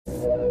Flyover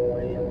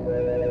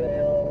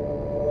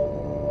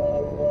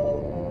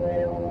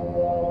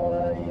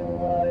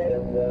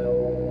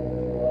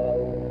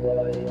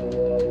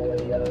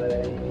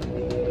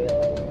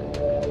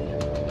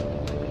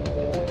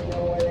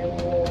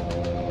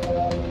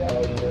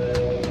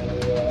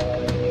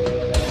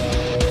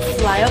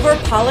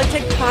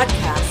Politic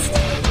Podcast,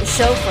 the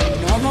show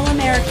for normal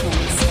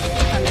Americans.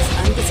 From this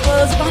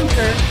undisclosed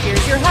bunker,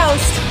 here's your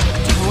host,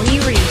 Tony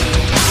Reed.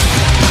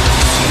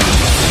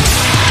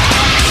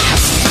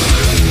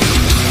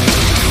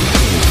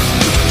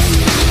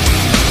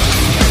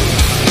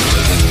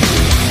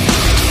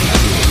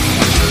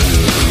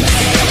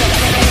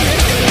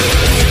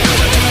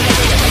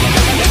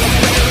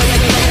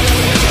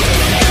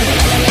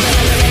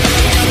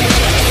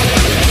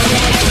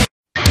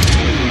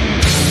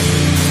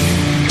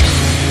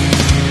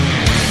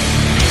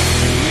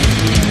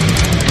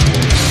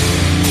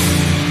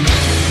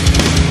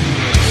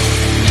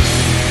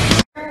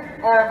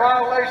 Are in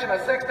violation of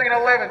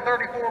 1611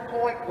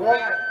 34.1.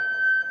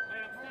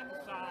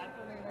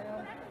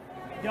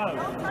 Go.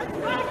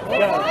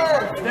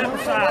 Step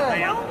aside,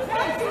 ma'am.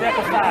 Step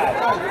aside.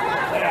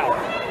 Now.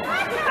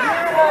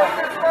 You must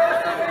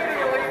disperse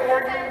immediately or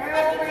you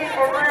will be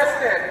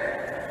arrested.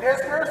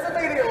 Disperse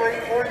immediately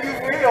or you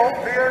will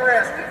be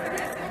arrested.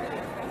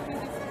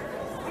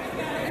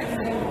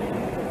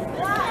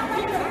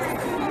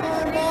 You're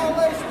in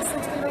violation of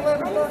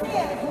 1611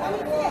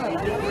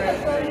 34.1.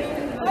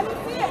 Let me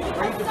see it,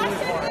 because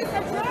session is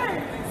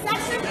adjourned.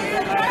 Session is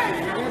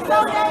adjourned. So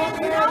there is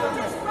no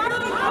disruption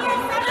of the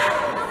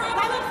session.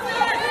 Let me see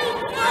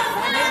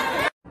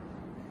it.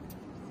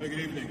 Hey, good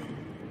evening.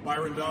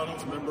 Byron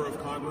Donalds, member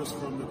of Congress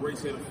from the great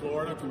state of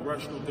Florida,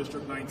 Congressional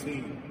District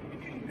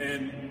 19.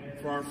 And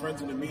for our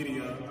friends in the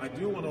media, I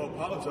do want to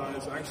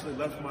apologize. I actually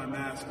left my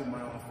mask in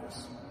my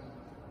office.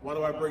 Why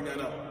do I bring that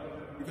up?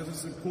 Because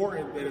it's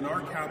important that in our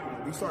capital,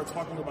 we start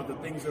talking about the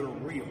things that are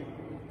real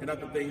and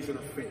not the things that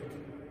are fake.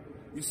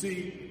 You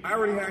see, I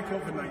already had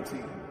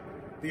COVID-19.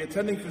 The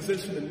attending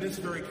physician in this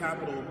very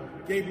capital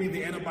gave me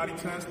the antibody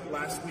test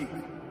last week.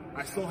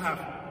 I still have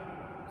it.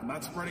 I'm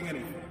not spreading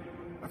anything.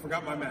 I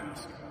forgot my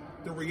mask.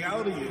 The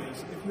reality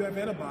is, if you have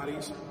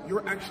antibodies,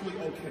 you're actually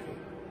okay.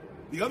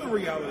 The other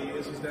reality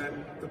is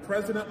that the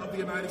President of the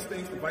United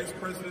States, the Vice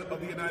President of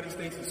the United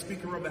States, the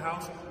Speaker of the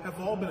House have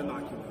all been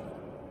inoculated.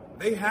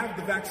 They have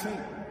the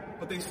vaccine,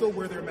 but they still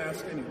wear their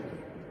mask anyway.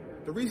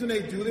 The reason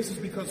they do this is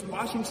because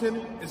Washington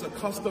is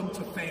accustomed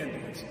to fan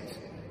dances.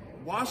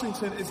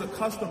 Washington is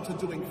accustomed to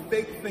doing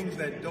fake things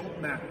that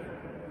don't matter.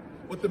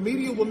 What the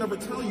media will never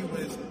tell you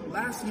is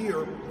last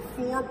year,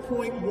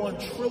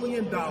 $4.1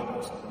 trillion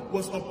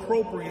was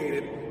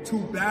appropriated to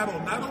battle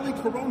not only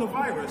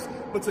coronavirus,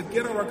 but to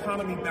get our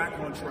economy back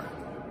on track.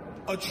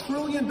 $1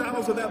 trillion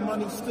of that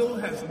money still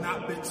has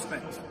not been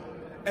spent.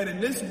 And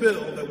in this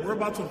bill that we're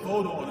about to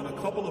vote on in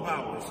a couple of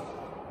hours,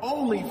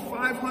 only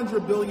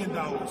 $500 billion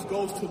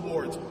goes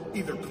towards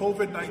either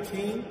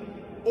COVID-19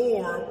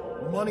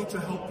 or money to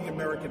help the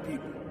American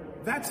people.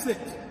 That's it.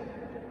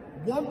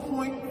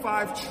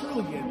 1.5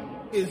 trillion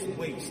is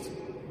waste.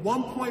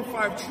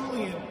 1.5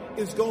 trillion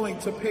is going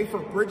to pay for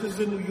bridges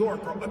in New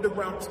York or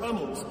underground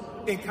tunnels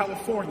in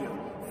California.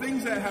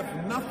 Things that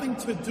have nothing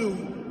to do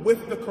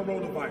with the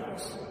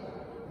coronavirus.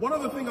 One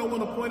other thing I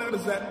want to point out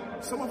is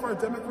that some of our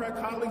Democrat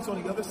colleagues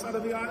on the other side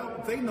of the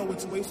aisle, they know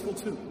it's wasteful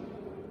too.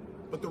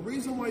 But the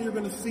reason why you're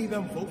going to see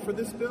them vote for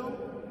this bill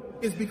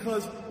is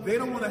because they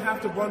don't want to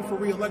have to run for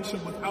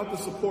re-election without the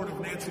support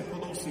of Nancy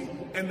Pelosi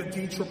and the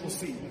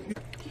DCCC.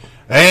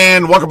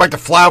 And welcome back to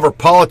Flyover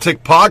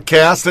Politic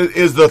Podcast. It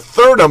is the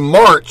 3rd of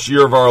March,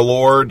 year of our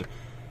Lord,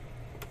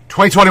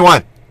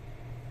 2021.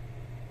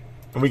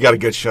 And we got a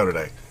good show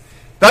today.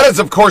 That is,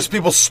 of course,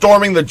 people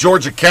storming the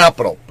Georgia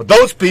Capitol. But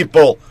those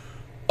people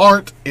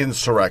aren't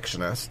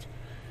insurrectionists.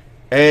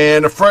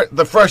 And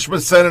the freshman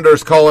senator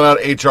is calling out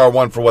H.R.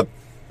 1 for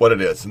what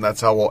it is. And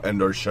that's how we'll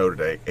end our show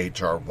today,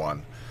 H.R.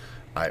 1.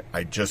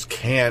 I just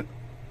can't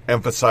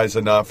emphasize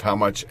enough how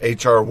much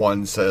H.R.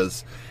 1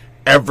 says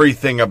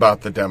everything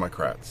about the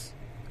Democrats.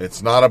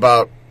 It's not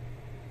about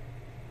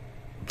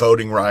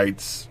voting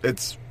rights.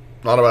 It's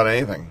not about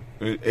anything.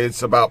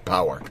 It's about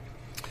power.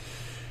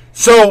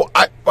 So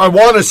I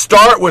want to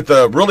start with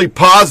the really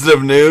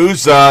positive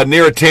news.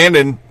 Neera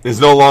Tanden is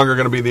no longer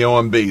going to be the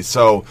OMB.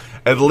 So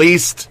at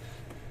least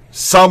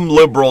some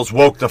liberals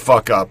woke the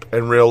fuck up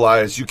and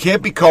realized you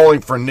can't be calling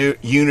for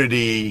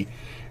unity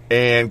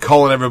and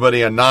calling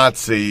everybody a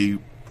Nazi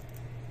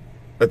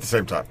at the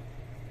same time.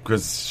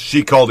 Because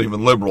she called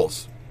even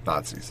liberals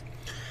Nazis.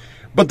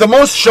 But the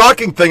most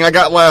shocking thing I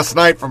got last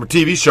night from a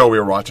TV show we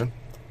were watching.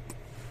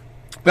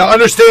 Now,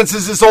 understand,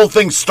 since this whole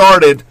thing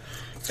started,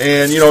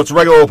 and, it's a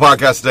regular old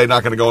podcast today,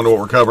 not going to go into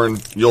what we're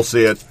covering. You'll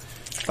see it.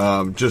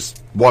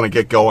 Just want to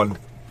get going.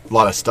 A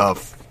lot of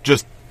stuff.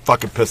 Just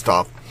fucking pissed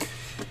off.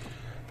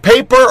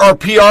 Paper or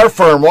PR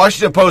firm,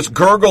 Washington Post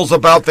gurgles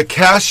about the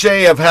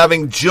cachet of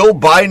having Jill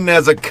Biden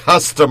as a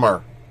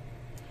customer.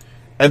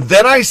 And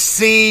then I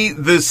see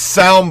this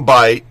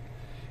soundbite.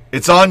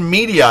 It's on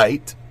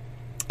Mediaite.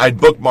 I'd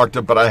bookmarked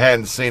it, but I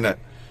hadn't seen it.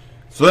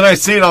 So then I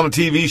see it on a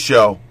TV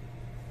show.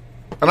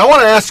 And I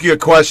want to ask you a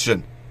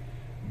question.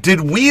 Did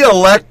we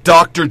elect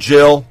Dr.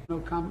 Jill?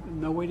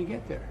 No way to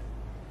get there.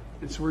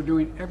 And so we're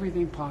doing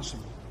everything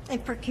possible.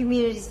 And for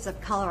communities of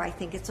color, I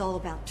think it's all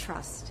about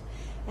trust.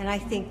 And I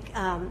think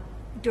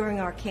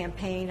during our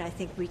campaign, I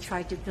think we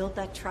tried to build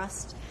that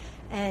trust.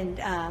 And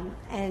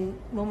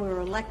when we were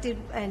elected,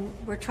 and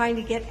we're trying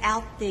to get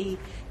out the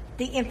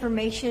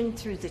information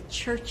through the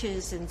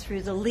churches and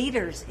through the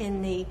leaders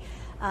in the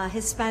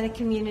Hispanic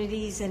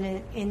communities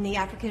and in the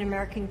African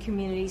American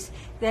communities,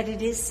 that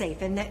it is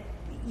safe and that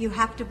you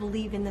have to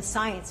believe in the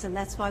science. And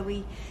that's why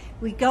we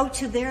go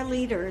to their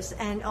leaders,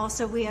 and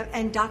also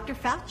and Dr.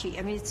 Fauci.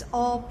 I mean, it's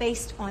all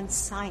based on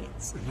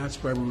science. And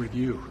that's why we're with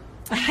you.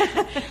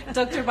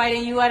 Dr.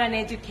 Biden, you are an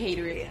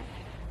educator.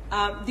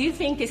 Do you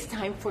think it's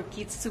time for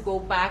kids to go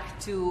back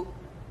to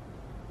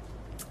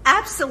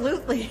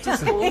Absolutely. to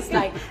schools?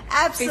 Like,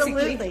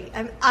 Absolutely.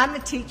 I'm a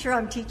teacher.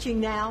 I'm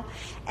teaching now.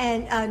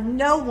 And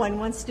no one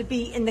wants to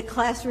be in the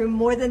classroom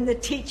more than the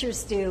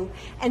teachers do,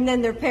 and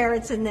then their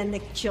parents, and then the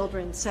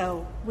children.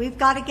 So we've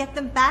got to get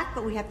them back,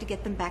 but we have to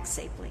get them back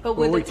safely. But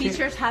will the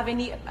teachers have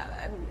any...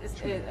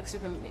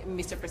 excuse me,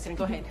 Mr. President,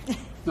 go ahead.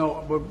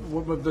 No,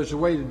 but there's a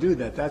way to do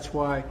that. That's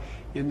why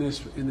in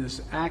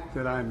this act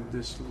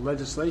this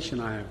legislation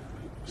I have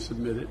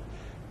submitted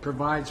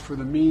provides for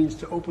the means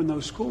to open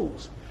those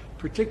schools,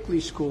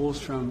 particularly schools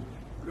from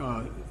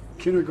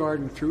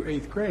kindergarten through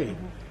 8th grade.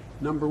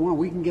 Number one,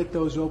 we can get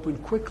those open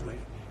quickly.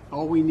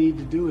 All we need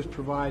to do is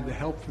provide the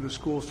help for the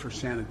schools for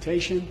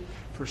sanitation,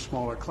 for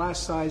smaller class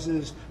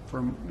sizes,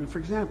 for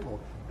example,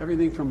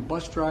 everything from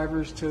bus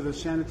drivers to the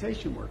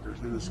sanitation workers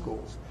in the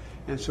schools.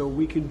 And so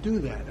we can do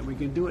that, and we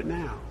can do it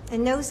now.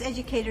 And those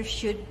educators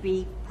should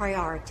be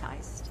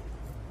prioritized.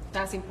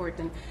 That's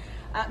important.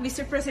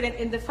 Mr. President,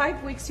 in the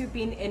 5 weeks you've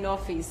been in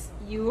office,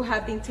 you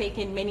have been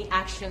taking many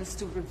actions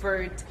to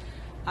revert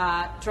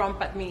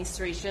Trump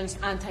administration's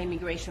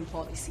anti-immigration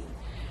policy.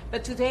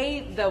 But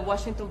today, the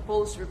Washington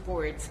Post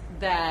reports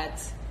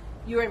that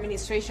your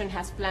administration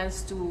has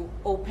plans to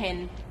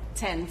open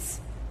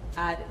tents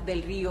at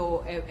Del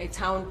Rio, a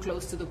town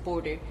close to the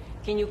border.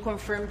 Can you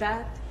confirm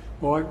that?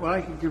 Well, what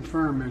I can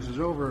confirm is there's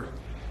over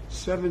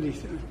 70,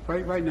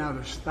 right now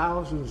there's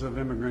thousands of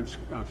immigrants,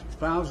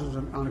 thousands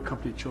of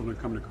unaccompanied children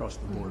coming across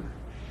the border.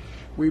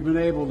 We've been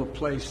able to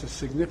place a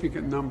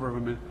significant number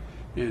of them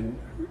in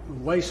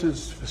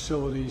licensed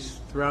facilities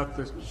throughout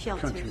the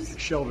country,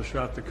 shelters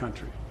throughout the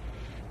country.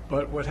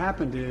 But what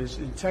happened is,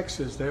 in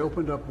Texas, they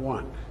opened up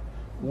one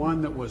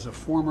that was a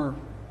former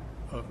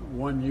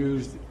one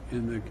used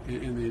in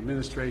the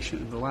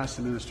administration, the last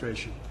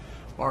administration.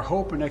 Our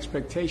hope and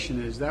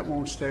expectation is that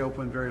won't stay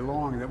open very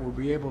long, that we'll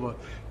be able to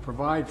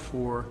provide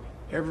for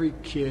every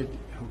kid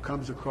who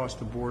comes across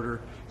the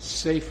border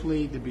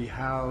safely to be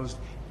housed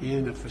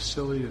in a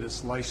facility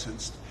that's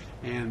licensed.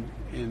 And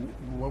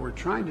what we're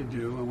trying to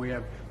do, and we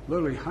have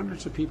literally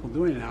hundreds of people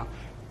doing it now,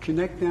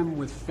 connect them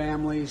with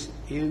families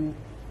in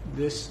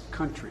this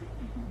country.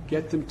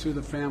 Get them to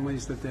the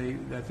families that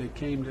they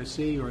came to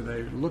see or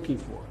they're looking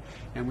for.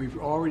 And we've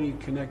already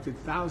connected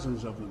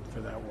thousands of them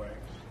for that way.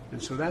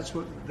 And so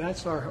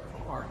that's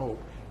our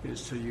hope,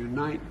 is to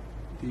unite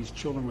these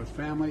children with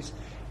families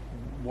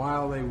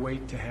while they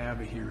wait to have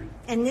a hearing.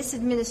 And this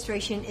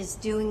administration is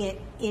doing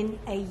it in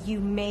a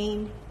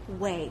humane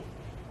way.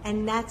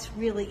 And that's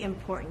really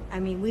important. I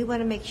mean, we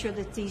want to make sure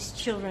that these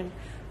children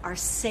are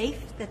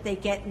safe, that they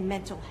get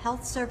mental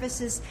health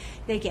services,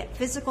 they get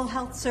physical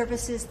health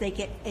services, they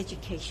get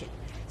education.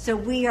 So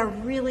we are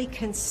really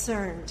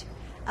concerned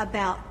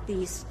about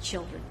these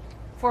children.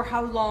 For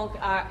how long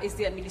is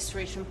the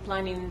administration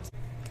planning?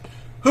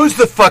 Who's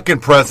the fucking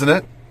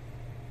president?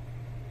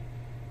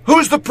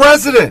 Who's the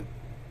president?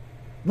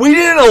 We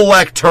didn't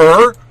elect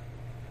her.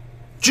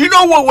 Do you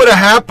know what would have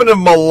happened if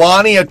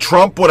Melania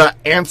Trump would have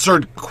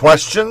answered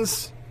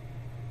questions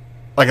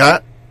like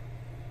that?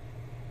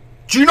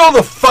 Do you know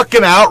the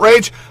fucking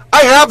outrage?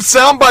 I have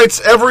sound bites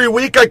every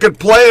week I could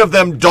play of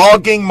them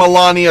dogging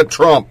Melania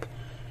Trump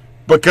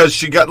because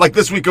she got, like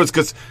this week it was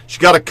because she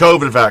got a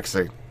COVID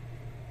vaccine.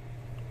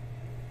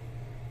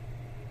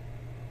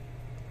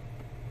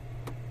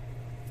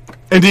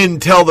 And didn't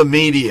tell the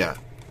media.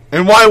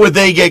 And why would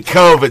they get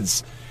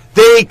COVIDs?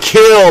 They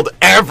killed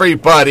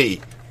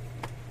everybody.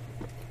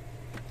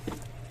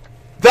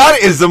 That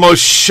is the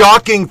most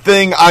shocking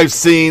thing I've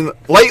seen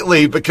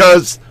lately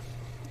because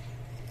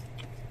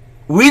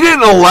we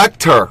didn't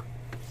elect her.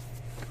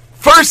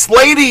 First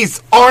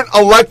ladies aren't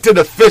elected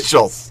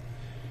officials.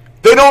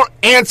 They don't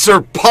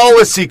answer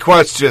policy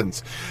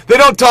questions. They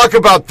don't talk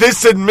about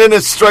this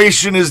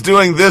administration is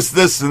doing this,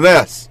 this, and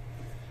this.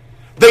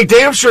 They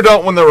damn sure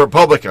don't when they're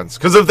Republicans.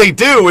 Because if they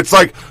do, it's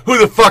like, who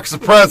the fuck's the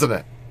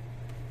president?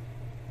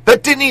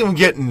 That didn't even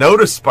get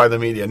noticed by the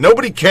media.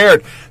 Nobody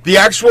cared. The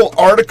actual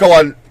article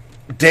on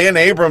Dan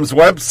Abrams'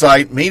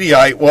 website,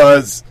 Mediaite,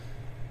 was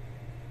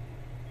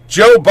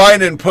Joe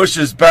Biden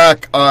pushes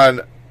back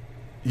on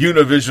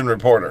Univision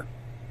reporter.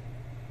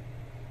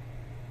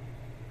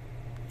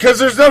 Because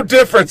there's no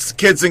difference,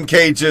 kids in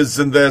cages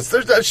and this.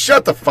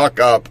 Shut the fuck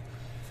up.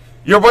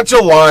 You're a bunch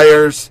of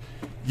liars.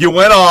 You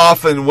went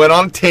off and went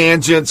on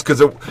tangents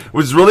because it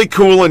was really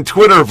cool in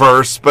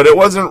Twitterverse, but it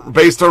wasn't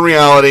based on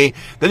reality.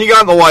 Then you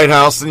got in the White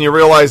House and you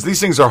realized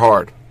these things are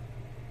hard.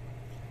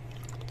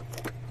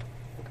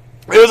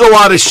 There's a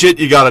lot of shit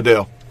you got to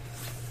do.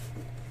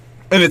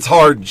 And it's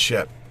hard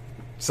shit.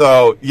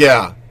 So,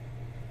 yeah.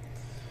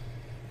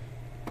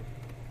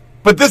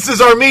 But this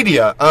is our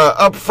media.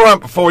 Up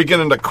front, before we get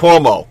into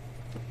Cuomo.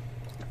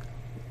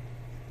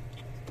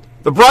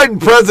 The Biden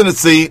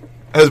presidency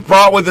has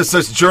brought with us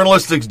such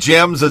journalistic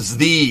gems as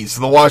these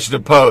from the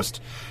Washington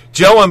Post.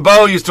 Joe and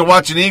Bo used to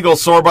watch an eagle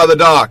soar by the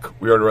dock.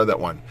 We already read that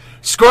one.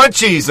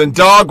 Scrunchies and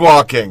dog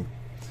walking.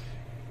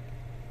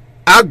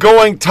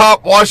 Outgoing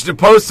top Washington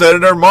Post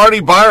editor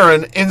Marty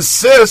Byron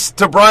insists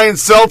to Brian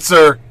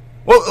Seltzer.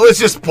 Well, let's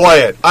just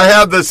play it. I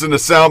have this in a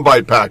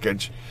soundbite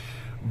package.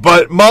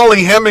 But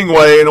Molly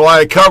Hemingway, and why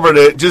I covered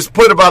it, just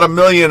put about 1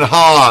 million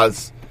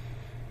ha's.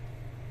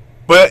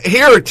 But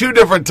here are two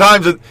different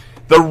times that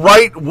the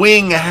right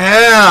wing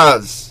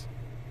has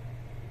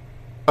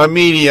a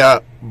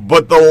media,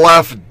 but the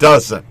left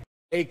doesn't.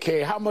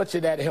 AK, how much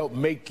of that helped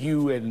make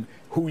you and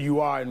who you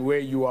are and where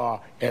you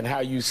are and how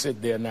you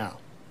sit there now?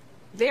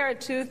 There are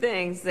two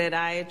things that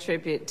I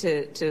attribute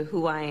to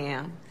who I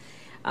am.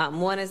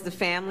 One is the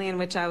family in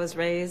which I was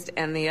raised,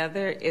 and the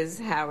other is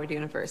Howard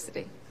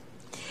University.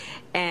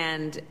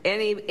 And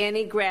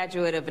any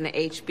graduate of an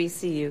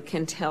HBCU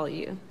can tell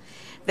you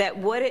that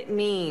what it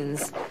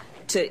means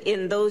to,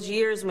 in those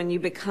years when you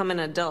become an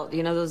adult,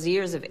 you know, those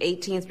years of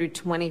 18 through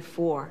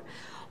 24,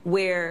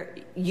 where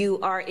you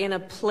are in a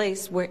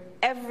place where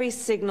every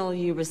signal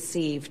you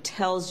receive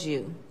tells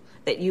you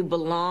that you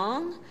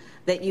belong,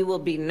 that you will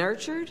be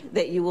nurtured,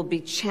 that you will be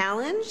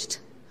challenged,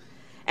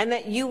 and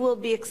that you will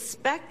be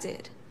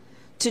expected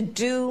to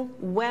do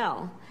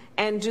well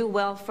and do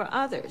well for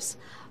others.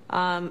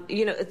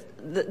 You know,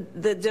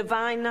 the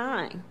Divine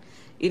Nine.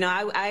 You know,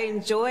 I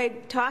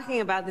enjoyed talking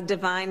about the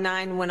Divine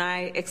Nine when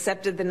I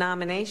accepted the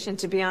nomination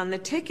to be on the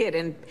ticket,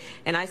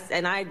 and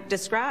I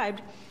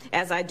described,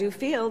 as I do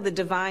feel, the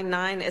Divine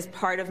Nine as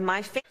part of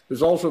my faith.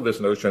 There's also this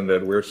notion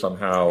that we're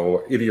somehow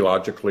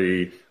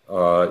ideologically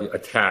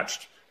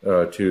attached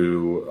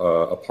to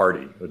a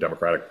party, the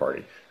Democratic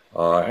Party,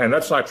 and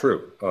that's not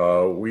true.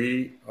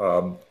 We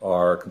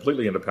are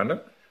completely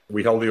independent.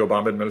 We held the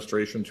Obama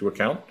administration to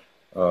account.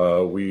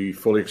 We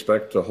fully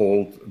expect to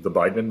hold the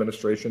Biden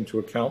administration to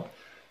account.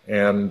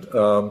 And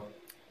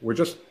we're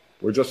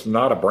just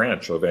not a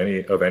branch of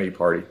any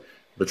party.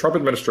 The Trump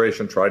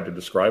administration tried to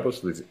describe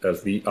us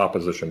as the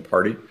opposition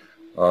party,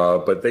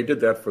 but they did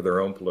that for their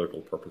own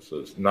political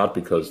purposes, not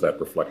because that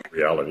reflects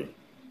reality.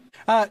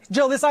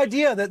 Jill, this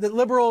idea that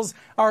liberals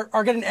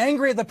are getting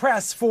angry at the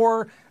press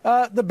for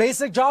the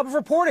basic job of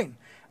reporting.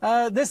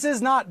 This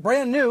is not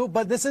brand new,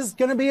 but this is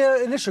going to be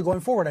an issue going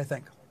forward, I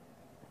think.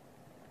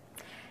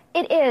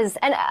 It is.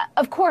 And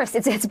of course,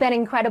 it's been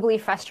incredibly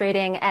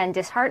frustrating and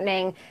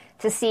disheartening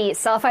to see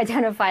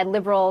self-identified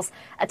liberals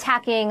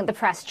attacking the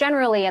press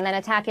generally and then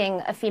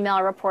attacking a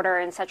female reporter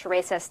in such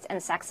racist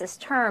and sexist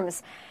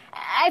terms.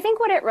 I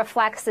think what it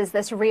reflects is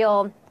this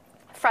real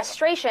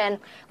frustration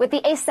with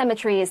the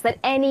asymmetries that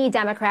any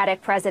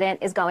Democratic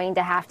president is going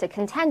to have to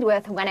contend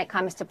with when it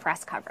comes to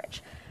press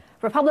coverage.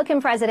 Republican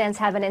presidents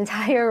have an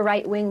entire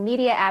right-wing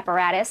media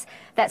apparatus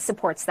that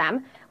supports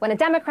them. When a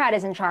Democrat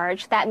is in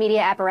charge, that media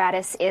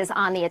apparatus is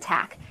on the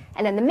attack.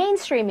 And then the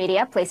mainstream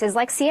media, places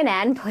like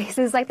CNN,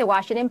 places like the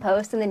Washington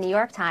Post and the New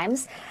York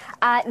Times,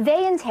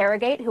 they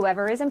interrogate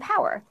whoever is in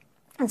power.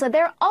 And so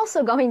they're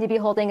also going to be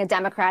holding a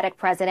Democratic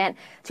president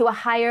to a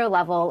higher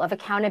level of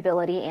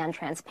accountability and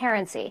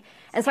transparency.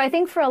 And so I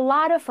think for a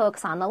lot of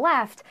folks on the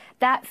left,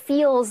 that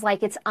feels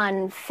like it's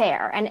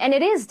unfair. And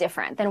it is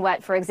different than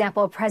what, for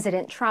example,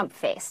 President Trump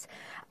faced.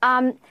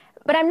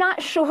 But I'm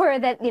not sure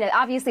that, you know,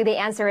 obviously the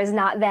answer is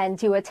not then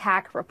to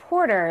attack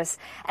reporters.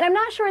 And I'm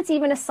not sure it's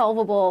even a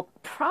solvable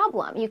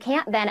problem. You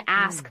can't then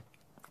ask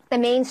the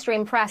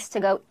mainstream press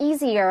to go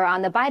easier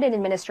on the Biden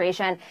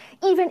administration,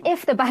 even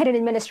if the Biden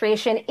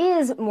administration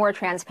is more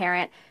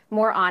transparent,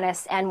 more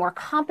honest, and more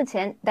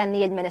competent than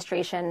the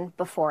administration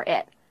before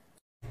it.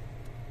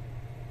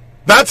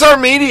 That's our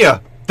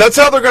media. That's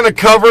how they're going to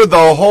cover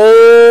the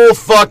whole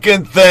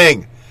fucking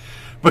thing.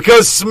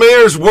 Because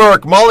smears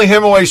work, Molly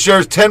Hemingway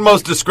shares 10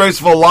 most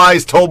disgraceful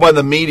lies told by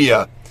the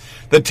media.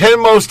 The 10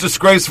 most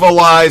disgraceful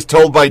lies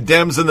told by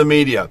Dems in the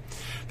media.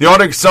 The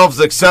article itself is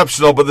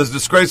exceptional, but this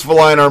disgraceful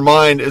lie in our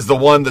mind is the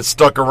one that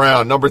stuck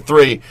around. Number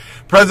 3,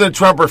 President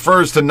Trump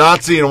refers to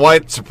Nazi and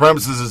white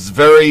supremacists as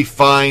very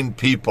fine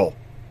people.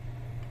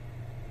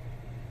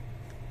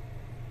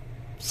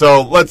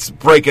 So let's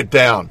break it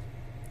down.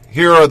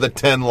 Here are the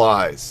 10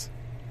 lies.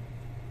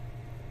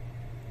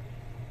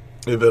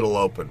 If it'll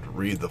open,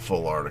 read the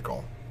full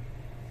article.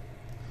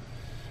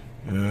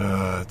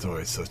 It's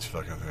always such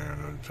fucking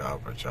thing.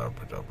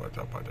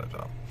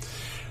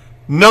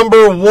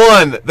 Number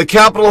 1, the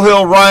Capitol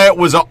Hill riot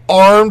was an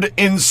armed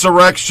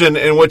insurrection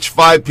in which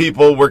 5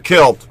 people were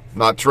killed.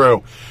 Not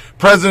true.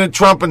 President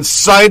Trump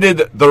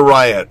incited the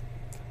riot.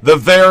 The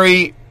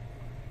very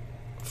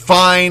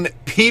fine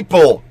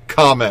people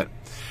comment.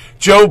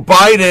 Joe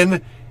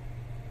Biden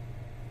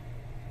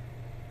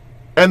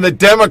and the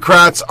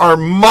Democrats are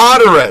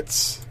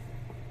moderates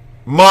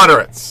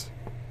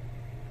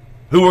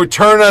who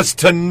return us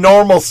to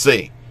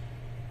normalcy.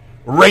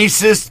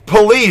 Racist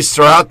police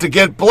are out to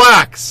get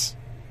blacks.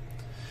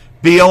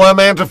 BLM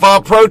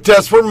Antifa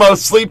protests were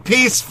mostly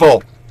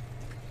peaceful.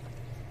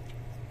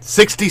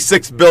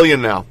 $66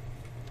 billion now.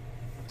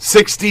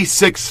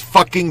 $66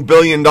 fucking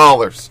billion.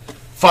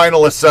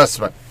 Final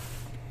assessment.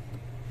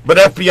 But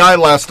FBI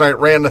last night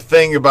ran a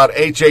thing about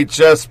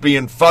HHS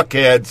being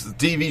fuckheads, the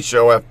TV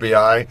show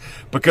FBI,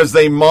 because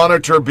they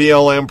monitor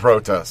BLM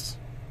protests,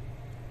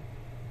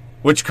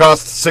 which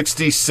cost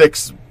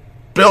 $66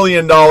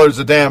 billion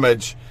of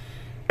damage,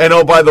 and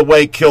oh, by the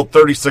way, killed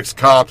 36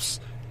 cops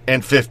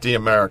and 50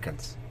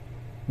 Americans.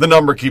 The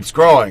number keeps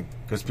growing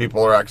because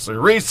people are actually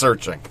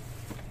researching.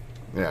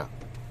 Yeah.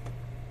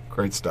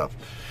 Great stuff.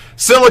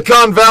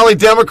 Silicon Valley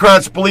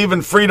Democrats believe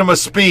in freedom of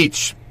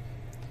speech.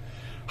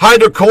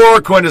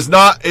 Hydrochloroquine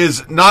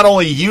is not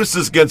only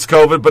useless against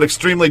COVID, but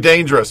extremely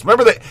dangerous.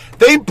 Remember,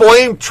 they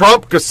blamed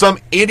Trump because some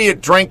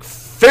idiot drank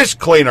fish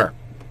cleaner.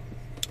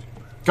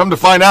 Come to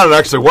find out, it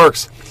actually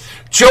works.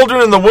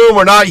 Children in the womb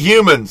are not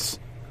humans.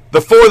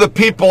 The For the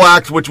People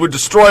Act, which would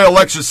destroy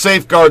election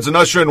safeguards and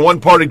usher in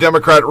one-party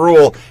Democrat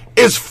rule,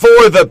 is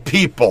for the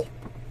people.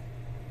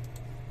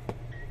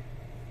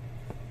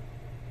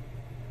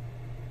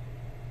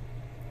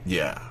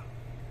 Yeah.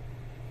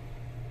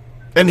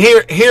 And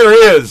here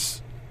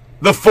is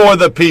the For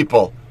the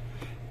People.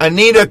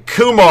 Anita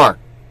Kumar.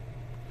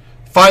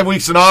 5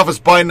 weeks in office,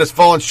 Biden has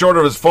fallen short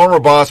of his former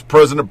boss,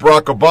 President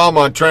Barack Obama,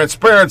 on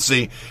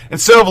transparency in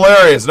several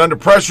areas and under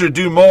pressure to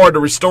do more to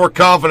restore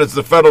confidence in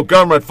the federal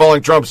government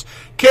following Trump's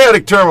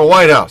chaotic term in the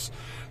White House.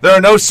 There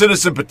are no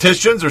citizen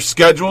petitions or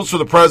schedules for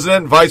the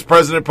president and vice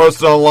president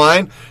posted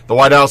online. The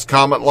White House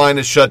comment line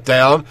is shut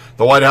down.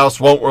 The White House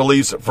won't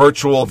release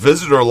virtual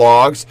visitor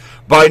logs.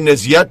 Biden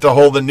is yet to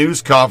hold a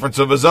news conference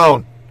of his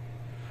own.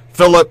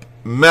 Philip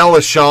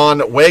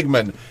Melishon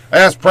Wegman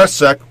asked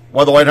PressSec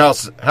why the White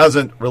House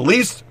hasn't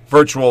released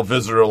virtual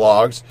visitor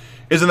logs.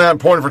 Isn't that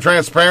important for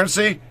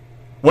transparency?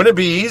 Wouldn't it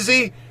be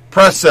easy?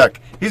 PressSec.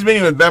 He's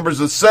meeting with members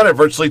of the Senate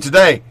virtually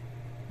today.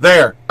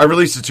 There, I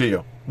released it to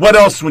you. What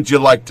else would you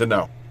like to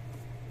know?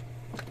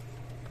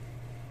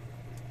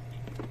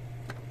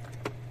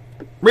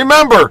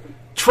 Remember,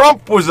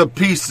 Trump was a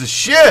piece of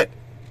shit.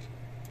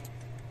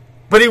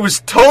 But he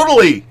was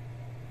totally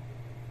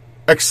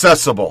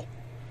accessible.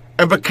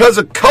 And because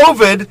of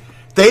COVID,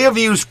 they have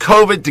used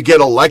COVID to get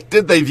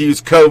elected. They've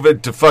used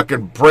COVID to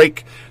fucking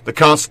break the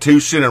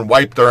Constitution and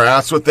wipe their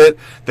ass with it.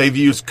 They've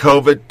used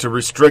COVID to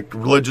restrict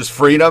religious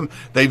freedom.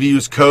 They've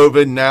used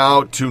COVID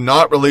now to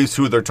not release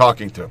who they're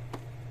talking to.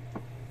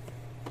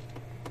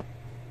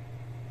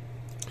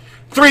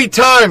 3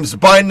 times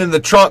Biden and the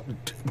Trump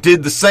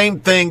did the same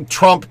thing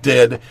Trump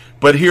did,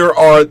 but here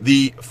are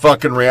the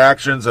fucking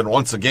reactions. And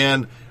once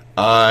again,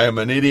 I'm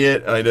an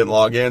idiot and I didn't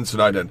log in,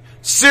 so I didn't.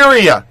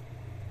 Syria.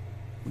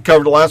 We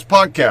covered the last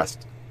podcast.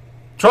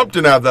 Trump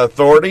didn't have the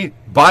authority.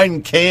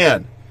 Biden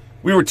can.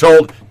 We were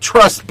told,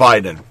 trust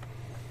Biden.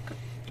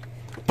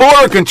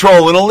 Border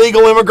control and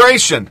illegal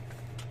immigration.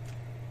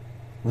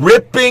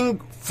 Ripping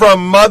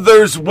from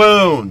mothers'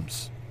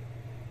 wombs.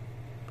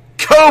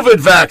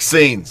 COVID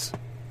vaccines.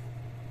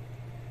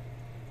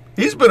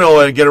 He's been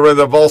able to get rid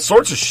of all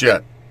sorts of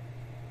shit.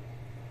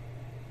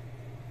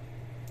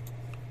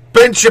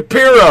 Ben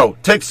Shapiro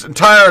takes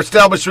entire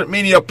establishment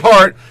media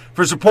apart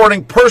for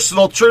supporting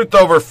personal truth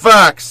over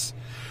facts.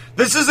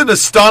 This is an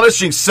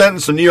astonishing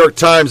sentence from the New York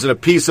Times in a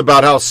piece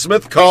about how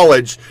Smith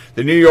College,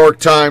 the New York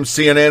Times,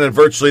 CNN, and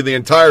virtually the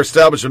entire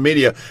establishment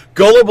media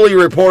gullibly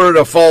reported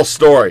a false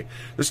story.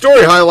 The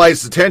story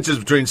highlights the tensions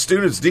between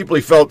students'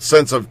 deeply felt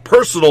sense of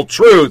personal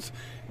truth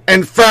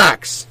and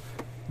facts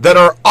that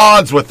are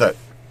odds with it.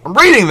 I'm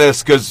reading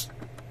this because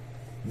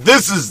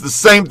this is the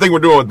same thing we're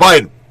doing with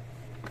Biden.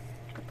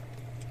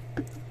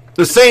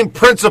 The same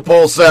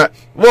principles that,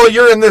 well,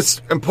 you're in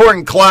this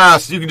important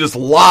class, you can just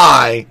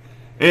lie.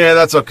 Yeah,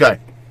 that's okay.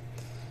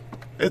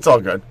 It's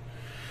all good.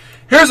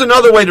 Here's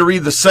another way to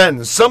read the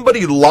sentence.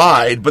 Somebody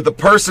lied, but the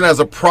person has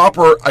a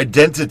proper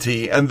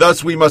identity, and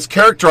thus we must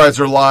characterize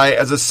their lie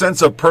as a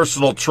sense of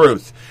personal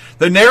truth.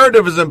 The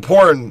narrative is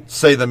important,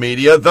 say the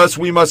media, thus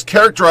we must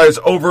characterize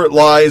overt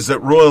lies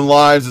that ruin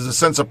lives as a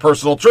sense of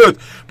personal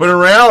truth. But in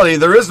reality,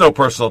 there is no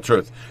personal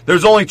truth.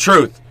 There's only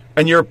truth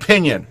and your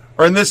opinion,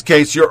 or in this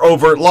case, your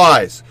overt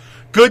lies.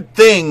 Good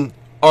thing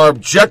our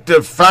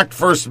objective,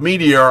 fact-first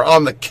media are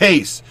on the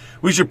case.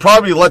 We should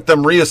probably let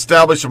them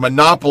reestablish a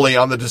monopoly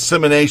on the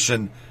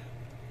dissemination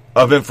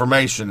of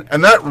information.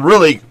 And that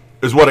really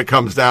is what it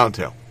comes down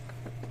to.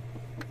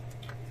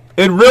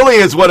 It really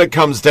is what it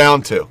comes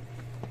down to.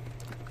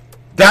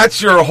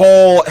 That's your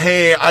whole,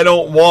 hey, I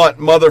don't want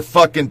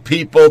motherfucking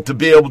people to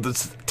be able to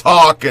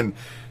talk and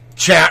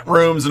chat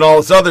rooms and all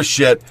this other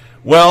shit.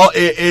 Well,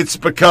 it's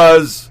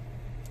because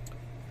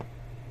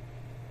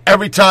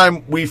every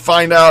time we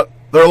find out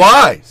they're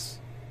lies.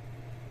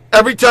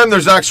 Every time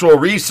there's actual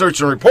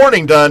research and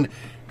reporting done,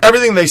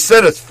 Everything they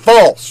said is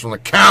false, from the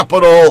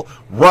Capitol,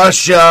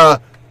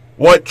 Russia,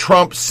 what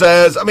Trump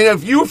says. I mean,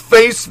 if you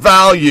face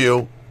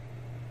value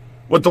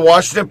what the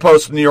Washington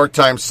Post and the New York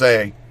Times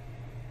say,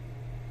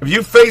 if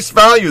you face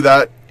value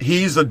that,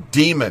 he's a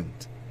demon.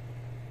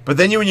 But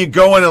then when you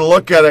go in and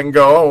look at it and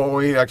go, oh, well,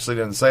 he actually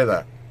didn't say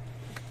that.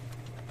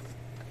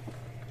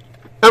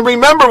 And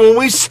remember, when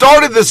we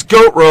started this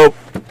goat rope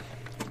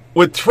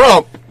with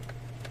Trump,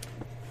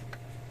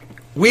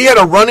 we had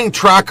a running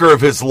tracker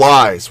of his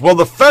lies. Well,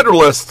 the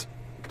Federalist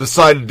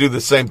decided to do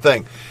the same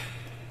thing.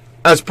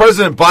 As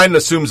President Biden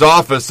assumes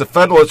office, the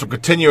Federalist will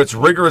continue its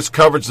rigorous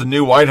coverage of the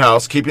new White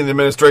House, keeping the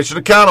administration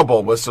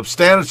accountable with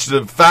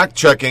substantive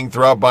fact-checking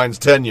throughout Biden's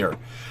tenure.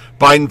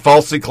 Biden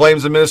falsely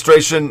claims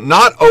administration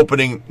not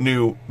opening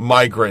new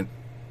migrant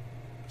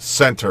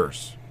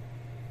centers.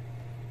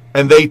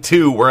 And they,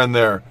 too, were in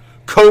there.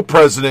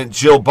 Co-president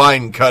Jill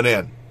Biden cut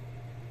in.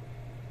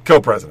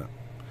 Co-president.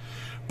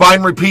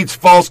 Biden repeats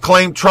false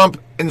claim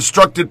Trump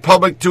instructed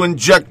public to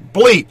inject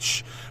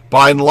bleach.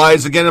 Biden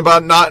lies again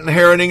about not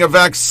inheriting a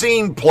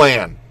vaccine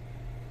plan.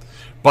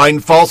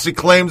 Biden falsely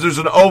claims there's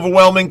an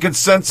overwhelming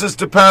consensus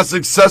to pass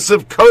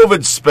excessive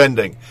COVID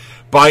spending.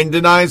 Biden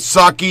denies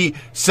Psaki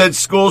said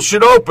schools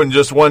should open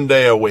just one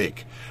day a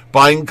week.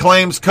 Biden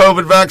claims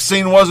COVID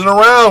vaccine wasn't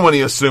around when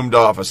he assumed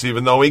office,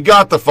 even though he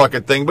got the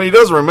fucking thing, but he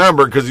doesn't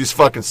remember because he's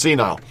fucking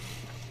senile.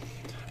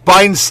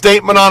 Biden's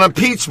statement on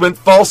impeachment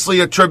falsely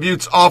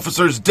attributes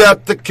officers'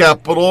 death to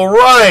Capitol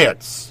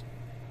riots.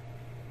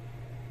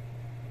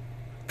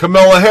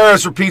 Kamala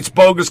Harris repeats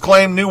bogus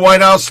claim new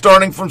White House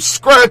starting from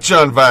scratch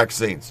on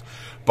vaccines.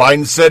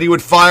 Biden said he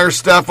would fire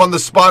staff on the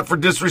spot for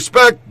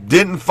disrespect.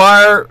 Didn't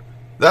fire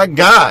that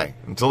guy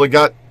until it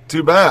got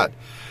too bad.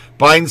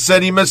 Biden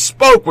said he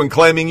misspoke when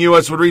claiming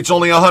U.S. would reach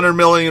only 100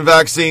 million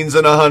vaccines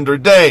in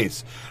 100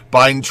 days.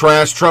 Biden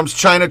trashed Trump's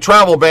China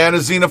travel ban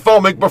as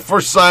xenophobic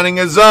before signing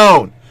his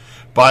own.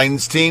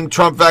 Biden's team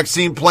Trump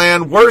vaccine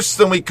plan worse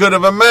than we could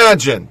have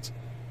imagined.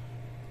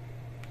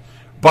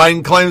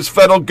 Biden claims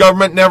federal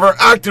government never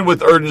acted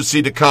with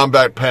urgency to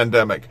combat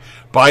pandemic.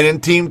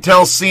 Biden team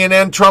tells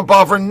CNN Trump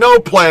offered no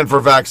plan for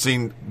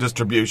vaccine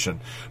distribution.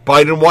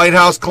 Biden White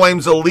House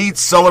claims elites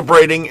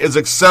celebrating his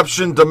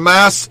exception to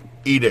mass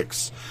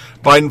edicts.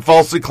 Biden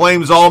falsely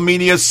claims all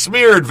media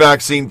smeared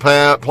vaccine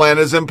plan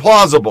is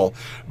implausible.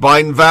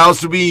 Biden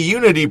vows to be a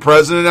unity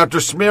president after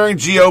smearing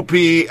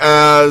GOP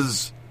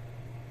as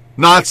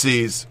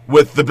Nazis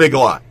with the big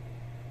lie.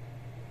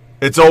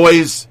 It's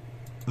always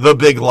the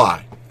big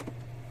lie.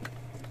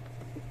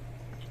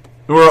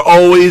 We're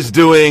always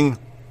doing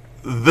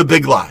the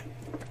big lie.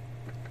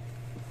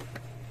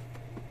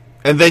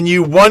 And then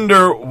you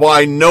wonder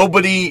why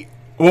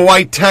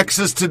why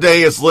Texas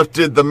today has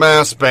lifted the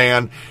mask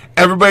ban.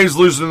 Everybody's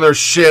losing their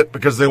shit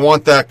because they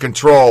want that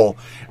control.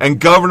 And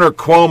Governor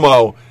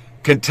Cuomo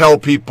can tell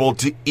people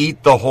to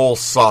eat the whole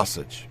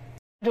sausage.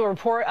 To a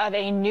report of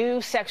a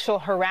new sexual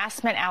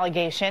harassment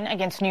allegation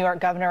against New York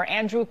Governor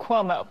Andrew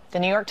Cuomo. The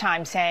New York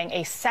Times saying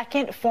a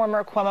second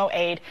former Cuomo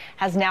aide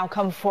has now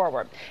come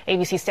forward.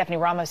 ABC's Stephanie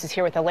Ramos is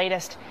here with the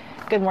latest.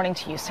 Good morning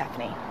to you,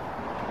 Stephanie.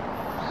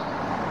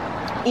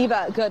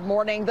 Eva, good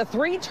morning. The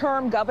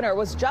three-term governor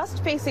was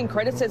just facing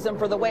criticism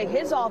for the way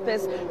his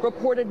office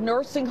reported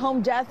nursing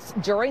home deaths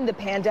during the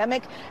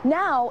pandemic.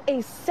 Now,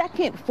 a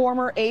second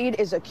former aide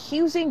is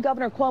accusing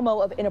Governor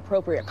Cuomo of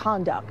inappropriate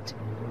conduct.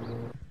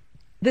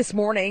 This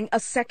morning, a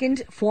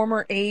second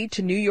former aide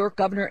to New York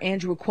Governor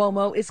Andrew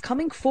Cuomo is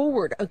coming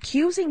forward,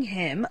 accusing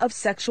him of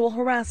sexual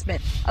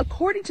harassment.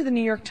 According to the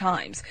New York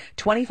Times,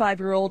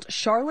 25-year-old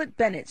Charlotte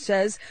Bennett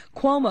says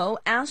Cuomo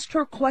asked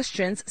her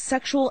questions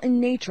sexual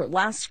in nature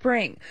last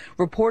spring,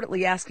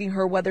 reportedly asking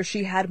her whether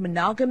she had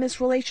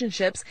monogamous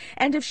relationships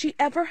and if she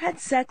ever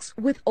had sex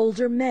with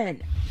older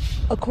men.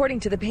 According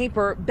to the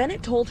paper,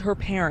 Bennett told her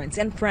parents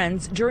and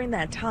friends during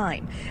that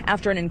time.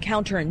 After an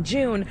encounter in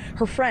June,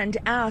 her friend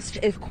asked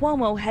if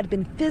Cuomo had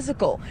been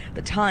physical.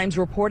 The Times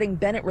reporting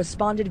Bennett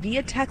responded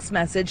via text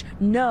message,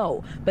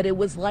 no, but it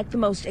was like the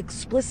most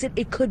explicit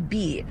it could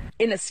be.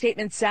 In a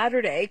statement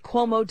Saturday,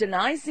 Cuomo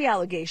denies the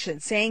allegation,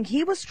 saying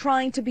he was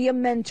trying to be a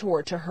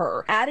mentor to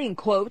her, adding,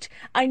 quote,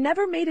 I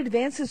never made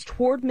advances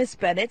toward Miss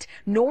Bennett,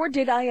 nor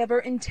did I ever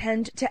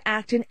intend to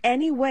act in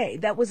any way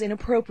that was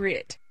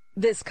inappropriate.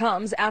 This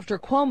comes after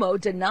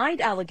Cuomo denied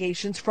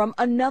allegations from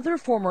another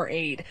former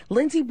aide,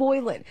 Lindsey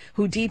Boylan,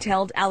 who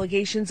detailed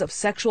allegations of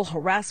sexual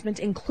harassment,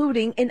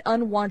 including an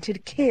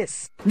unwanted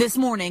kiss. This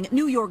morning,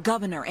 New York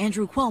Governor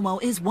Andrew Cuomo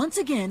is once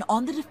again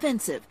on the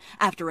defensive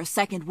after a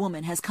second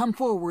woman has come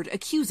forward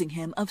accusing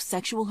him of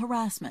sexual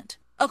harassment.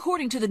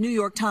 According to the New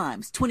York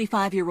Times,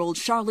 25-year-old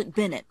Charlotte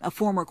Bennett, a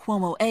former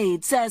Cuomo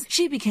aide, says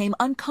she became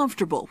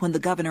uncomfortable when the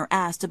governor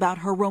asked about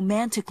her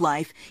romantic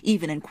life,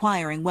 even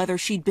inquiring whether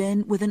she'd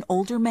been with an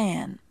older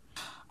man.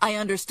 I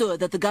understood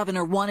that the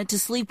governor wanted to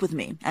sleep with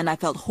me, and I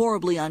felt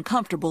horribly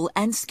uncomfortable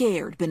and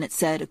scared, Bennett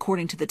said,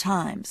 according to the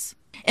Times.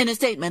 In a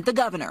statement, the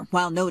governor,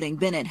 while noting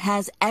Bennett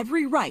has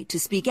every right to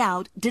speak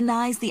out,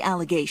 denies the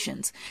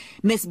allegations.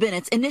 Ms.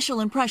 Bennett's initial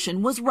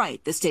impression was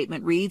right, the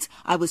statement reads.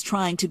 I was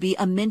trying to be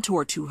a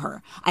mentor to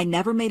her. I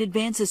never made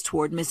advances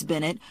toward Ms.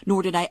 Bennett,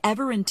 nor did I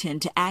ever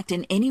intend to act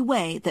in any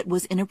way that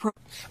was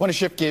inappropriate. I want to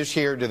shift gears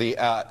here to the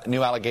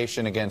new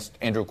allegation against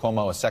Andrew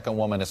Cuomo. A second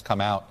woman has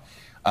come out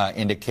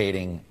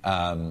indicating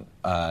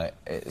that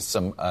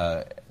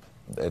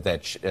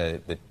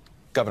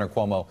Governor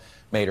Cuomo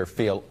made her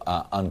feel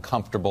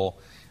uncomfortable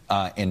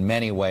in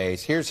many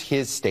ways. Here's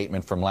his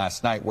statement from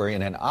last night,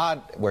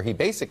 where he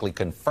basically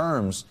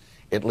confirms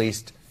at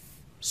least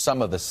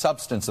some of the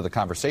substance of the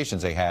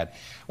conversations they had.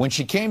 When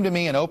she came to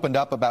me and opened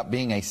up about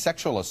being a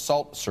sexual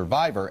assault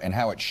survivor and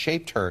how it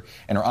shaped her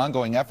and her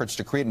ongoing efforts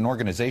to create an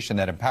organization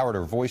that empowered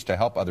her voice to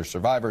help other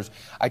survivors,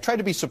 I tried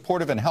to be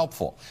supportive and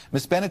helpful.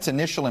 Ms. Bennett's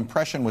initial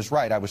impression was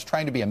right. I was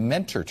trying to be a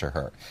mentor to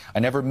her. I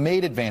never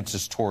made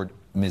advances toward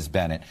Ms.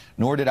 Bennett,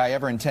 nor did I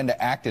ever intend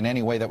to act in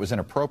any way that was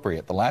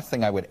inappropriate. The last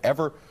thing I would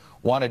ever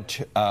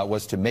wanted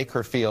was to make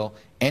her feel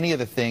any of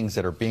the things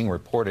that are being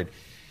reported.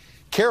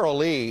 Carol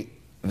Lee,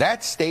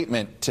 that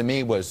statement to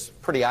me was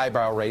pretty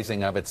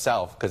eyebrow-raising of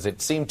itself, because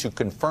it seemed to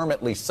confirm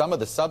at least some of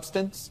the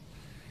substance,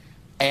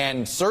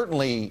 and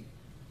certainly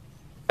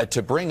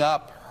to bring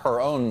up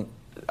her own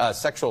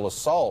sexual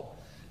assault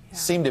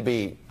seemed to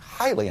be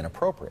highly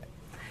inappropriate.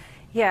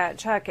 Yeah,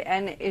 Chuck,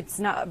 and it's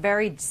not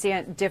very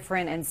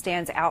different and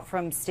stands out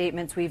from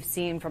statements we've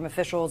seen from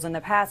officials in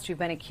the past who've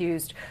been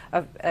accused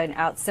of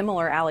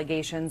similar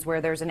allegations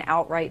where there's an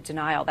outright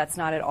denial. That's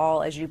not at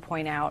all, as you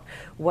point out,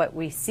 what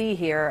we see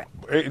here.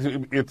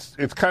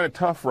 It's kind of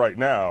tough right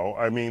now.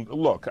 I mean,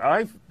 look,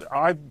 I've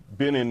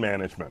been in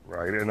management,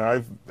 right, and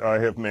I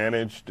have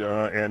managed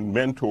and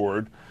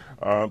mentored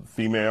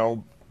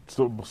female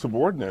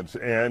subordinates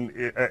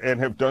and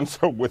have done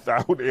so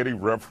without any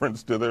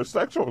reference to their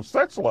sex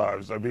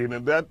lives. I mean,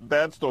 and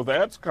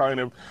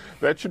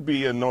that should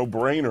be a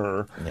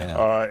no-brainer,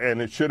 and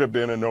it should have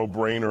been a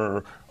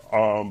no-brainer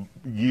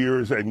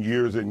years and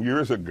years and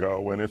years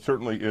ago, and it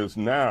certainly is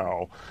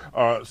now.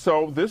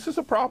 So this is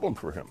a problem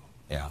for him.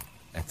 Yeah.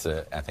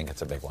 I think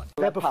it's a big one.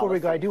 Before we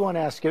go, I do want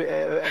to ask you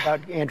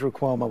about Andrew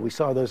Cuomo. We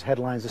saw those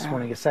headlines this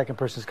morning. A second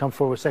person has come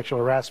forward with sexual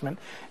harassment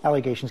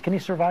allegations. Can he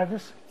survive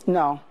this?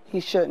 No,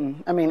 he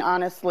shouldn't. I mean,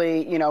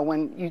 honestly, you know,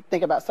 when you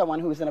think about someone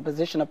who's in a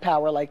position of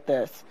power like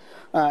this,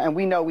 and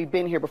we know we've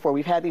been here before,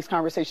 we've had these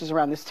conversations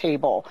around this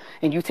table,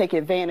 and you take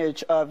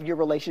advantage of your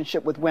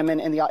relationship with women,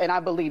 and I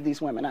believe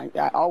these women,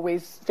 I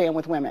always stand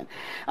with women,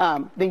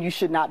 then you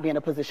should not be in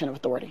a position of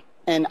authority.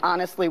 And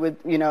honestly,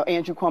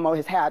 Andrew Cuomo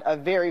has had a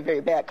very,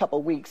 very bad couple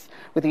of weeks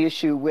with the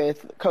issue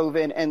with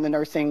COVID and the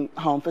nursing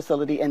home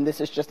facility, and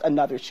this is just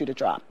another shoe to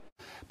drop.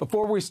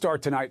 Before we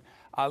start tonight,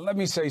 let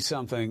me say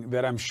something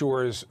that I'm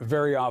sure is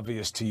very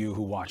obvious to you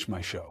who watch my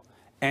show.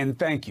 And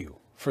thank you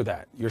for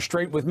that. You're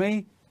straight with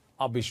me,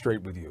 I'll be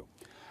straight with you.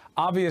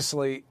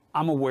 Obviously,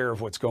 I'm aware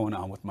of what's going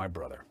on with my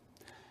brother.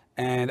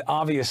 And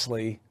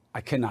obviously, I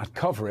cannot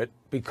cover it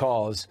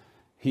because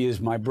he is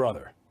my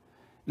brother.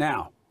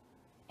 Now,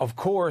 of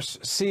course,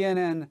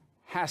 CNN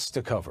has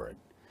to cover it.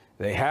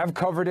 They have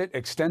covered it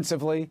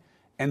extensively,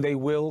 and they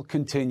will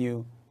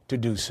continue to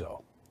do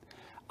so.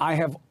 I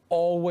have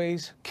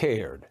always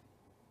cared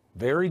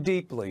very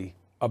deeply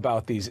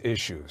about these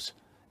issues,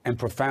 and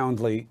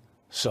profoundly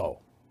so.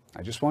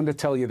 I just wanted to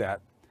tell you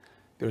that.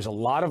 There's a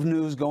lot of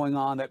news going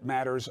on that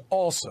matters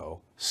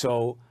also,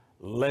 so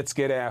let's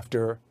get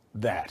after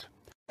that.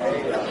 No. I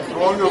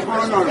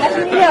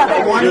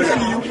want to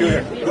see you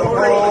eat the whole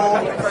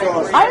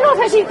sausage. I don't know if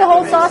I should eat the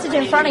whole sausage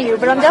in front of you,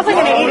 but I'm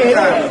definitely going to eat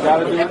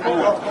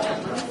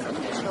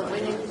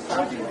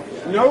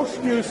it. No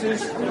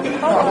excuses.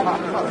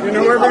 You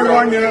know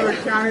everyone, you know the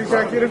county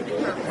executive?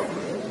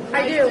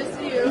 I do.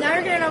 Now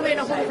you're going to know me in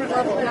a whole different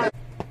level.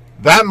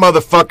 That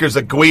motherfucker's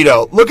a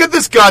Guido. Look at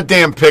this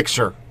goddamn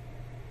picture.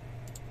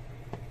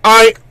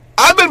 I've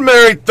been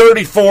married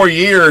 34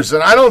 years,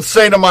 and I don't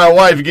say to my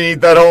wife, you can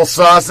eat that whole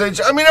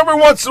sausage. I mean, every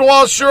once in a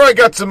while, sure, I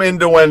got some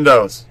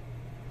innuendos.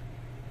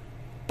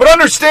 But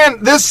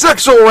understand, this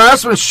sexual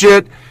harassment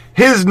shit,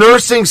 his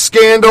nursing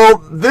scandal,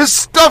 this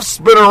stuff's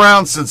been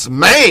around since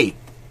May.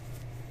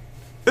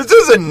 This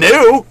isn't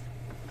new.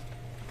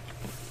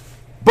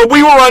 But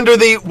we were under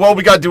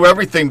we got to do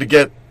everything to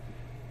get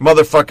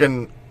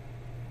motherfucking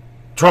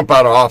Trump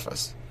out of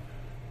office.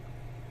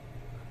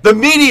 The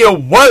media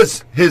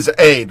was his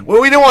aid. Well,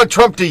 we didn't want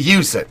Trump to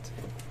use it.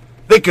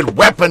 They could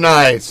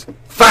weaponize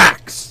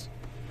facts.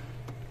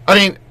 I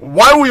mean,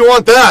 why do we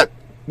want that?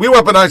 We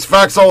weaponize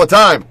facts all the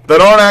time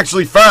that aren't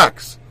actually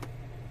facts.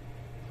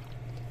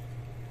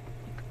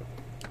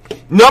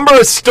 Number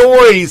of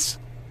stories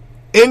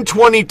in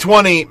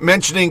 2020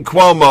 mentioning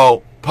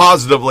Cuomo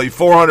positively,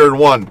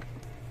 401.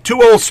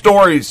 2 old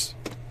stories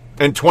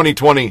in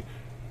 2020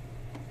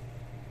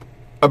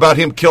 about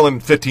him killing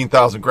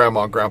 15,000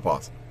 grandma and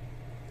grandpas.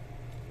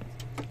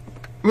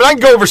 I mean, I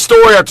can go over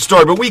story after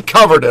story, but we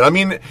covered it. I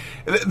mean,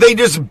 they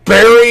just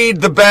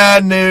buried the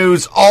bad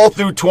news all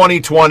through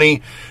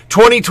 2020.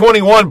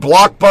 2021,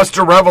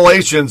 blockbuster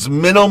revelations,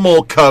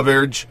 minimal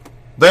coverage.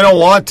 They don't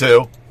want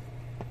to.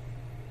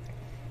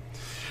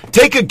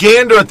 Take a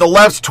gander at the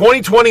left's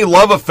 2020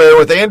 love affair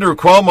with Andrew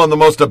Cuomo on the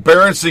most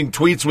embarrassing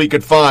tweets we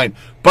could find.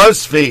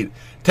 BuzzFeed,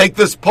 take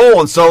this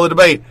poll and settle the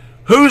debate.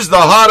 Who's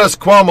the hottest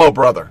Cuomo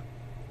brother?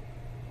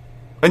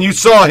 And you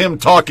saw him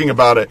talking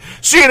about it.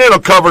 CNN will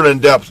cover it in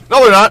depth.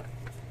 No, they're not.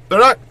 They're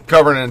not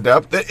covering it in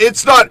depth.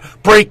 It's not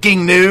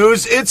breaking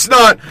news. It's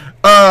not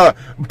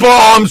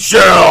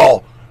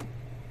bombshell.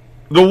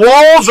 The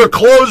walls are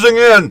closing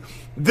in.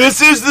 This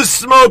is the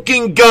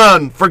smoking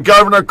gun for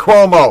Governor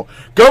Cuomo.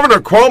 Governor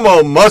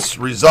Cuomo must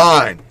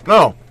resign.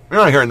 No,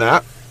 you're not hearing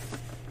that.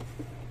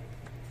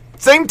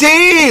 Same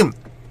team.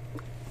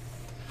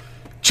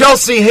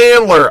 Chelsea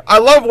Handler, I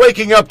love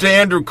waking up to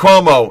Andrew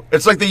Cuomo.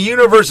 It's like the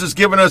universe has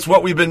given us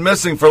what we've been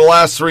missing for the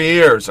last 3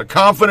 years. A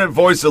confident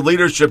voice of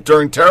leadership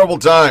during terrible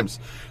times.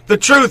 The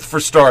truth,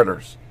 for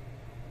starters.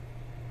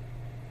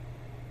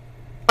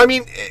 I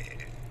mean,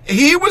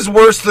 he was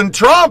worse than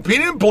Trump. He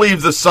didn't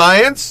believe the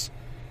science.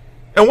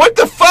 And what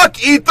the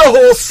fuck? Eat the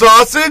whole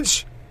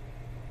sausage?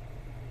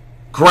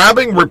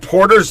 Grabbing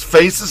reporters'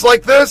 faces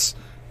like this?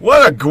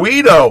 What a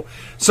Guido.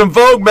 Some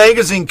Vogue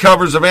magazine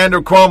covers of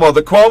Andrew Cuomo.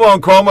 The Cuomo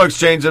and Cuomo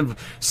exchange have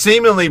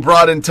seemingly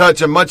brought in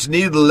touch a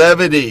much-needed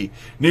levity.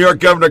 New York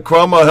Governor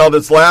Cuomo held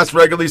its last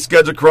regularly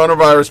scheduled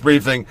coronavirus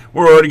briefing.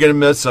 We're already going to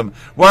miss him.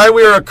 Why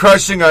we are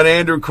crushing on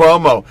Andrew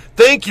Cuomo.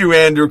 Thank you,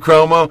 Andrew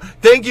Cuomo.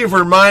 Thank you for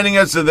reminding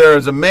us that there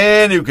is a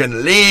man who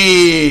can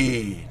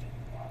lead.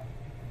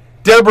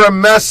 Deborah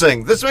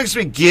Messing. This makes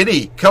me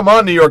giddy. Come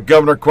on, New York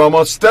Governor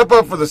Cuomo. Step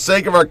up for the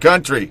sake of our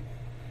country.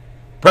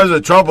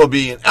 President Trump will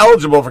be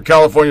ineligible for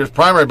California's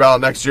primary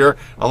ballot next year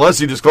unless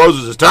he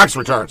discloses his tax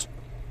returns.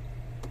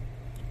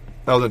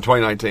 That was in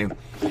 2019.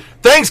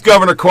 Thanks,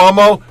 Governor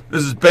Cuomo.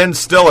 This is Ben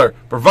Stiller,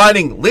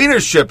 providing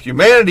leadership,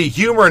 humanity,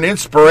 humor, and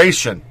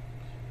inspiration.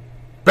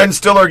 Ben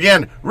Stiller,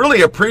 again,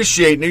 really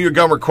appreciate New York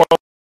Governor Cuomo's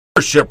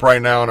leadership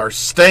right now in our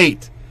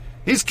state.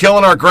 He's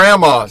killing our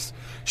grandmas.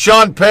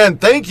 Sean Penn,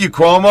 thank you,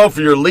 Cuomo,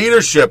 for your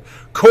leadership.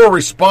 Core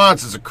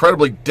Response is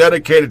incredibly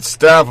dedicated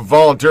staff of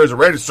volunteers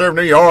ready to serve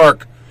New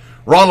York.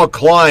 Ronald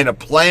Klein, a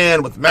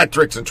plan with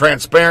metrics and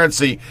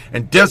transparency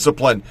and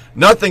discipline.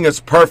 Nothing is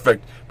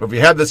perfect, but if we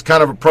had this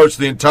kind of approach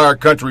to the entire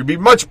country, we'd be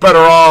much better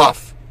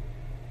off.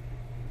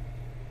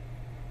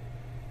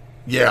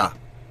 Yeah.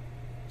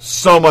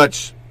 So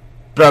much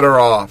better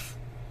off.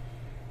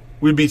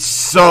 We'd be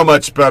so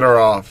much better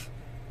off.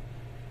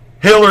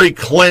 Hillary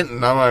Clinton,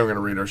 I'm not even going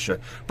to read her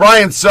shit.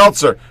 Brian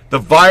Seltzer, the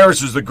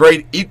virus is the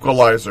great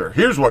equalizer.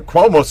 Here's what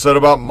Cuomo said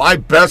about my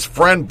best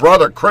friend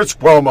brother, Chris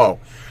Cuomo.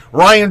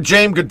 Ryan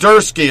James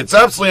Godursky, it's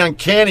absolutely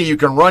uncanny you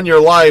can run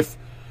your life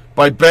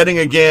by betting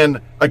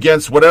again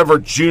against whatever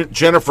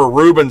Jennifer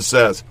Rubin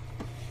says.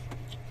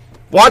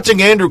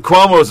 Watching Andrew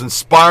Cuomo is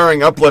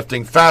inspiring,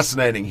 uplifting,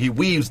 fascinating. He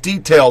weaves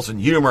details and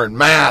humor and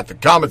math and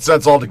common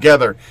sense all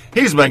together.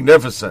 He's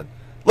magnificent.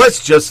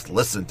 Let's just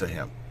listen to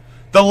him.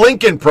 The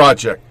Lincoln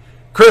Project.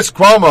 Chris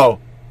Cuomo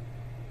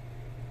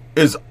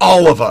is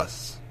all of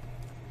us.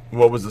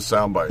 What was the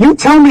soundbite? You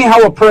tell me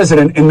how a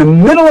president in the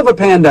middle of a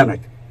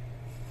pandemic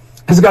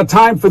has got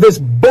time for this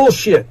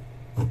bullshit.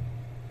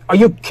 Are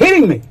you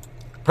kidding me?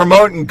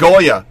 Promoting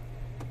Goya.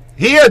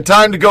 He had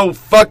time to go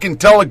fucking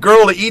tell a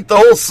girl to eat the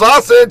whole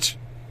sausage,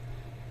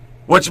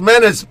 which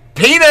meant his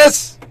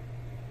penis.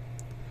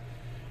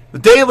 The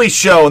Daily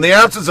Show, in the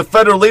absence of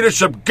federal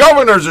leadership,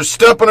 governors are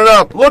stepping it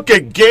up. Look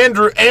at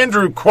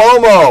Andrew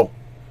Cuomo.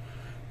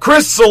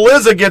 Chris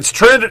Cillizza gets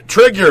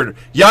triggered.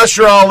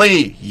 Yashar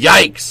Ali.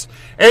 Yikes.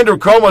 Andrew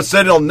Cuomo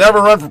said he'll never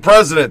run for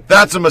president.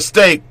 That's a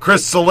mistake.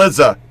 Chris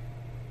Cillizza.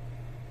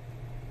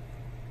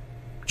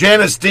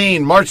 Janice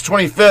Dean, March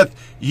 25th,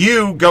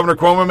 you, Governor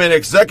Cuomo, made an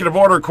executive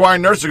order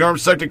requiring nursing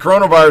homes protecting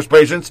coronavirus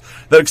patients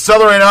that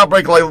accelerated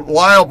outbreak like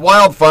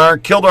wildfire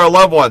and killed our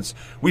loved ones.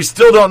 We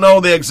still don't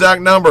know the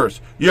exact numbers.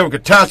 You have a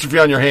catastrophe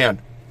on your hand.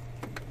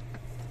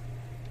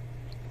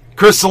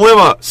 Chris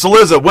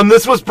Cillizza, when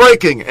this was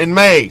breaking in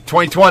May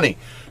 2020,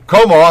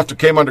 Cuomo often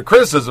came under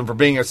criticism for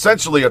being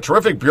essentially a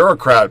terrific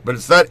bureaucrat, but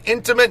it's that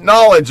intimate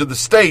knowledge of the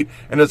state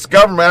and its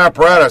government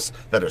apparatus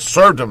that has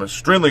served him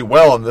extremely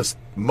well in this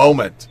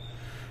moment.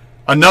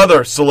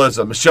 Another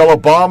Cillizza, Michelle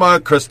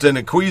Obama, Kristen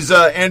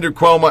Aquiza, Andrew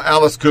Cuomo,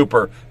 Alice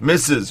Cooper,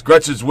 Mrs.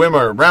 Gretchen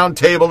Whitmer, round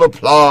table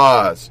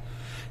applause.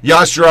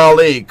 Yashar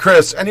Ali,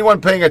 Chris,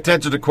 anyone paying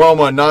attention to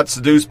Cuomo and not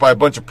seduced by a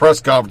bunch of press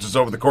conferences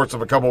over the course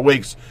of a couple of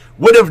weeks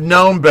would have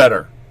known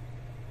better.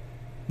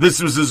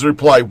 This was his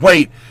reply.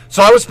 Wait,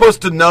 so I was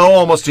supposed to know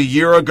almost a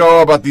year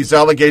ago about these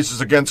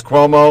allegations against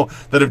Cuomo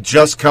that have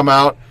just come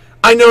out?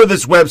 I know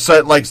this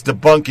website likes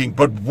debunking,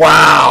 but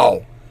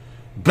wow.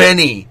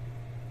 Benny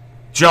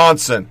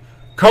Johnson,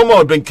 Cuomo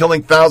had been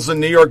killing thousands of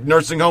New York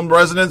nursing home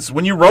residents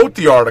when you wrote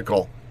the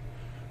article.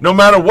 No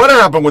matter what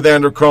happened with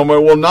Andrew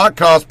Cuomo, it will not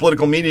cause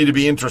political media to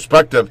be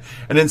introspective.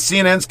 And in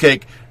CNN's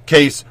case,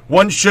 case,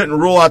 one shouldn't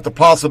rule out the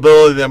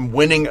possibility of them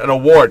winning an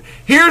award.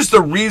 Here's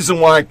the reason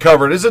why I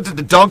covered. Is it to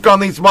dunk on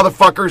these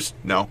motherfuckers?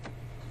 No.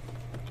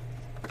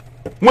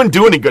 Wouldn't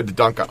do any good to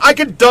dunk on. I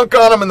could dunk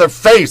on them in their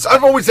face.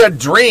 I've always had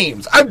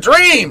dreams. I've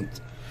dreamed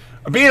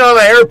of being on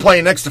an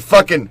airplane next to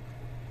fucking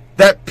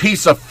that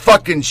piece of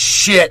fucking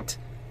shit,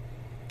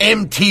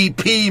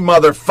 MTP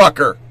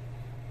motherfucker,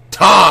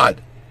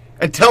 Todd,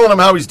 and telling him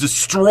how he's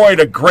destroyed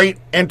a great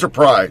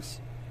enterprise.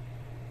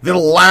 The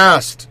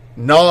last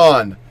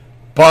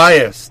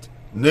non-biased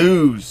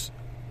news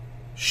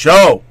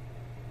show.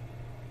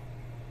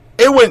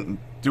 It wouldn't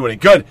do any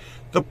good.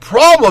 The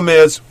problem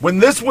is, when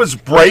this was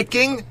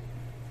breaking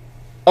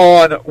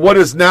on what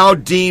is now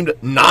deemed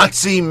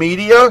Nazi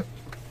media,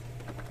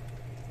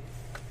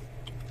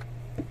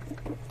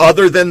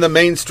 other than the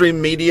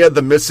mainstream media,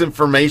 the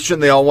misinformation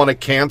they all want to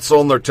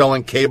cancel and they're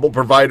telling cable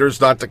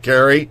providers not to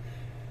carry,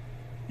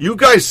 you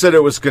guys said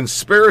it was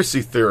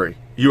conspiracy theory.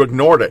 You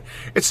ignored it.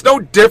 It's no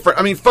different.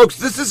 I mean, folks,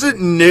 this isn't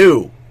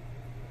new.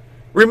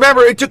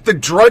 Remember, it took the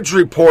Drudge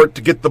Report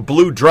to get the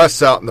blue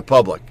dress out in the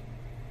public.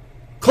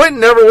 Clinton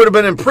never would have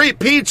been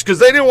impeached because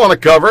they didn't want to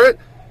cover it.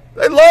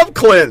 They love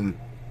Clinton.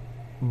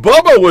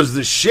 Bubba was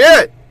the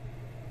shit.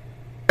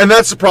 And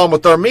that's the problem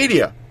with our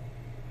media.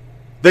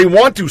 They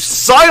want to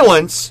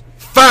silence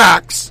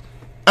facts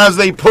as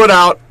they put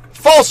out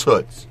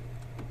falsehoods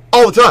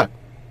all the time.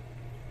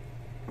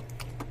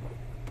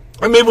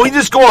 I mean, we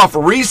just go off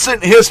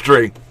recent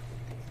history.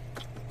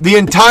 The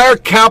entire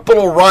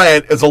Capitol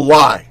riot is a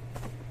lie.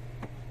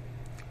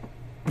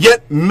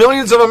 Yet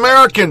millions of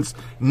Americans,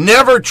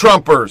 never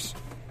Trumpers,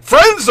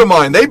 friends of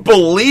mine, they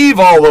believe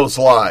all those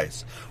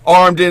lies.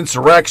 Armed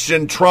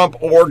insurrection,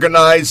 Trump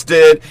organized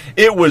it.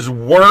 It was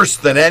worse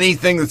than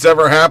anything that's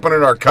ever happened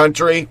in our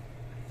country.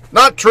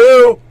 Not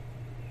true.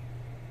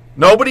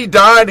 Nobody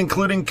died,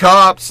 including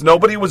cops.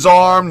 Nobody was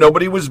armed.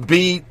 Nobody was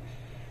beat.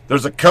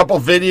 There's a couple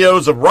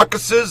videos of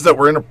ruckuses that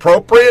were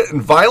inappropriate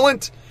and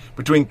violent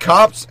between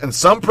cops and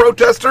some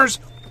protesters.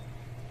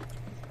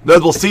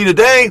 As we'll see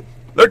today,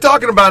 they're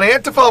talking about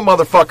Antifa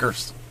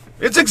motherfuckers.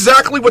 It's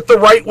exactly what the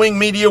right-wing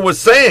media was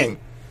saying.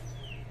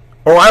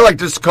 Or I like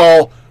to just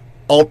call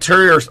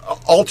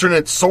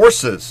alternate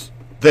sources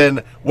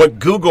than what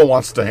Google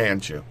wants to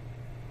hand you.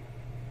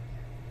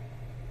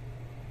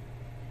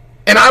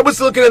 And I was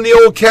looking in the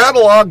old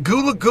catalog.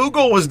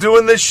 Google was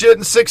doing this shit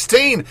in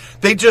 16.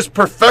 They just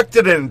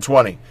perfected it in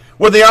 20.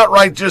 Where they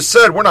outright just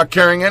said, we're not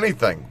carrying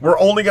anything. We're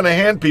only going to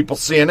hand people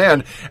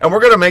CNN. And we're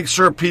going to make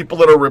sure people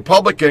that are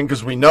Republican,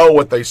 because we know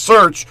what they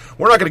search,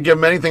 we're not going to give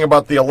them anything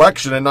about the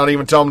election and not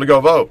even tell them to go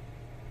vote.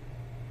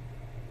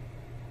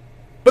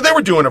 But they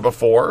were doing it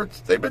before.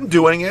 They've been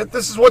doing it.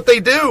 This is what they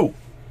do.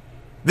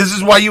 This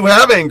is why you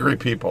have angry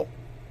people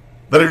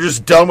that are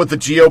just done with the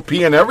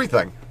GOP and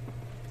everything.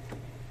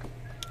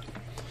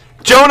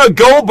 Jonah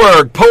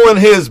Goldberg pulling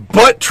his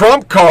butt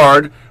Trump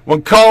card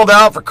when called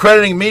out for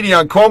crediting media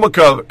on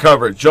Cuomo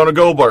coverage. Jonah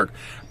Goldberg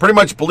pretty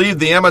much believed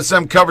the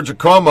MSM coverage of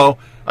Cuomo.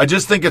 I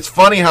just think it's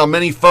funny how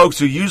many folks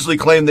who usually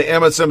claim the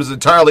MSM is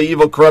entirely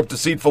evil, corrupt,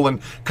 deceitful,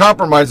 and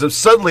compromised have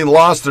suddenly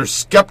lost their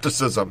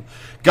skepticism.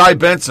 Guy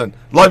Benson,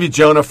 love you,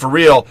 Jonah, for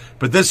real,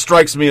 but this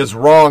strikes me as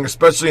wrong,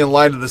 especially in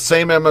light of the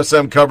same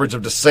MSM coverage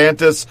of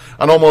DeSantis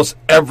on almost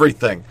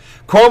everything.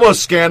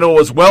 Cuomo's scandal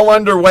was well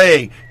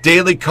underway.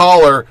 Daily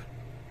Caller,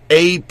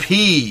 AP,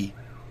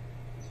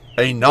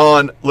 a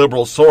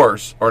non-liberal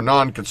source or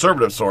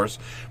non-conservative source,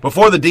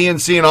 before the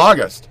DNC in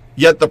August.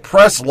 Yet the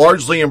press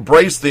largely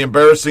embraced the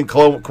embarrassing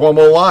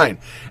Cuomo line.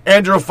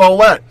 Andrew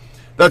Follett,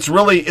 that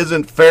really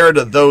isn't fair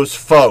to those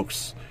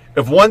folks.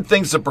 If one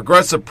thinks the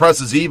progressive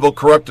press is evil,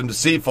 corrupt, and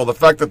deceitful, the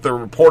fact that they're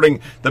reporting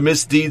the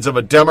misdeeds of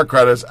a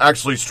Democrat is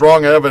actually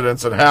strong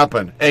evidence it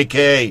happened,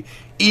 a.k.a.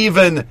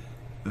 even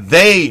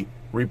they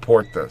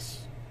report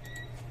this.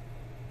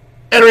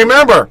 And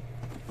remember,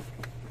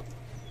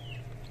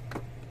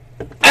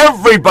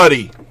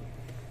 everybody,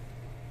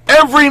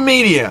 every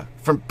media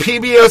from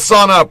PBS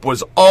on up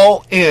was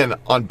all in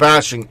on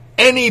bashing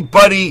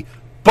anybody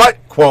but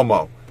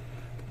Cuomo.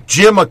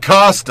 Jim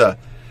Acosta,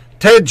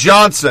 Ted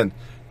Johnson,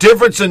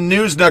 difference in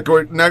news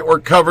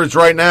network coverage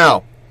right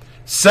now.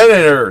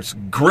 Senators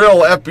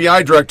grill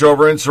FBI director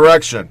over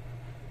insurrection.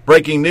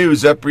 Breaking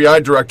news,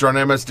 FBI director on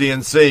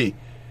MSDNC.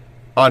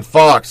 On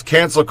Fox,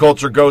 cancel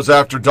culture goes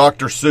after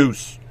Dr.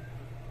 Seuss.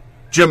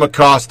 Jim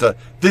Acosta,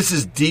 this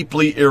is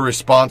deeply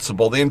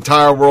irresponsible. The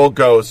entire world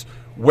goes,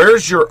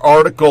 where's your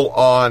article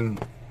on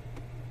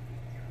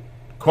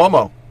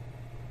Cuomo?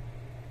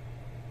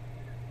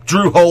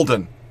 Drew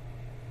Holden.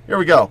 Here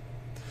we go.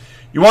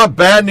 You want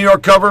bad New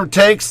York cover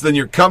takes? Then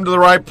you come to the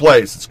right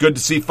place. It's good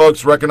to see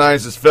folks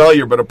recognize his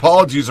failure, but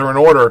apologies are in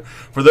order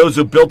for those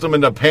who built him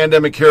into a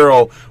pandemic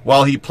hero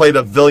while he played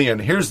a villain.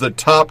 Here's the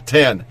top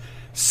 10.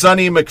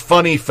 Sonny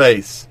McFunny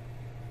Face.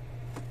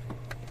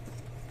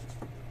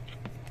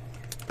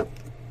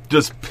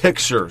 Just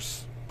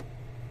pictures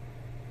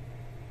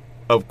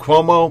of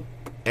Cuomo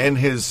and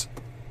his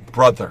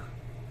brother.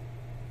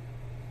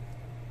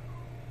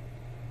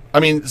 I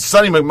mean,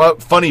 Sonny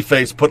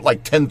Funnyface put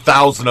like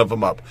 10,000 of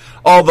them up.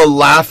 All the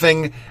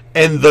laughing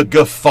and the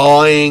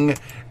guffawing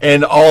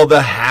and all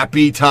the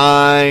happy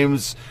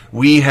times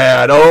we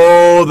had.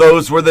 Oh,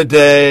 those were the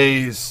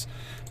days.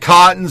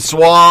 Cotton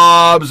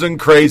swabs and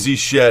crazy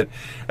shit.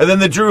 And then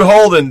the Drew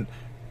Holden,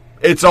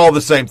 it's all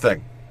the same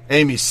thing.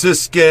 Amy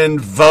Siskin,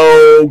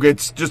 Vogue,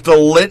 it's just a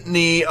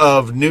litany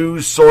of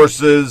news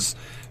sources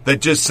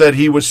that just said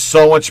he was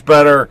so much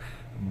better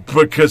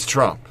because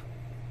Trump.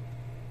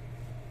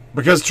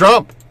 Because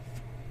Trump.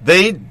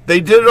 They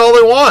did it all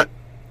they want.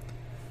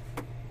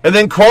 And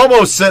then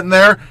Cuomo's sitting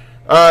there.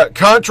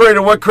 Contrary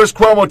to what Chris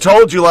Cuomo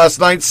told you last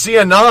night,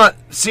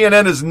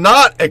 CNN is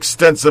not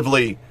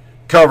extensively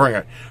covering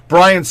it.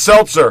 Brian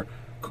Seltzer,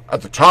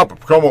 at the top of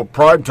Cuomo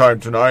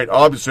primetime tonight,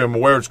 obviously I'm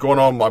aware it's going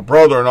on with my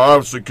brother, and I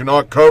obviously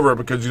cannot cover it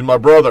because he's my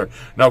brother.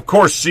 Now, of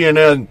course,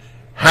 CNN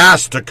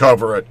has to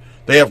cover it.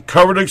 They have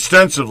covered it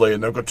extensively,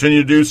 and they'll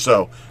continue to do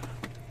so.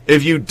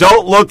 If you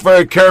don't look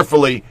very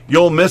carefully,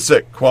 you'll miss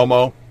it,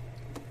 Cuomo.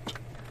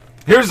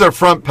 Here's their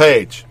front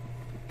page.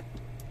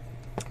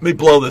 Let me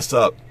blow this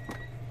up.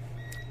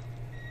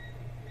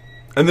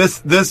 And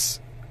this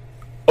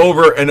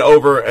over and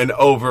over and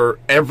over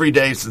every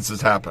day since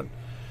this happened.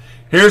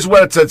 Here's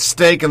what's at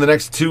stake in the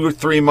next 2 or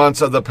 3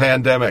 months of the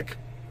pandemic.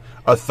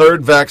 A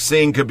third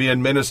vaccine could be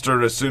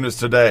administered as soon as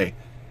today.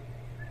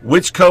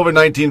 Which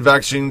COVID-19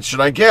 vaccine should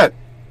I get?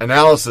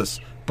 Analysis.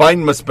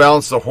 Biden must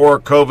balance the horror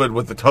COVID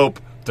with the hope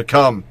to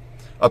come.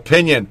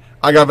 Opinion.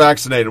 I got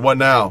vaccinated. What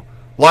now?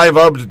 Live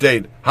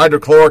update.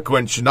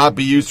 Hydrochloroquine should not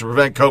be used to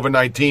prevent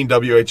COVID-19,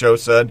 WHO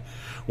said.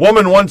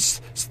 Woman once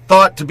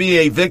thought to be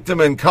a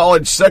victim in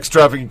college sex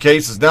trafficking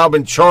case has now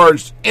been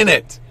charged in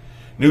it.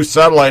 New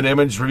satellite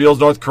image reveals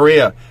North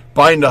Korea.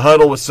 Biden to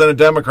huddle with Senate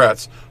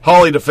Democrats.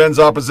 Hawley defends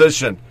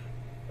opposition.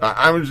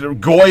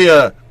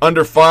 Goya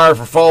under fire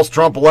for false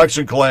Trump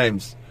election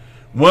claims.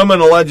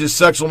 Woman alleges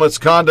sexual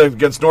misconduct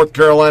against North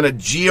Carolina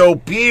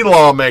GOP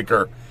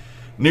lawmaker.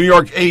 New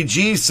York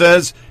AG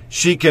says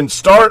she can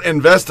start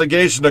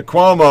investigation of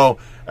Cuomo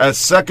as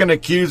second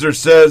accuser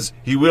says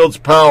he wields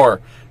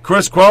power.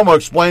 Chris Cuomo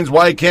explains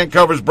why he can't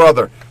cover his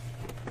brother.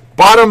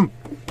 Bottom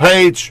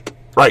page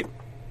right.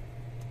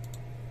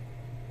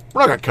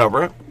 We're not going to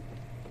cover it.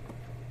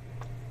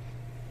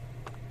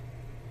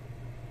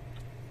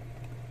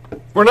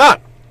 We're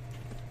not.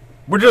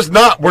 We're just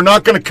not. We're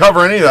not going to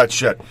cover any of that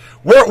shit.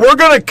 We're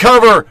going to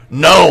cover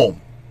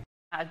Nome.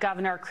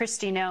 Governor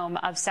Kristi Noem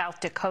of South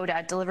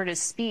Dakota delivered a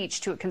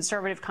speech to a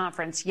conservative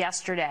conference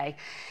yesterday,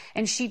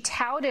 and she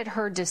touted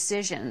her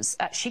decisions.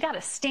 She got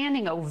a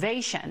standing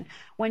ovation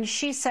when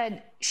she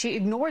said she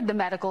ignored the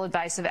medical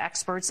advice of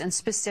experts and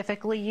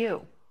specifically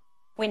you.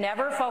 We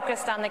never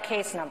focused on the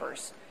case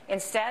numbers.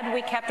 Instead,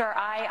 we kept our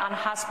eye on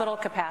hospital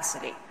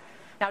capacity.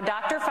 Now,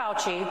 Dr.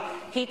 Fauci,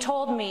 he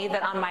told me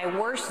that on my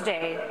worst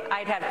day,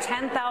 I'd have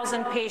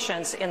 10,000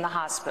 patients in the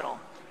hospital.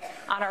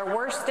 On our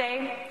worst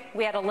day,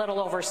 we had a little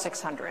over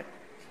 600.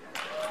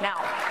 Now,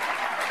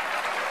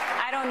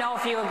 I don't know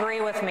if you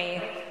agree with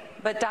me,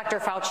 but Dr.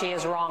 Fauci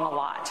is wrong a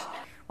lot.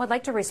 Well, I'd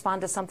like to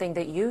respond to something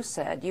that you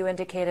said. You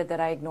indicated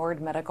that I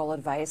ignored medical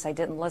advice. I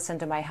didn't listen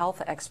to my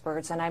health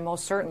experts, and I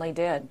most certainly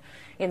did.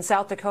 In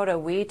South Dakota,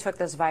 we took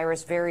this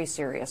virus very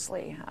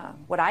seriously.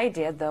 What I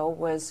did, though,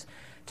 was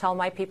tell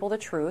my people the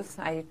truth.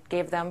 I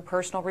gave them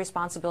personal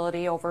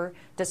responsibility over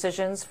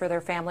decisions for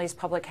their family's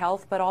public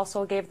health, but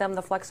also gave them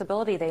the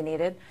flexibility they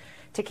needed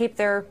to keep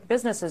their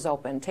businesses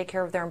open, take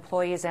care of their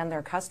employees and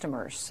their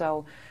customers.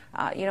 So,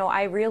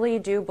 I really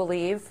do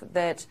believe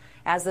that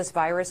as this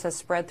virus has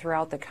spread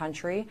throughout the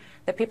country,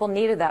 that people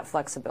needed that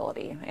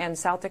flexibility. And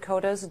South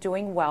Dakota's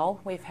doing well.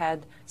 We've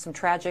had some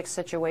tragic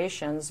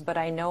situations, but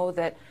I know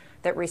that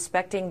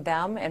respecting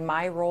them and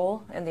my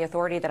role and the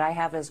authority that I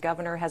have as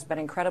governor has been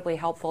incredibly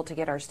helpful to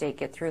get our state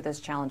get through this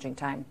challenging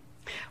time.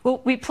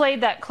 Well, we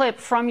played that clip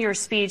from your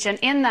speech, and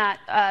in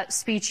that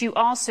speech you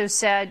also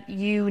said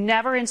you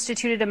never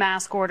instituted a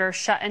mask order,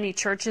 shut any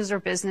churches or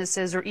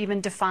businesses, or even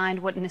defined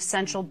what an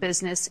essential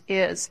business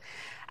is.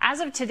 As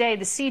of today,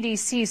 the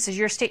CDC says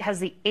your state has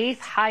the 8th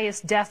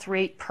highest death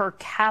rate per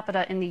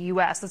capita in the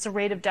U.S. That's a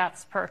rate of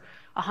deaths per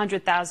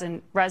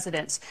 100,000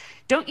 residents.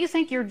 Don't you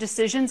think your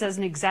decisions as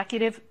an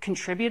executive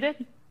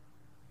contributed?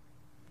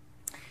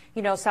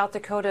 South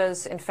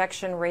Dakota's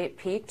infection rate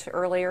peaked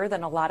earlier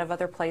than a lot of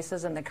other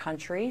places in the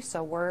country,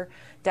 so we're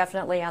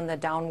definitely on the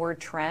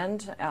downward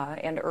trend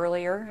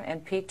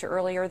and peaked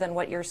earlier than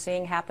what you're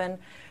seeing happen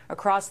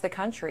across the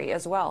country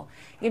as well.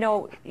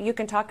 You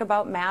can talk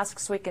about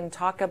masks, we can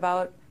talk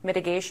about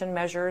mitigation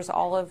measures,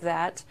 all of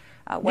that.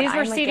 These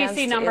were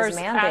CDC numbers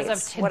as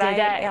of today. What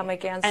I am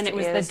against and it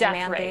was is the death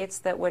mandates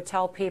that would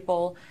tell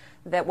people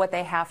that what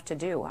they have to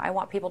do. I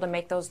want people to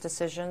make those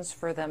decisions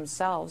for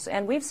themselves.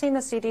 And we've seen the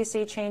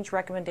CDC change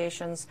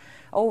recommendations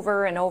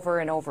over and over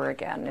and over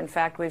again. In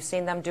fact, we've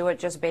seen them do it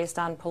just based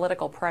on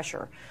political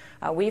pressure.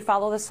 We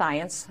follow the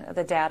science,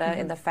 the data,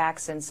 and the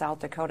facts in South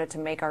Dakota to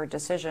make our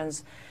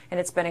decisions. And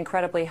it's been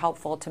incredibly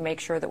helpful to make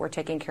sure that we're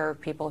taking care of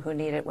people who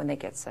need it when they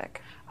get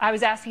sick. I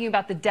was asking you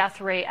about the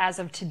death rate as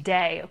of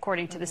today,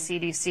 according to the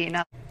CDC.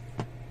 Now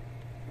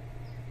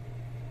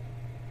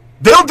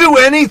They'll do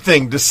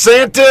anything.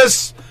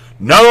 DeSantis,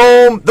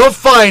 Noem, they'll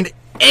find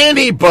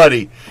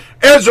anybody.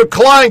 Ezra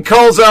Klein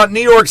calls out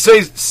New York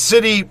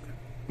City-based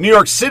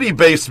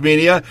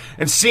media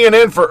and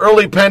CNN for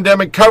early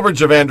pandemic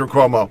coverage of Andrew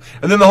Cuomo.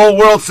 And then the whole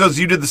world says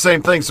you did the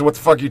same thing, so what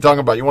the fuck are you talking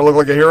about? You want to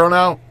look like a hero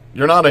now?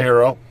 You're not a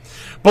hero.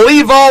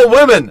 Believe all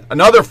women.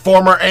 Another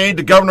former aide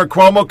to Governor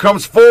Cuomo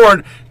comes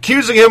forward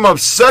accusing him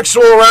of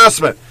sexual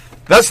harassment.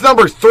 That's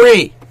number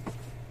 3.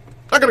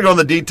 Not going to go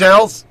into the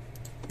details.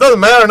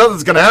 Doesn't matter.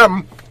 Nothing's going to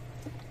happen.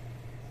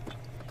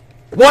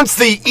 Once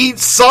the eat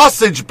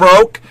sausage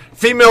broke,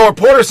 female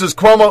reporter says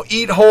Cuomo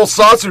eat whole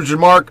sausage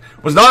remark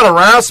was not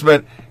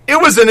harassment. It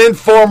was an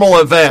informal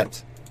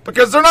event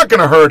because they're not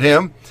going to hurt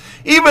him.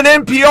 Even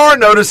NPR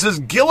notices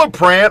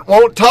Gillibrand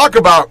won't talk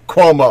about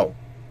Cuomo.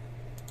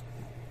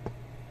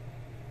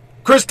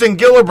 Kristen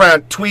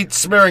Gillibrand tweets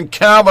smearing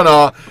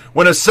Kavanaugh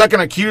when a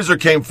second accuser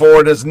came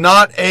forward has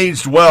not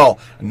aged well.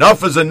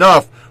 Enough is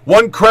enough.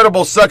 One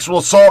credible sexual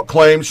assault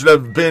claim should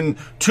have been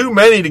too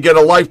many to get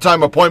a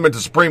lifetime appointment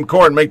to Supreme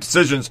Court and make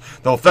decisions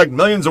that will affect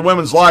millions of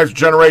women's lives for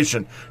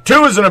generation.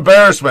 2 is an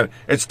embarrassment.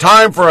 It's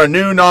time for a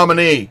new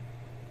nominee.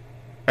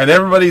 And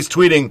everybody's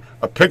tweeting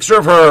a picture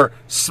of her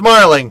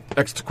smiling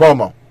next to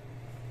Cuomo.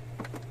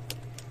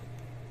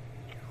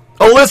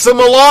 Alyssa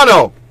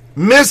Milano,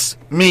 Miss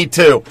Me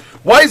Too.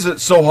 Why is it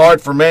so hard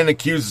for men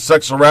accused of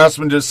sexual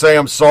harassment to just say,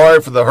 I'm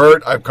sorry for the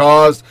hurt I've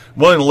caused,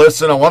 I'm willing to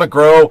listen, I want to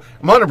grow,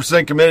 I'm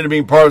 100% committed to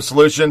being part of the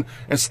solution?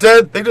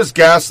 Instead, they just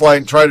gaslight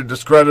and try to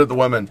discredit the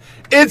women.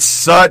 It's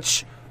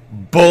such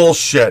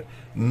bullshit.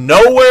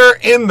 Nowhere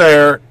in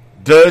there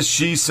does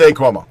she say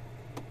Cuomo.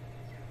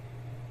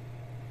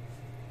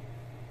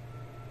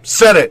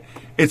 Said it.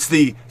 It's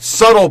the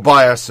subtle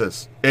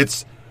biases.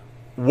 It's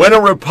when a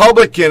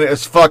Republican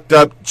is fucked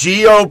up,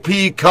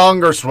 GOP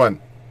congressman.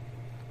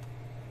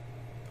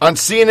 On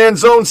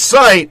CNN's own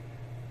site,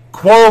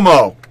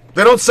 Cuomo.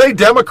 They don't say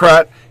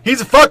Democrat.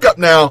 He's a fuck up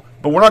now,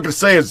 but we're not going to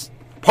say his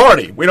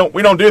party. We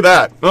don't do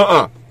that.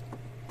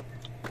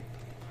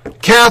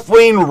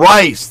 Kathleen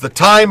Rice. The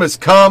time has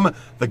come.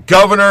 The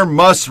governor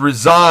must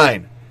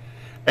resign.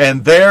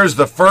 And there's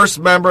the first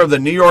member of the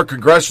New York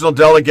congressional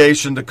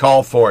delegation to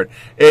call for it.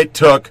 It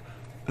took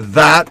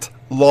that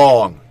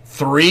long.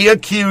 3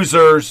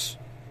 accusers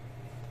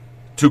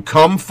to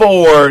come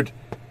forward.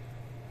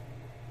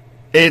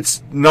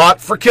 It's not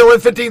for killing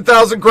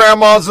 15,000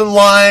 grandmas and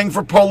lying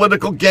for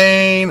political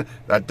gain.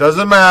 That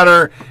doesn't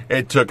matter.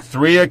 It took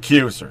 3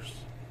 accusers.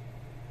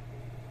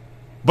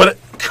 But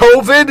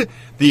COVID,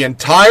 the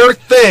entire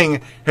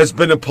thing has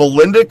been a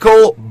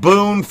political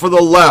boon for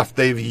the left.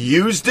 They've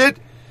used it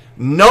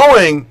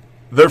knowing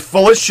they're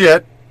full of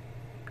shit,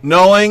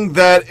 knowing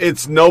that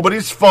it's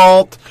nobody's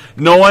fault,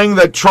 knowing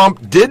that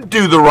Trump did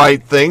do the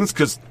right things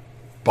because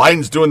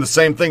Biden's doing the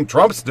same thing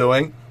Trump's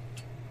doing.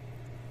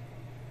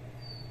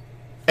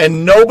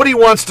 And nobody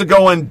wants to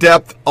go in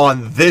depth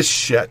on this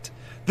shit.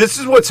 This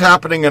is what's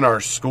happening in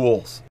our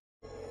schools.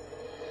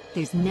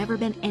 There's never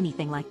been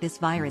anything like this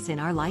virus in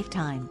our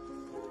lifetime.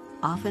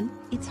 Often,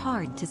 it's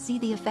hard to see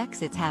the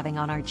effects it's having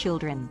on our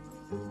children.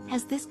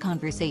 Has this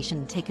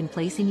conversation taken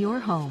place in your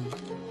home?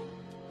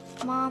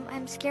 Mom,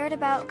 I'm scared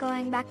about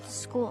going back to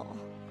school.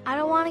 I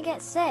don't want to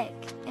get sick,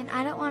 and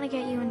I don't want to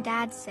get you and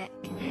Dad sick.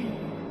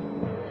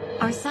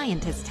 Our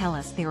scientists tell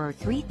us there are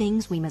 3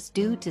 things we must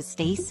do to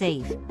stay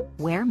safe.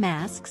 Wear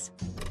masks,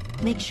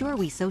 make sure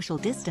we social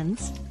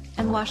distance,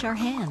 and wash our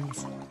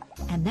hands.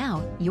 And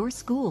now, your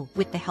school,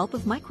 with the help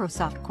of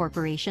Microsoft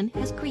Corporation,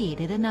 has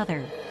created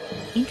another.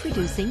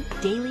 Introducing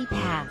Daily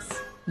Pass,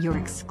 your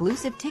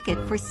exclusive ticket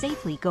for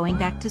safely going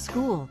back to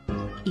school.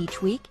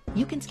 Each week,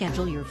 you can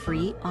schedule your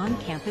free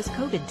on-campus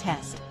COVID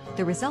test.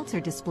 The results are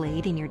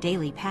displayed in your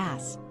Daily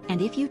Pass.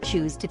 And if you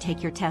choose to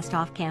take your test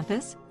off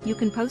campus, you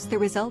can post the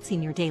results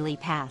in your Daily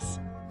Pass.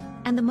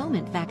 And the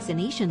moment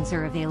vaccinations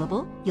are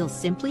available, you'll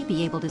simply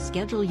be able to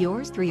schedule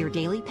yours through your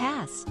Daily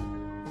Pass.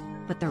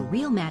 But the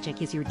real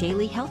magic is your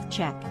daily health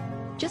check.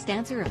 Just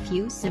answer a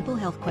few simple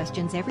health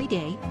questions every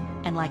day,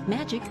 and like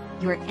magic,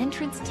 your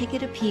entrance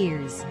ticket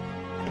appears.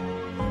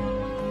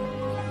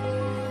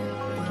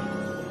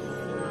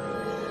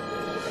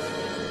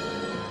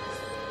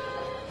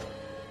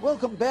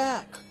 Welcome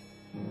back.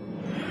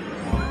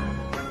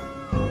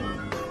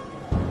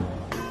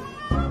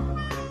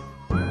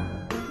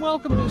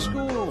 Welcome to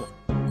school.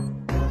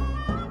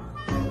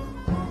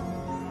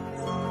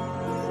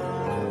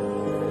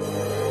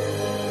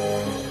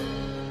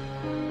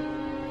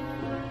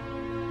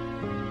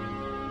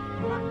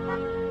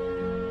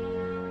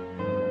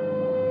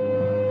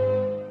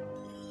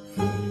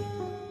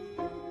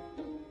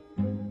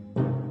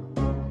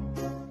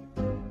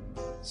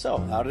 So,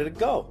 how did it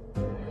go?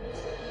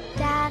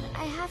 Dad,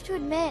 I have to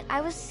admit, I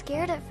was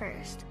scared at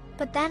first,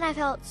 but then I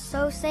felt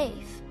so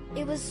safe.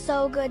 It was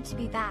so good to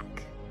be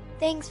back.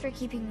 Thanks for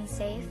keeping me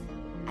safe.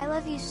 I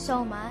love you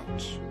so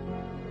much.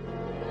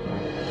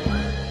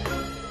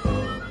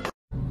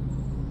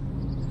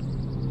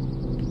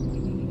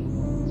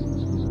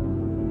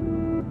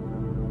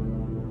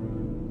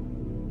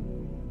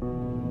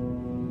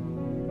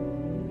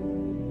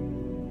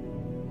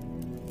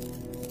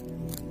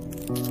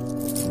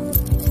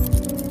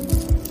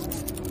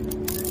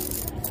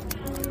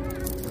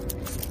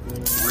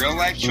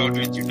 real-life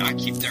children do not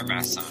keep their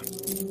masks on.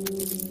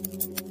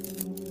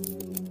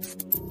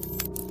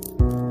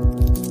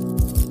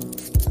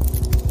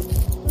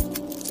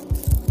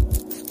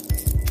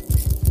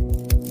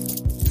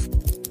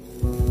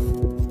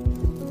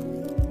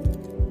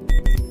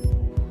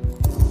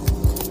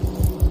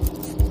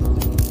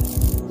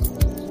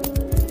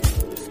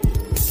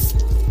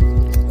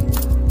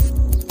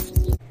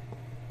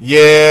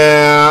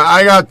 Yeah,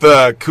 I got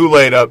the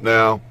Kool-Aid up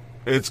now.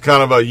 It's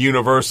kind of a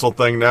universal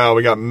thing now.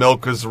 We got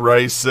milk is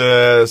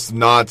racist,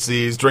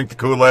 Nazis, drink the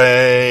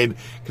Kool-Aid.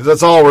 Because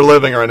that's all we're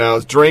living right now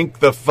is drink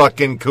the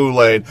fucking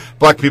Kool-Aid.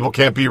 Black people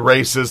can't be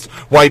racist.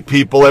 White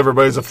people,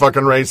 everybody's a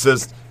fucking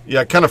racist.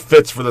 Yeah, it kind of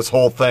fits for this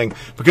whole thing.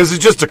 Because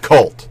it's just a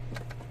cult.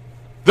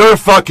 They're a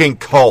fucking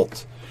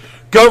cult.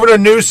 Governor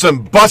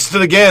Newsom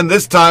busted again,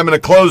 this time in a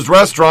closed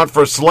restaurant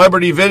for a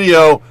celebrity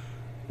video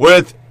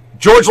with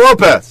George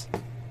Lopez.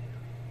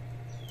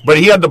 But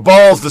he had the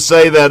balls to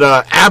say that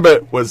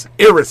Abbott was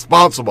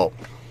irresponsible.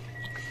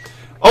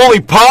 Only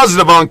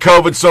positive on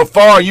COVID so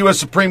far, U.S.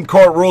 Supreme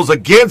Court rules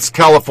against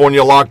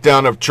California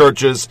lockdown of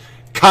churches,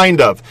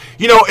 kind of.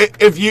 You know,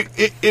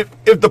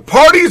 if the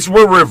parties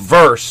were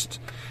reversed,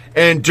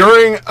 and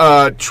during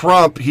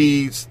Trump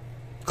he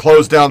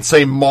closed down,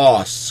 say,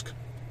 mosque,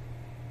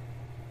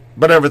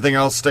 but everything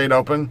else stayed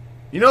open,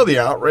 you know the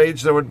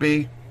outrage there would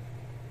be?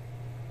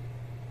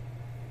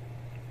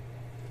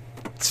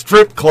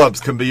 Strip clubs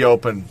can be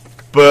open,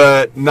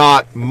 but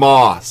not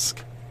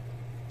mosque.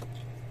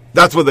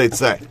 That's what they'd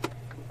say.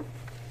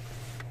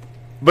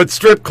 But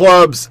strip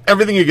clubs,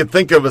 everything you could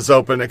think of is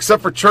open,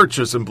 except for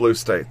churches in blue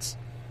states.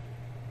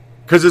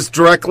 Because it's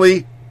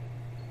directly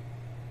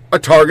a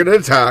targeted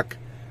attack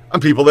on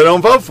people that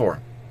don't vote for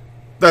them.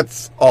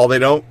 That's all they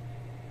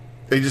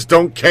just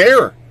don't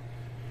care.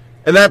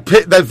 And that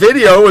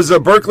video is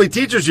a Berkeley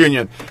Teachers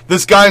Union.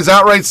 This guy's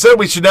outright said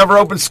we should never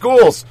open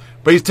schools.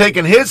 But he's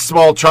taken his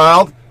small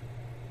child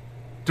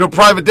to a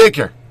private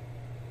daycare.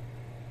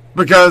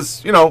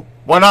 Because, you know,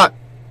 why not?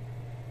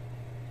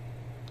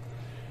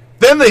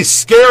 Then they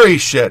scary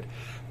shit.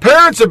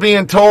 Parents are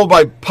being told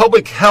by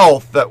public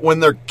health that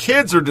when their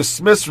kids are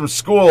dismissed from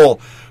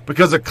school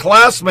because a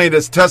classmate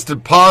has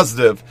tested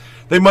positive,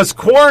 they must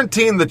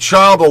quarantine the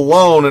child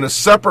alone in a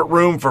separate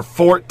room for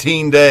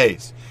 14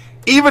 days.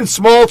 Even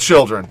small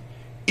children,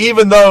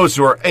 even those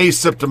who are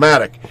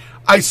asymptomatic.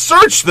 I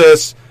searched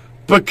this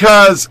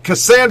because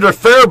Cassandra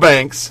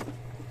Fairbanks,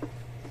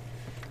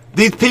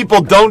 these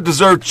people don't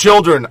deserve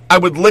children. I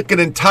would lick an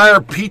entire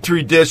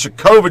petri dish of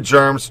COVID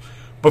germs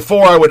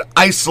before I would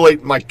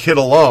isolate my kid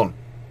alone.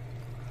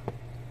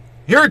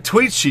 Here are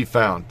tweets she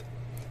found.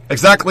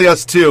 Exactly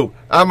us too.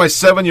 I have my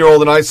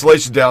 7-year-old in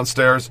isolation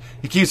downstairs.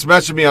 He keeps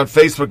messaging me on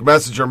Facebook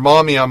Messenger,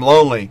 Mommy, I'm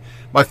lonely.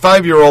 My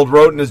 5-year-old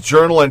wrote in his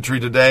journal entry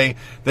today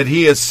that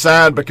he is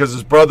sad because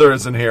his brother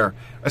isn't here.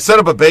 I set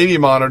up a baby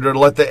monitor to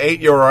let the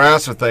 8-year-old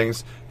answer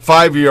things.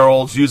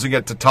 5-year-olds using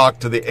it to talk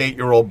to the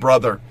 8-year-old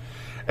brother.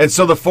 And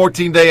so the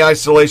 14-day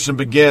isolation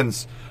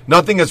begins.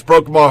 Nothing has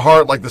broken my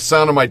heart like the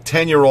sound of my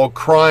 10-year-old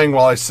crying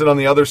while I sit on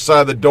the other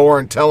side of the door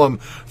and tell him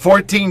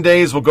 14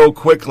 days will go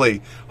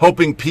quickly,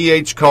 hoping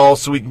PH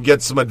calls so we can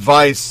get some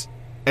advice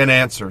and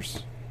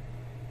answers.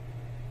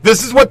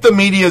 This is what the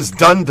media has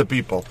done to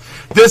people.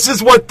 This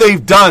is what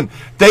they've done.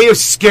 They have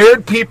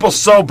scared people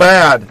so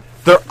bad,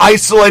 they're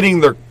isolating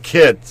their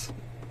kids.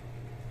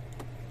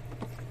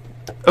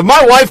 If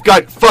my wife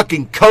got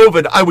fucking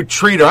COVID, I would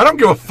treat her. I don't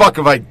give a fuck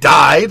if I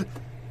died.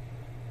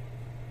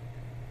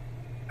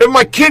 If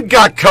my kid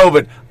got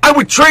COVID, I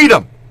would treat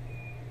him.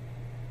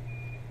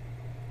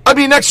 I'd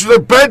be next to their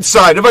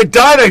bedside. If I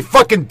died, I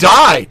fucking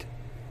died.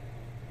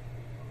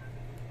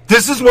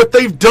 This is what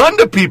they've done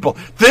to people.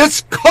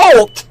 This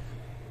cult,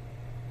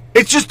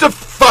 it's just a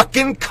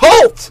fucking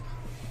cult.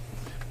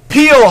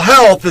 Peel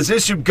Health has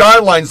issued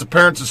guidelines to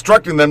parents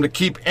instructing them to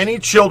keep any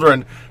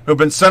children who have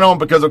been sent home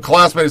because a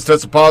classmate has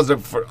tested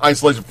positive for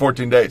isolation for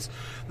 14 days.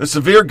 The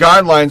severe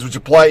guidelines, which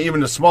apply even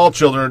to small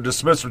children, are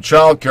dismissed from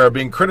child care,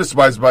 being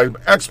criticized by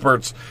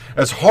experts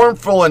as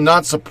harmful and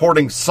not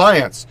supporting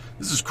science.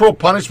 This is cruel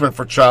punishment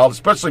for child,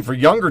 especially for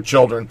younger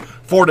children.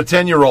 4 to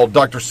 10-year-old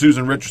Dr.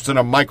 Susan Richardson,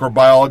 a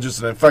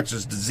microbiologist and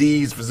infectious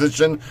disease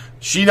physician,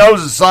 she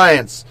knows the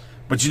science,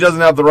 but she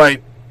doesn't have the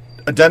right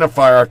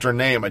identifier after her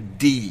name, a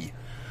D.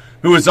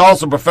 Who is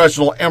also a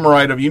professional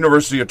emerite of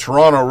University of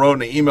Toronto,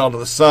 wrote in an email to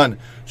The Sun,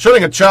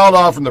 shutting a child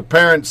off from their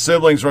parents,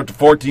 siblings for up to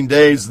 14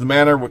 days, the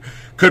manner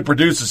could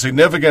produce a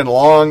significant,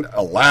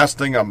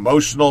 long-lasting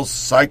emotional,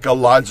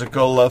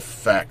 psychological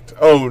effect.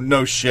 Oh,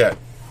 no shit.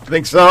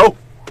 Think so?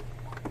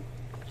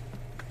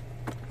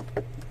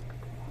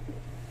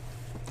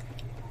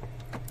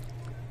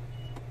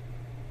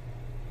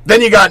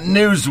 Then you got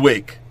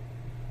Newsweek.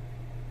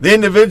 The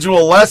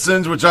individual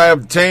lessons which I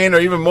obtain are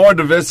even more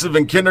divisive,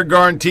 and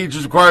kindergarten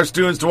teachers require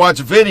students to watch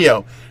a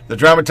video that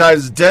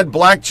dramatizes dead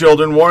black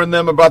children, warning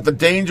them about the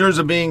dangers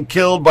of being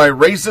killed by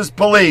racist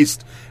police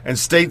and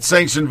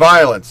state-sanctioned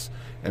violence.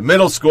 In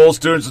middle school,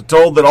 students are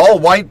told that all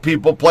white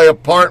people play a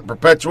part in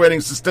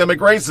perpetuating systemic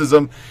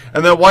racism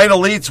and that white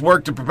elites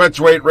work to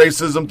perpetuate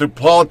racism through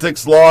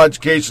politics, law,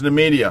 education, and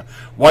media.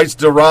 Whites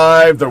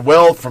derive their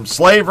wealth from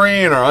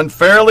slavery and are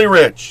unfairly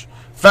rich.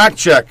 Fact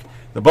check.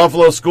 The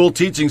Buffalo school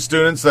teaching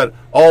students that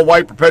all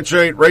white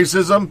perpetuate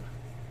racism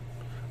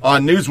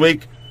on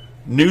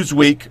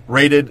Newsweek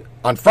rated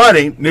on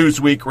Friday.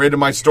 Newsweek rated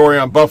my story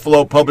on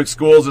Buffalo public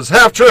schools as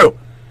half true.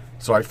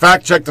 So I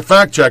fact-checked the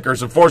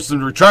fact-checkers and forced them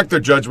to retract their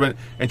judgment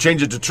and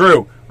change it to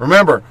true.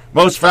 Remember,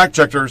 most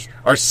fact-checkers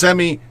are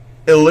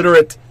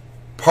semi-illiterate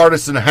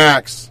partisan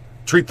hacks.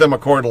 Treat them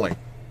accordingly.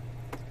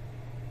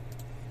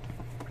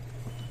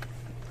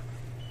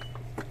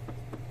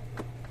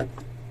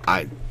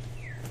 I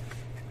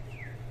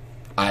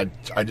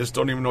just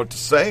don't even know what to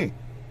say.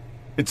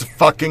 It's a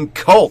fucking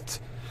cult.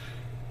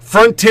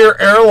 Frontier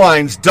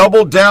Airlines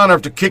doubled down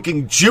after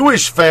kicking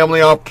Jewish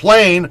family off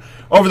plane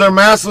over their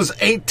massless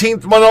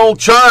 18-month-old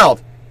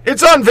child.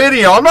 It's on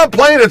video. I'm not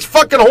playing. It's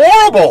fucking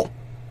horrible.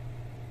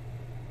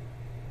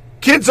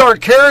 Kids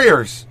aren't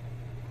carriers.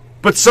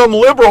 But some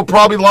liberal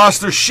probably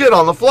lost their shit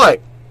on the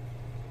flight.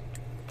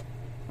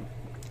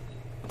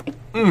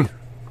 Then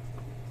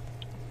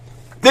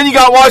you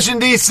got Washington,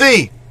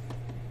 D.C.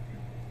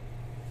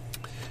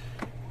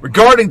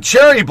 Regarding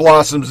cherry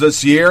blossoms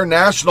this year,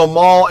 National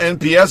Mall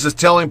NPS is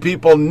telling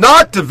people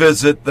not to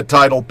visit the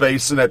tidal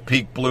basin at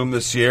peak bloom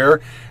this year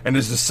and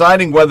is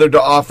deciding whether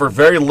to offer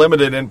very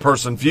limited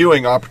in-person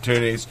viewing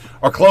opportunities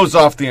or close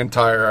off the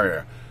entire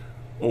area.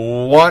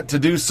 Want to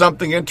do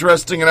something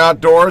interesting and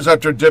outdoors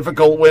after a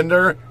difficult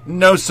winter?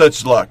 No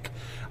such luck.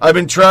 I've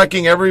been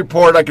tracking every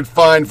report I could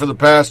find for the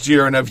past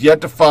year and have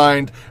yet to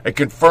find a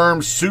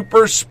confirmed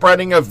super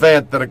spreading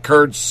event that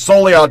occurred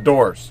solely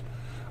outdoors.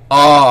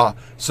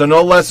 So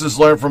no lessons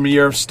learned from a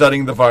year of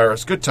studying the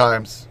virus. Good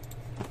times.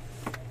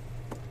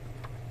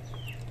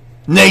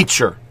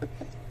 Nature.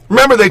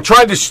 Remember, they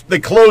closed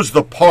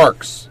the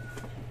parks.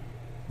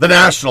 The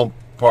national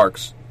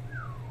parks.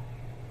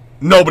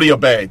 Nobody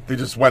obeyed. They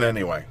just went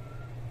anyway.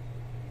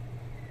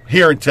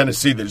 Here in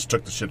Tennessee, they just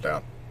took the shit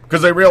down.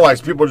 Because they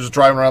realized people were just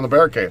driving around the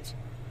barricades.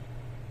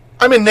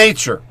 I'm in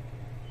nature.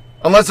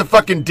 Unless a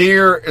fucking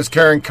deer is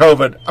carrying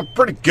COVID, I'm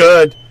pretty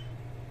good.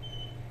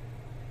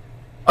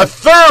 A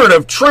third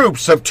of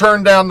troops have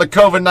turned down the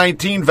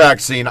COVID-19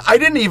 vaccine. I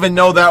didn't even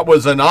know that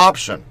was an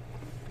option.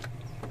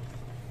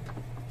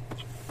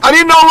 I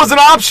didn't know it was an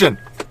option.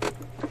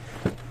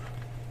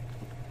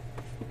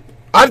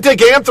 I'd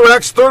take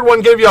anthrax. Third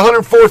one gave you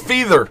 104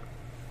 fever.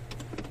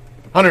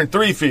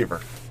 103 fever.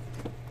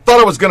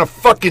 Thought I was going to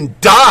fucking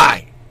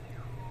die.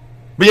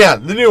 But yeah,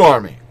 the new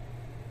army.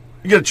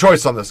 You get a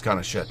choice on this kind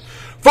of shit.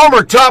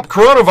 Former top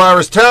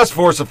coronavirus task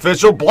force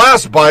official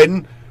blasts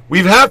Biden. We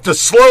have to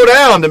slow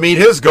down to meet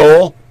his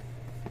goal.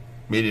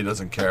 Media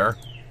doesn't care.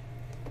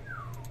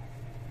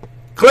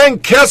 Glenn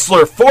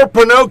Kessler, 4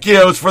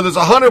 Pinocchios for this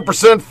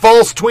 100%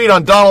 false tweet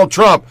on Donald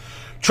Trump.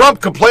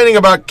 Trump complaining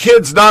about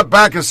kids not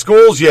back in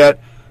schools yet.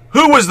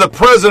 Who was the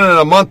president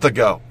a month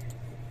ago?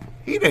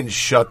 He didn't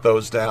shut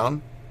those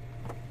down.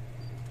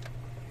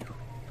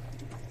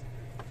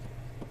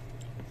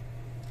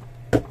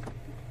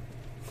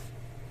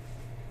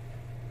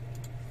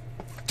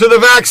 To the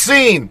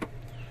vaccine.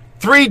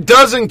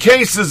 36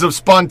 cases of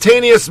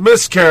spontaneous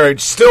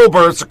miscarriage,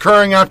 stillbirths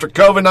occurring after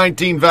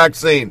COVID-19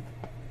 vaccine.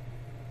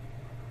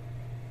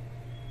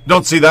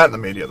 Don't see that in the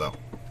media, though.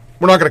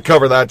 We're not going to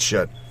cover that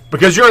shit.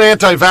 Because you're an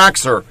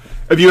anti-vaxxer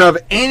if you have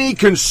any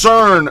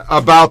concern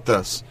about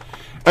this.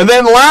 And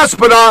then last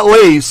but not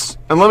least,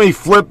 and let me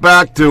flip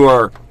back to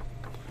our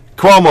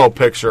Cuomo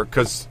picture,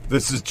 because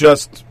this is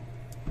just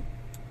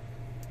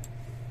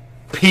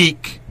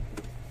peak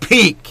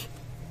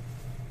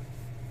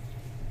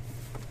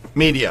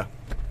media.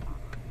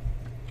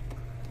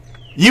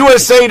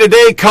 USA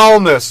Today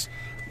columnist,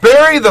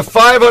 bury the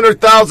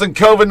 500,000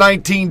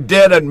 COVID-19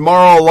 dead at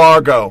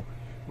Mar-a-Lago.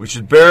 We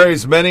should bury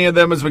as many of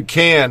them as we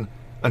can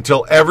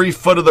until every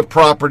foot of the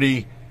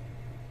property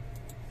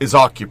is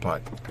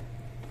occupied.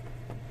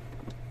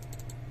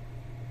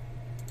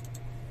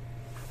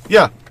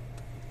 Yeah,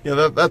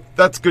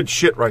 that's good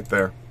shit right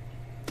there.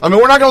 I mean,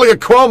 we're not going to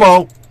look at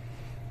Cuomo.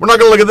 We're not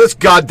going to look at this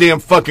goddamn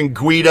fucking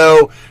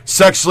Guido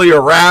sexually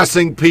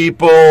harassing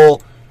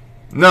people.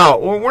 No,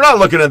 we're not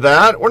looking at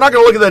that. We're not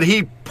going to look at that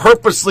he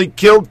purposely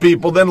killed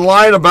people, then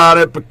lied about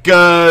it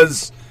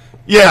because,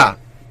 yeah,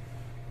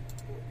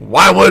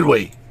 why would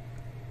we?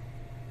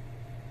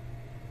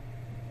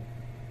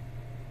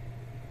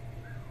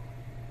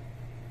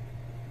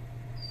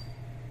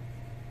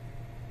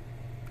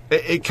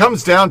 It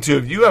comes down to,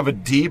 if you have a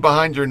D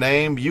behind your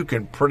name, you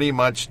can pretty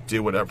much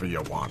do whatever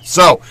you want.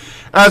 So,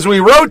 as we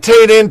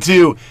rotate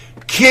into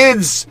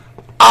kids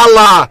a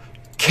la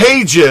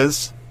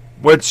cages,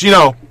 which, you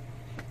know,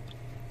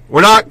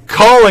 we're not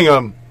calling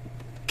them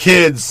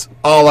kids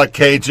a la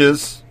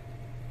cages,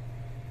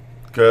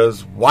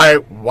 because why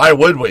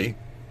would we?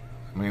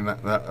 I mean,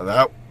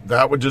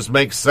 that would just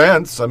make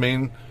sense. I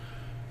mean,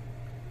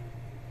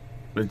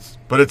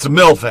 but it's a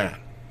mill van,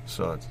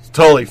 so it's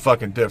totally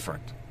fucking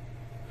different.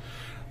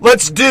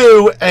 Let's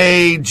do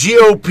a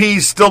GOP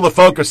still the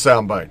focus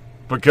soundbite,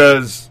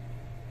 because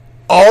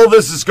all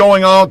this is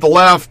going on with the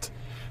left,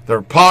 their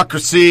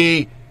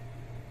hypocrisy,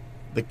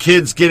 the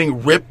kids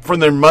getting ripped from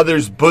their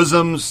mother's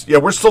bosoms. Yeah,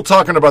 we're still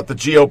talking about the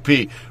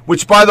GOP,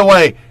 which, by the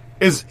way,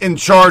 is in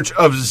charge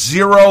of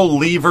 0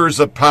 levers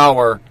of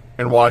power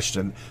in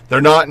Washington. They're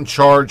not in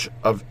charge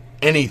of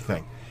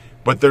anything,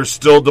 but they're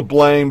still to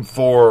blame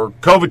for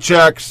COVID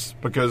checks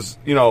because,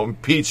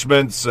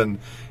 impeachments and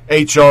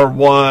H.R.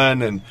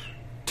 1 and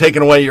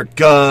taking away your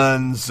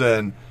guns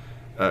and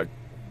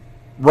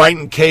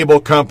writing cable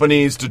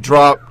companies to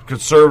drop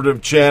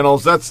conservative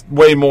channels. That's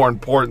way more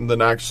important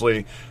than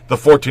actually the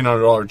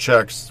 $1,400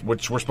 checks,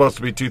 which were supposed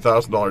to be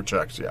 $2,000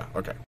 checks. Yeah,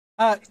 okay.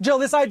 Jill,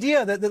 this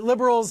idea that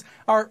liberals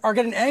are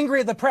getting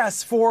angry at the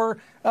press for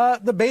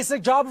the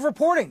basic job of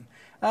reporting.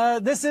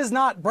 This is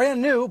not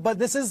brand new, but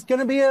this is going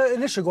to be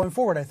an issue going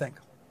forward, I think.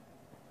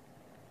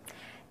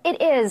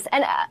 It is.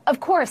 And of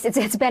course,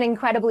 it's been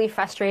incredibly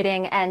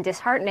frustrating and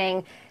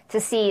disheartening to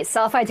see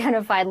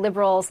self-identified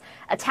liberals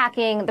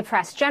attacking the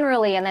press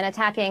generally and then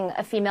attacking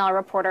a female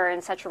reporter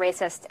in such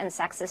racist and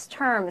sexist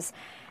terms.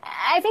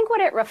 I think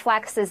what it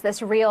reflects is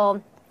this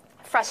real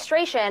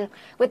frustration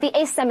with the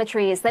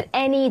asymmetries that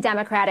any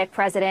Democratic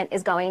president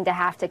is going to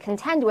have to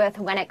contend with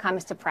when it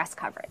comes to press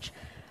coverage.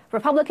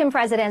 Republican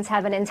presidents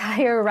have an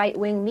entire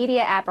right-wing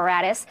media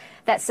apparatus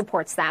that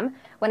supports them.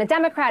 When a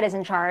Democrat is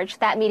in charge,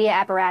 that media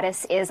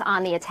apparatus is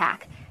on the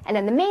attack. And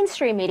then the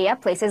mainstream media,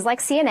 places like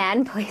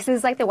CNN,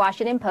 places like the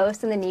Washington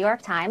Post and the New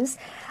York Times,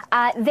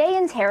 they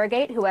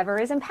interrogate whoever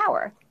is in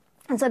power.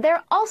 And so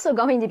they're also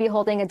going to be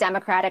holding a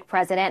Democratic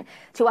president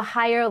to a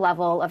higher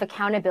level of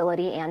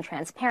accountability and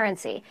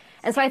transparency.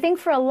 And so I think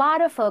for a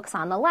lot of folks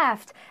on the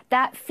left,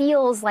 that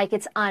feels like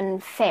it's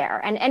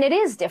unfair. And it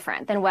is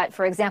different than what,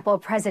 for example,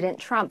 President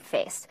Trump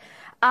faced.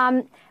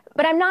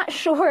 But I'm not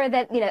sure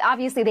that,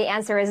 obviously the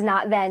answer is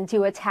not then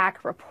to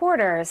attack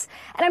reporters.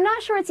 And I'm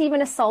not sure it's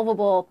even a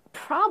solvable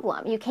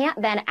problem. You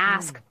can't then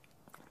ask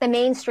the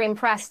mainstream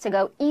press to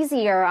go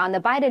easier on the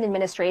Biden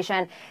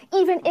administration,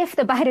 even if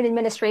the Biden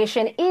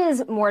administration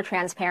is more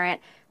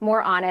transparent,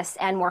 more honest,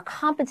 and more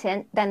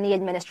competent than the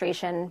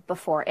administration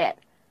before it.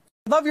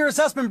 I love your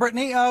assessment,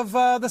 Brittany, of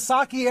the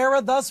Psaki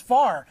era thus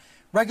far.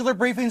 Regular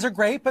briefings are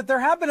great, but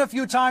there have been a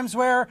few times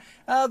where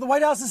the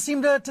White House has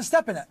seemed to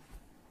step in it.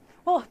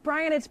 Well,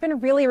 Brian, it's been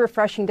really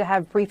refreshing to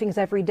have briefings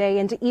every day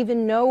and to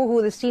even know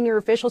who the senior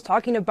officials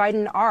talking to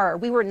Biden are.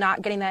 We were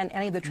not getting that in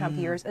any of the Trump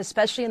years,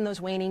 especially in those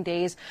waning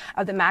days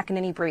of the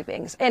McEnany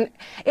briefings. And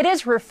it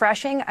is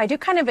refreshing. I do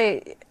kind of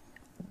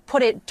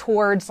put it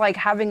towards like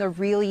having a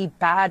really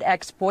bad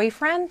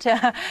ex-boyfriend.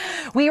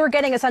 We were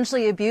getting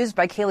essentially abused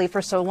by Kayleigh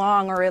for so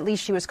long, or at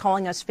least she was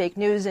calling us fake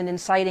news and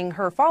inciting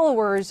her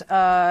followers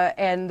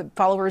and the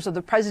followers of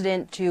the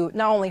president to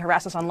not only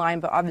harass us online,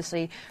 but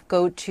obviously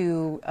go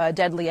to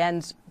deadly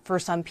ends for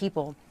some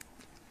people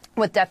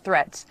with death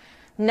threats.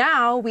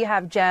 Now we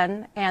have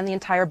Jen and the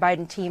entire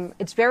Biden team.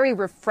 It's very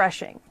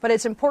refreshing, but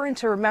it's important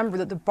to remember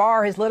that the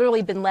bar has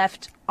literally been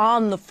left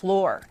on the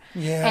floor.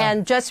 Yeah.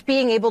 And just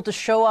being able to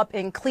show up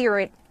and clear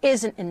it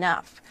isn't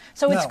enough.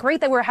 So it's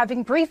great that we're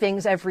having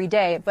briefings every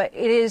day, but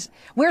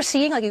we're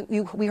seeing, like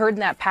we heard in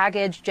that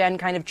package, Jen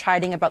kind of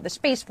chiding about the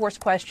Space Force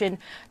question,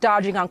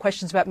 dodging on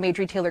questions about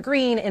Marjorie Taylor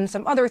Greene and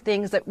some other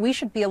things that we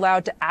should be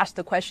allowed to ask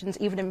the questions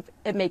even if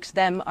it makes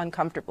them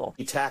uncomfortable.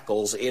 She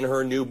tackles in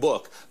her new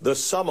book, The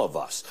Sum of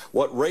Us,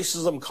 what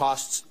racism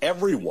costs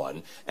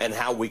everyone and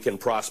how we can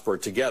prosper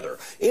together.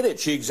 In it,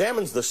 she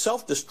examines the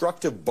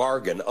self-destructive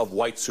bargain of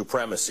white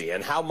supremacy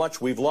and how much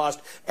we've lost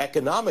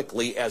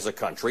economically as a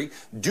country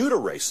due to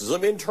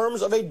racism in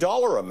terms of a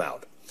dollar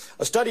amount.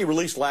 A study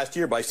released last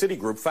year by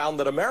Citigroup found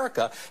that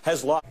America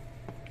has lost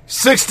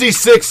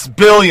 $66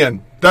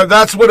 billion.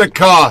 That's what it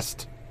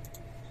cost.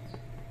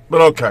 But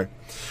okay.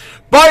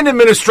 Biden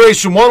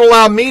administration won't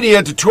allow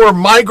media to tour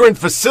migrant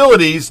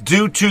facilities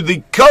due to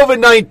the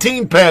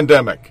COVID-19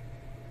 pandemic.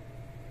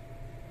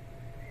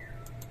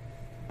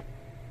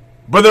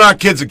 But they're not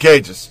kids in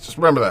cages. Just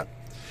remember that.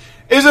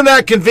 Isn't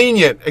that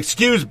convenient?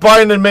 Excuse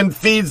Biden admin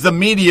feeds the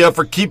media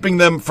for keeping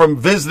them from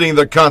visiting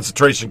their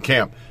concentration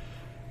camp.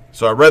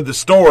 So I read the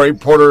story.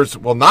 Reporters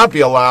will not be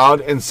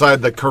allowed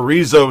inside the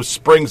Carrizo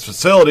Springs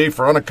facility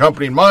for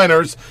unaccompanied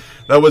minors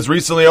that was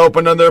recently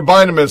opened under the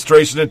Biden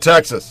administration in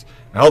Texas.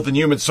 The Health and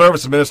Human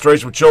Service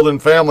Administration for Children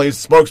and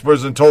Families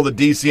spokesperson told the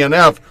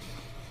DCNF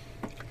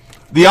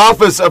the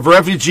Office of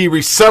Refugee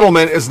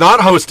Resettlement is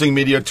not hosting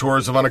media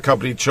tours of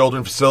unaccompanied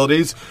children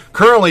facilities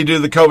currently due to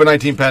the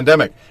COVID-19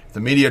 pandemic. If the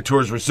media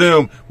tours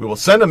resume, we will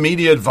send a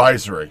media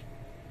advisory.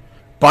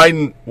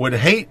 Biden would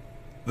hate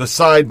the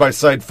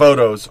side-by-side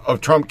photos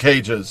of Trump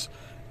cages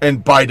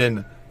and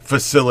Biden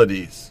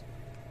facilities.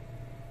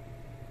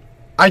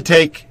 I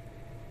take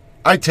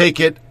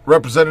it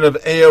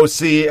Representative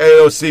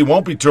AOC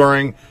won't be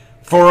touring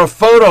for a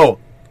photo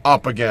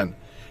op again.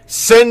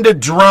 Send a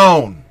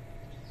drone.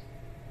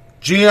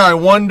 Gee, I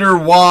wonder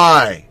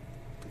why.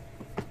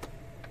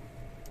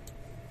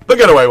 They'll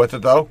get away with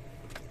it, though.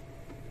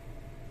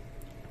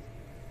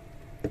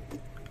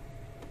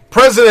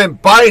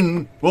 President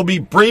Biden will be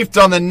briefed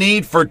on the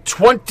need for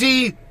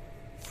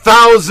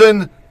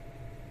 20,000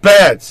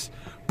 beds.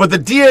 But the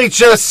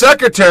DHS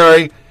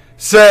secretary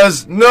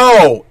says,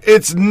 no,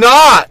 it's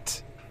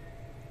not.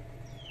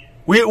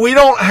 We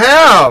don't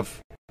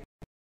have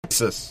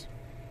crisis.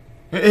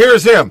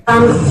 Here's him.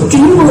 Do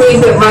you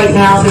believe that right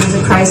now there's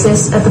a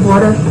crisis at the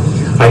border?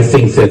 I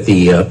think that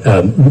the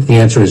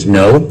answer is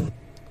no.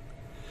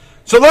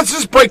 So let's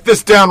just break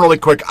this down really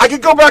quick. I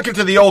could go back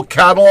into the old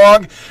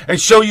catalog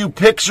and show you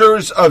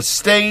pictures of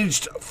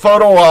staged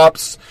photo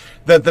ops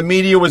that the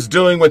media was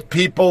doing with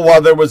people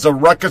while there was a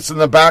ruckus in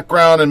the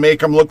background and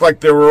make them look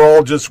like they were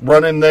all just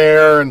running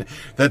there, and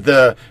that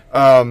the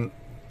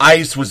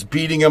ICE was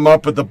beating them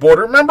up at the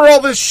border. Remember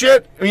all this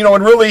shit? You know,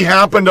 it really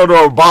happened under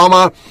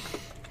Obama.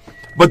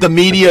 But the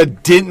media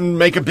didn't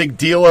make a big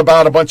deal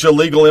about a bunch of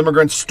illegal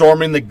immigrants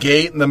storming the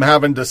gate and them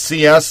having to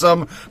CS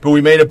them. But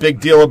we made a big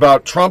deal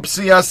about Trump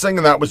CSing,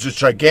 and that was just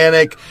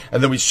gigantic.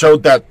 And then we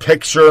showed that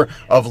picture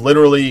of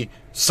literally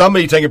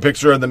somebody taking a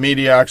picture of the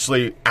media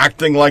actually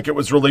acting like it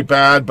was really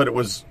bad, but it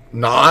was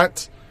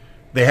not.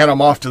 They had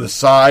them off to the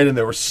side, and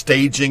they were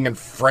staging and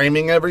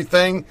framing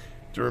everything.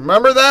 Do you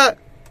remember that?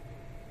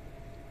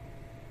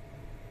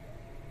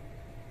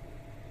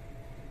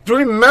 Do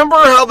you remember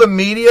how the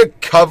media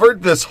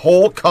covered this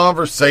whole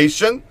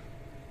conversation?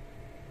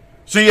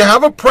 So you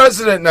have a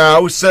president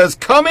now who says,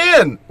 come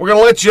in. We're going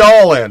to let you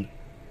all in.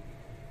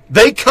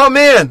 They come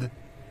in.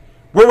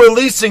 We're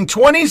releasing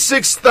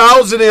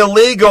 26,000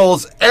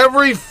 illegals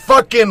every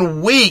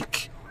fucking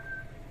week.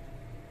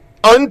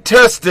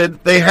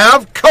 Untested. They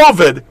have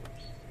COVID.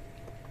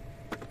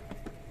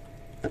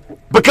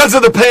 Because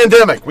of the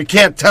pandemic, we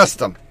can't test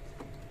them.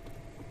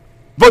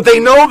 But they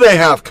know they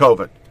have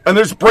COVID. And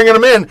they're just bringing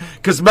them in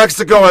because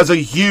Mexico has a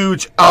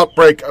huge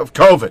outbreak of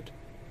COVID.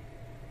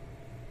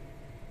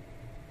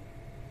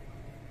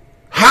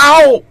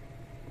 How?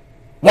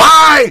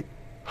 Why?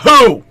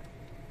 Who?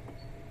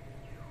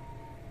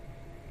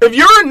 If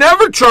you're a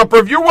never-Trumper,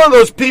 if you're one of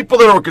those people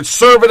that are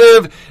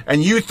conservative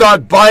and you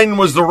thought Biden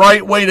was the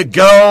right way to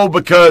go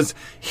because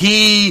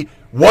he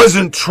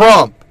wasn't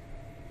Trump,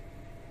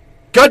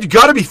 God, you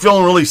got to be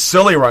feeling really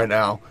silly right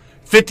now.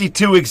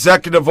 52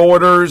 executive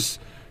orders,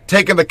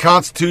 taking the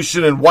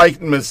Constitution and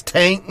wiping his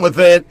taint with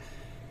it,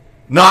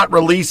 not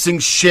releasing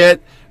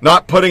shit,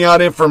 not putting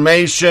out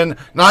information,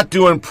 not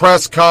doing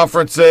press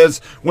conferences.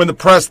 When the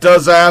press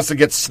does ask, it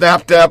gets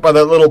snapped at by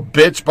that little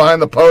bitch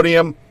behind the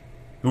podium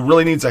who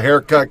really needs a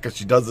haircut because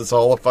she does this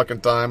all the fucking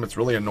time. It's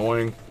really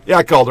annoying. Yeah,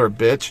 I called her a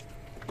bitch.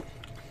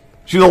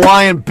 She's a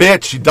lying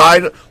bitch. She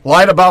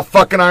lied about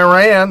fucking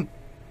Iran.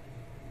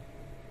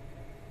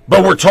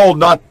 But we're told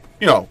not,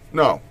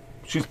 no.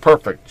 She's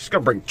perfect. She's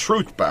going to bring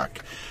truth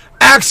back.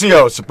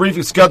 Axios, a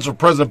briefing scheduled for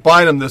President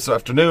Biden this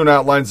afternoon,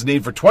 outlines the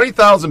need for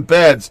 20,000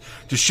 beds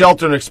to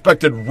shelter an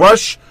expected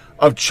rush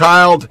of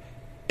child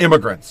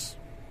immigrants.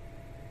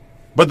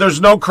 But there's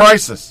no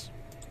crisis.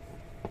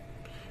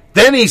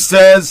 Then he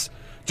says,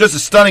 just a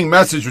stunning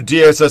message from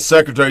DHS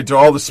Secretary to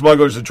all the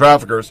smugglers and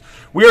traffickers,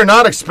 we are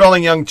not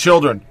expelling young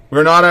children. We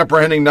are not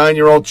apprehending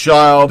 9-year-old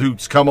child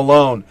who's come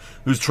alone,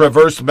 who's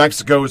traversed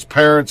Mexico, whose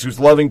parents, whose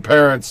loving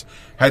parents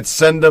had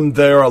sent them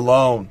there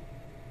alone.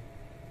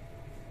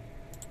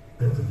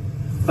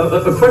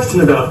 A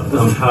question about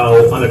how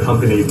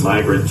unaccompanied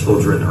migrant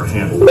children are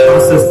handled. The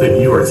process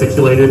that you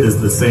articulated is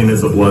the same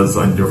as it was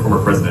under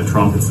former President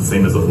Trump. It's the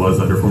same as it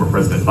was under former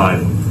President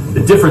Biden.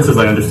 The difference, as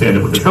I understand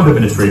it, with the Trump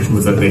administration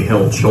was that they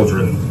held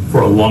children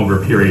for a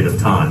longer period of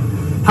time.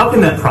 How can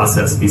that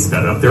process be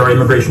sped up? There are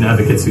immigration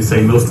advocates who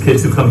say most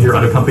kids who come here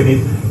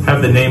unaccompanied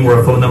have the name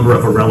or a phone number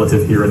of a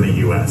relative here in the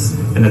U.S.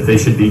 and that they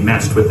should be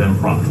matched with them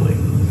promptly.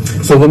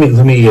 So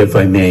let me, if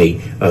I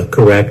may,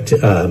 correct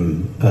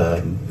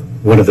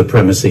one of the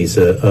premises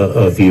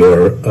of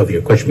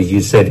your question.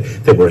 You said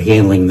that we're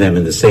handling them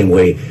in the same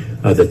way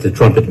that the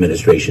Trump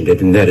administration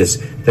did, and that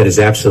is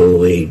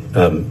absolutely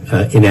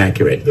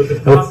inaccurate. The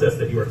process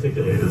that you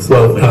articulated is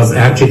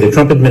actually, the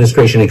Trump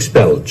administration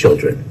expelled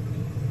children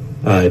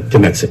to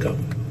Mexico,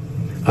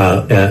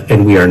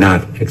 and we are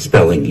not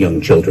expelling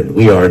young children.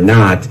 We are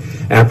not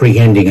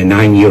apprehending a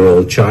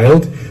 9-year-old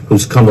child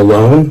who's come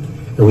alone,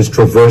 who's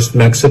traversed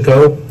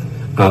Mexico,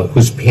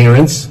 whose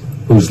parents,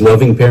 whose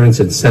loving parents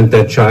had sent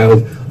that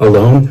child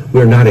alone.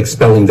 We're not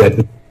expelling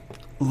that.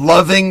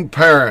 Loving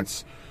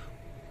parents.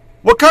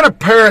 What kind of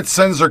parent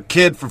sends their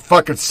kid from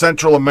fucking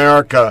Central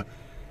America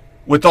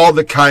with all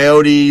the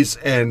coyotes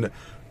and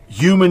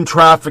human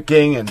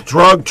trafficking and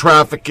drug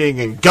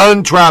trafficking and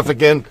gun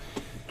trafficking?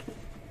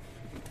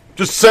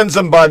 Just sends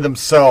them by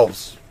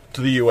themselves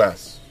to the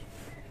U.S.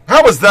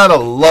 How is that a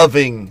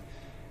loving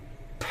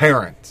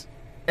parent?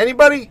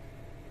 Anybody?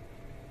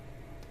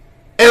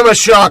 Emma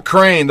Shaw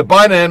Crane, the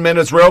Biden admin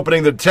is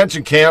reopening the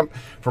detention camp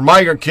for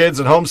migrant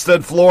kids in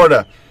Homestead,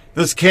 Florida.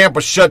 This camp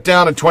was shut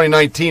down in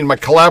 2019. My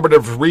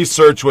collaborative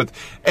research with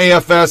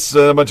AFS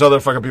and a bunch of other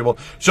fucking people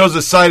shows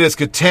the site is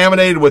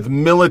contaminated with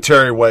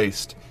military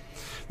waste.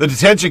 The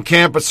detention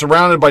camp is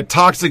surrounded by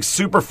toxic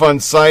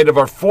Superfund site of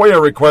our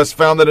FOIA request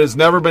found that it has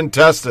never been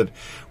tested.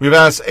 We've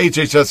asked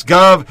HHS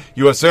Gov,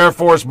 U.S. Air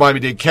Force,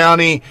 Miami-Dade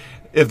County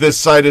if this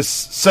site is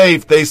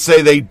safe. They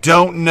say they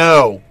don't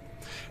know.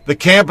 The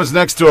camp is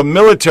next to a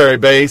military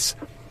base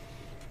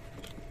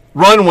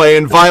runway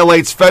and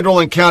violates federal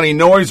and county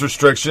noise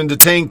restriction.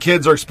 Detained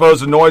kids are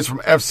exposed to noise from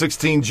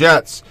F-16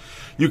 jets.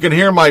 You can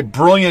hear my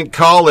brilliant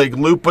colleague,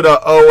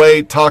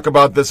 Lupita08, talk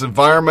about this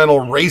environmental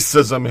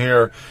racism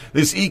here.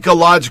 This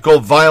ecological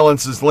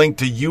violence is linked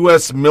to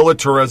U.S.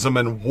 militarism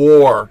and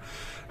war.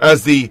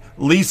 As the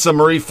Lisa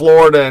Marie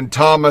Florida and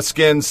Tom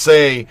Askin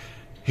say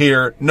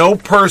here, no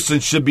person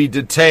should be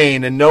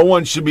detained, and no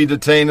one should be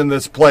detained in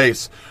this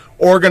place.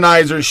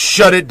 Organizers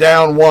shut it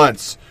down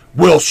once.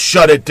 We'll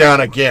shut it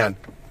down again.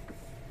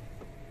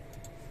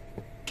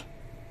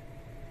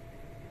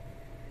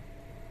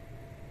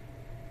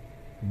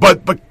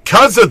 But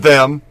because of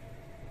them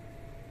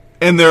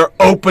and their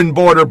open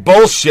border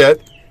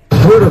bullshit.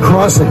 Border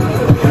crossing.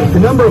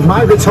 The number of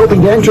migrants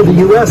hoping to enter the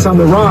U.S. on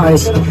the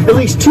rise. At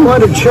least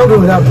 200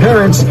 children without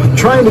parents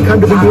trying to come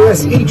to the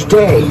U.S. each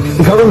day.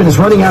 The government is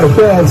running out of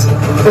beds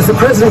as the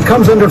president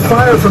comes under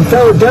fire from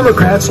fellow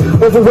Democrats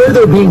over where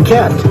they're being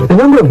kept. The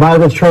number of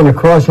migrants trying to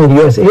cross into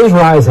the U.S. is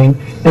rising,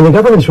 and the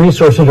government's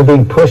resources are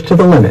being pushed to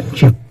the limit.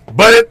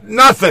 But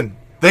nothing.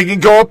 They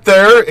can go up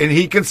there, and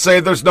he can say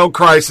there's no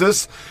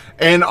crisis.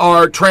 And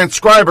our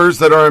transcribers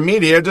that are in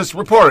media just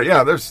report it.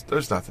 Yeah,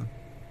 there's nothing.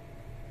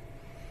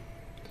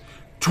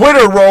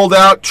 Twitter rolled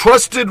out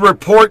Trusted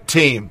Report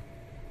Team.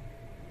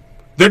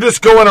 They're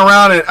just going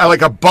around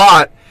like a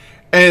bot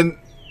and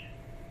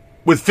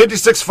with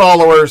 56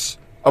 followers,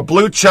 a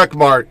blue check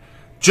mark,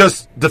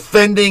 just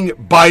defending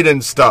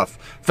Biden stuff.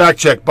 Fact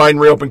check, Biden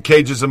reopened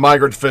cages and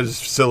migrant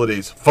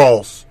facilities.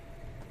 False.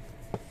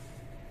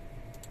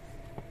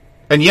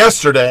 And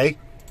yesterday,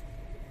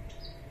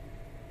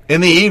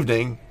 in the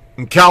evening,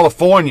 in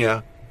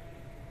California,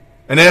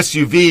 an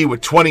SUV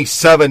with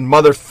 27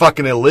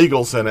 motherfucking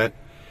illegals in it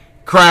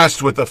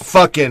crashed with a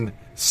fucking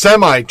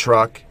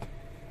semi-truck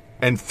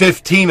and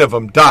 15 of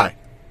them died.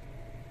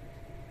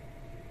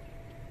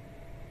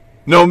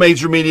 No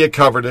major media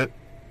covered it.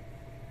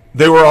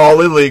 They were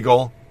all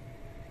illegal.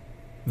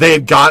 They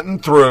had gotten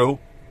through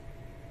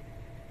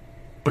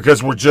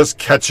because we're just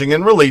catching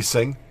and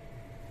releasing.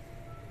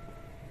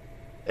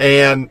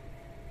 And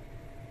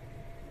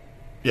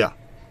yeah.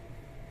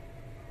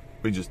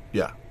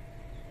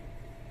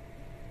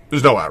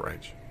 There's no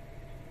outrage.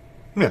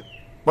 Yeah.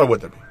 Why would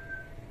there be?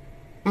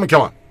 I mean,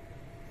 come on.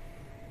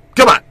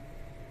 Come on.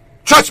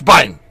 Trust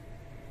Biden.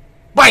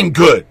 Biden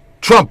good.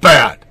 Trump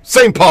bad.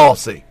 Same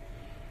policy.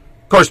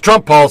 Of course,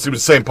 Trump policy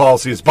was the same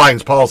policy as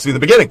Biden's policy in the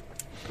beginning.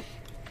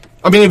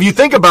 I mean, if you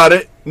think about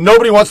it,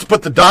 nobody wants to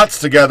put the dots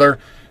together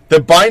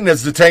that Biden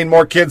has detained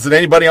more kids than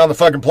anybody on the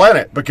fucking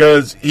planet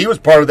because he was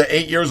part of the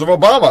 8 years of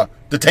Obama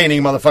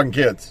detaining motherfucking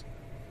kids.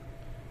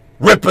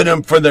 Ripping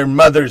them from their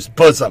mother's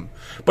bosom.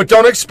 But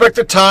don't expect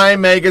a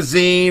Time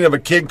magazine of a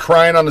kid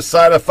crying on the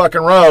side of the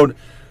fucking road.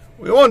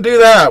 We won't do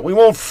that. We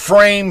won't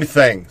frame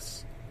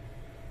things.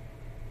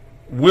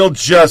 We'll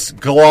just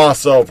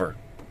gloss over.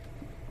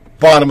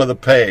 Bottom of the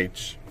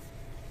page.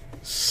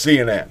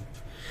 CNN.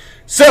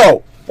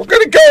 So, we're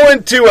going to go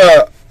into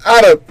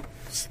out of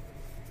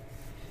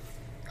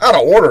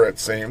order, it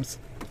seems.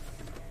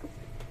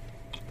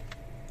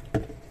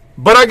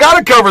 But I got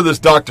to cover this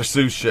Dr.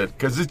 Seuss shit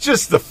because it's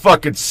just the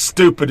fucking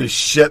stupidest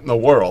shit in the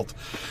world.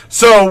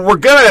 So we're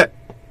going to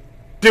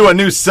do a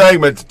new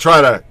segment to try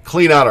to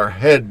clean out our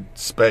head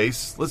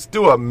space. Let's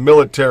do a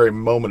military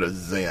moment of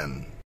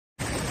zen.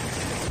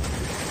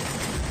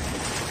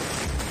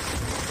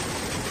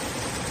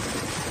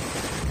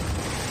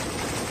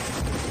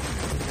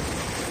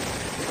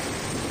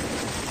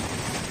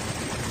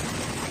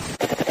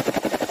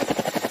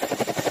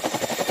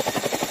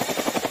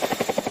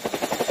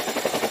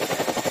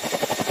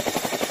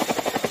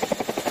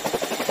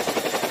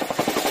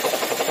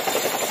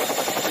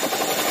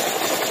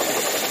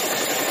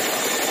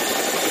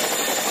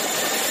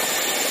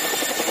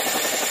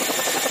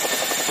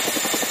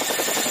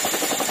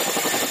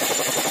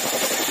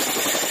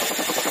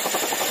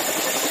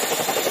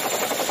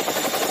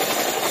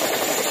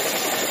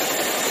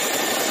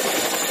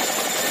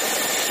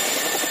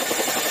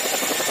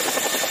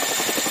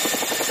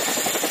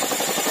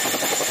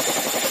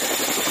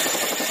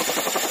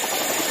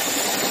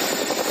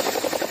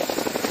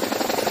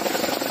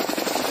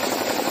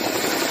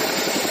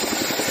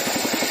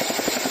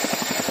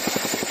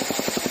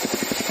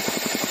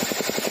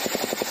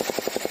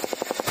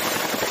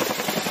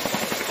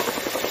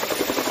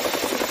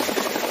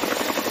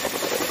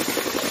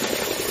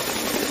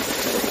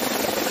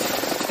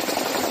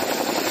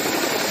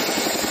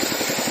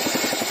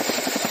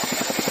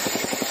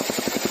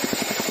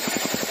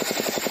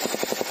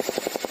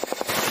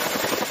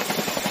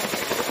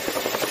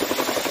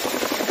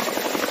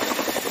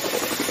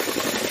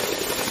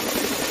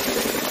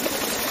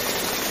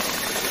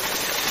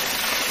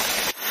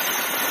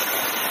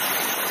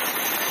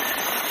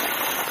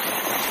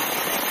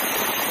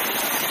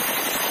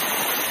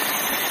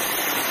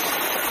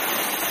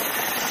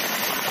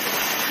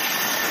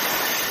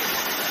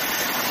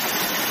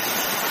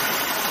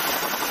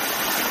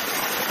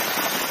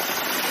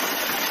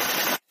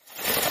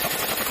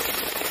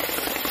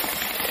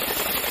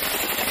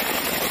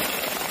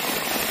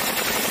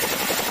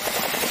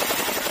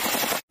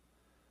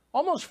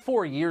 Almost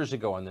 4 years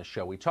ago on this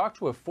show, we talked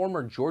to a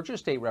former Georgia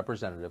state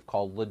representative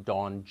called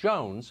LaDawn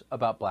Jones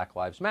about Black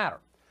Lives Matter.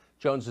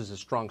 Jones is a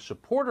strong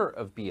supporter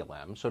of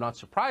BLM, so not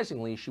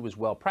surprisingly, she was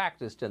well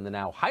practiced in the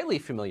now highly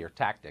familiar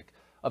tactic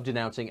of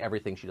denouncing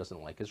everything she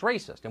doesn't like as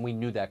racist, and we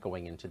knew that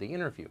going into the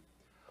interview.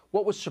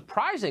 What was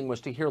surprising was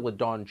to hear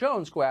LaDawn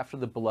Jones go after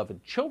the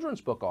beloved children's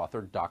book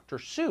author Dr.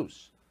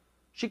 Seuss.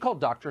 She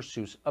called Dr.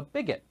 Seuss a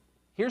bigot.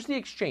 Here's the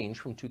exchange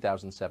from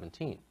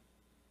 2017.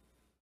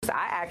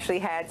 I actually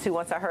had to,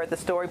 once I heard the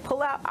story,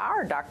 pull out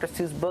our Dr.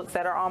 Seuss books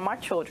that are on my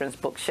children's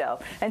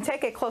bookshelf and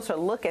take a closer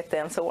look at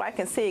them so I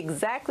can see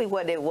exactly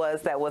what it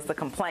was that was the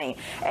complaint.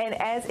 And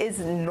as is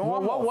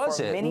normal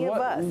for many of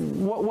us.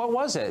 What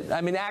was it? I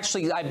mean,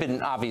 actually, I've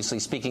been obviously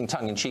speaking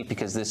tongue-in-cheek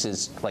because this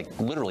is, like,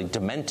 literally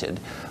demented.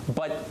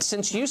 But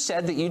since you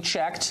said that you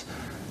checked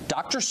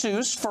Dr.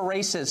 Seuss for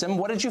racism,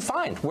 what did you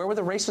find? Where were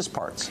the racist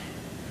parts?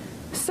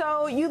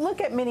 So you look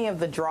at many of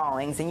the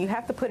drawings, and you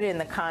have to put it in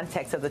the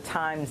context of the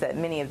times that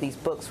many of these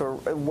books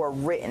were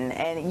written.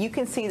 And you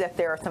can see that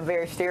there are some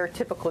very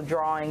stereotypical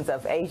drawings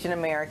of Asian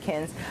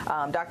Americans.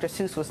 Dr.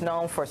 Seuss was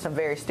known for some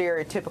very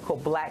stereotypical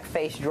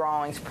blackface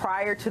drawings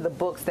prior to the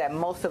books that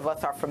most of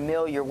us are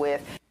familiar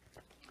with.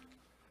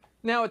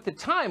 Now, at the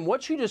time,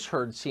 what you just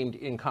heard seemed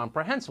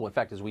incomprehensible. In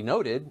fact, as we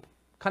noted,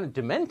 kind of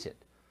demented.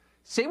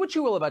 Say what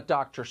you will about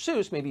Dr.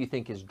 Seuss. Maybe you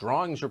think his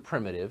drawings are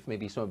primitive.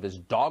 Maybe some of his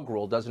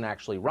doggerel doesn't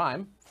actually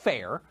rhyme.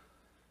 Fair.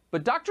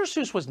 But Dr.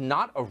 Seuss was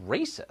not a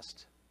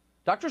racist.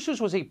 Dr.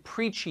 Seuss was a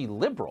preachy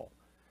liberal.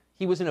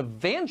 He was an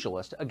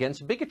evangelist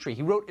against bigotry.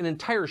 He wrote an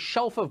entire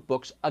shelf of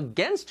books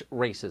against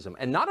racism,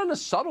 and not in a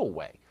subtle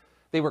way.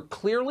 They were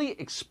clearly,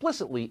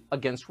 explicitly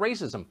against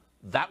racism.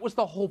 That was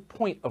the whole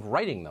point of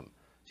writing them,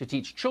 to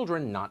teach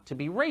children not to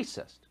be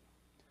racist.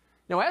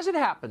 Now, as it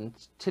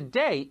happens,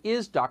 today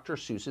is Dr.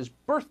 Seuss's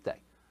birthday.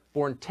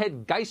 Born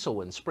Ted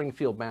Geisel in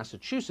Springfield,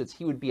 Massachusetts,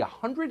 he would be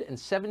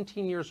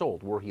 117 years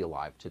old were he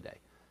alive today.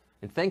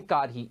 And thank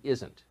God he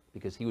isn't,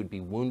 because he would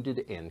be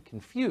wounded and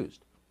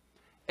confused.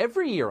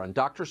 Every year on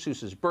Dr.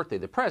 Seuss's birthday,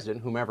 the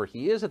president, whomever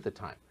he is at the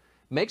time,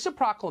 makes a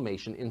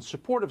proclamation in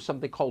support of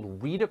something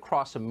called Read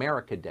Across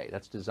America Day.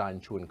 That's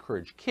designed to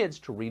encourage kids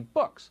to read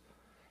books.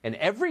 And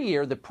every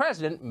year, the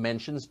president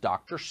mentions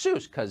Dr.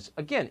 Seuss because,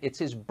 again, it's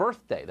his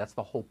birthday. That's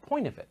the whole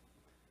point of it.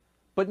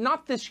 But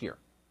not this year.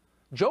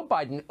 Joe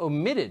Biden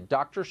omitted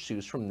Dr.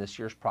 Seuss from this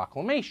year's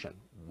proclamation.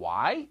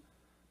 Why?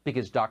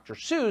 Because Dr.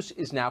 Seuss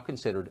is now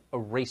considered a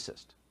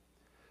racist.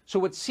 So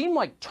what seemed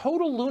like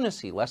total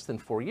lunacy less than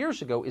 4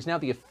 years ago is now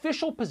the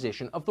official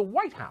position of the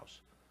White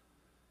House.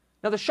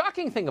 Now, the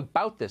shocking thing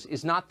about this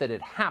is not that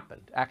it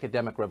happened.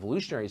 Academic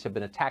revolutionaries have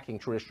been attacking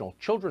traditional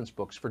children's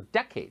books for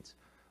decades.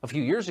 A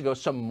few years ago,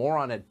 some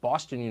moron at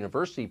Boston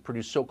University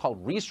produced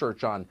so-called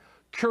research on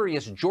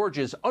Curious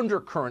George's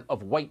undercurrent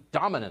of white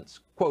dominance.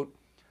 Quote,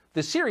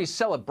 the series'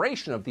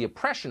 celebration of the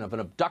oppression of an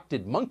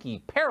abducted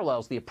monkey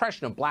parallels the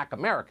oppression of black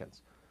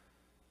Americans,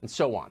 and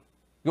so on.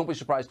 You won't be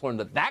surprised to learn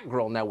that that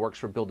girl now works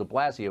for Bill de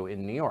Blasio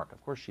in New York.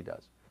 Of course she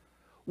does.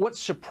 What's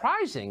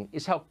surprising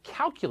is how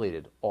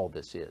calculated all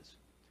this is.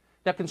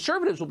 Now,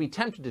 conservatives will be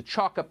tempted to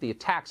chalk up the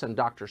attacks on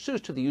Dr.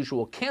 Seuss to the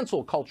usual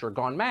cancel culture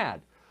gone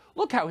mad.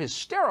 Look how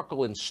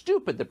hysterical and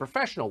stupid the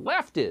professional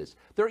left is.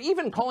 They're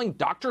even calling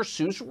Dr.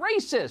 Seuss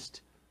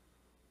racist.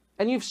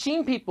 And you've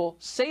seen people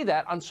say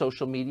that on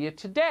social media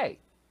today.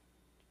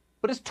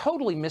 But it's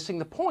totally missing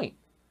the point.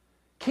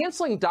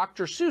 Canceling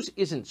Dr. Seuss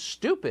isn't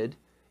stupid,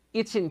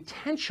 it's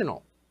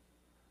intentional.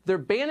 They're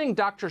banning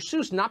Dr.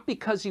 Seuss not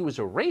because he was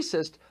a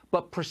racist,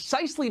 but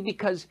precisely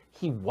because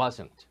he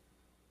wasn't.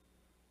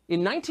 In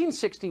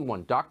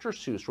 1961, Dr.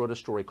 Seuss wrote a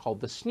story called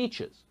The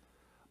Sneetches.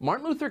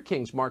 Martin Luther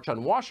King's March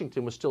on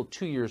Washington was still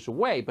 2 years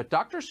away, but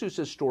Dr.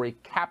 Seuss's story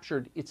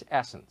captured its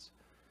essence.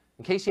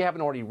 In case you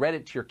haven't already read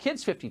it to your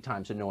kids 50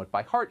 times and know it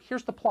by heart,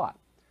 here's the plot.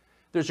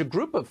 There's a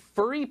group of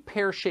furry,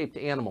 pear-shaped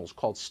animals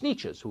called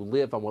Sneetches who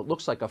live on what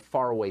looks like a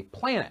faraway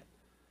planet.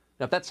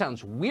 Now, if that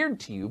sounds weird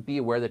to you, be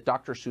aware that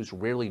Dr. Seuss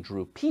rarely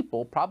drew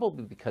people,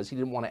 probably because he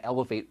didn't want to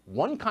elevate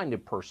one kind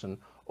of person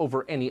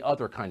over any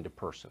other kind of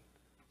person.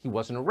 He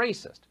wasn't a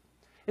racist.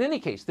 In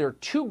any case, there are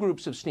two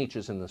groups of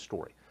Sneetches in the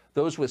story.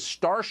 Those with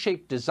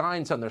star-shaped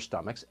designs on their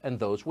stomachs and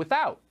those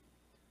without.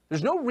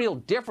 There's no real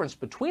difference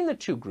between the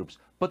two groups,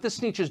 but the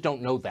Sneetches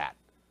don't know that.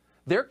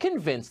 They're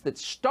convinced that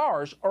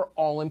stars are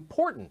all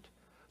important.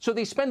 So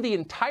they spend the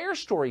entire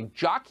story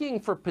jockeying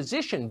for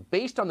position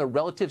based on the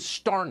relative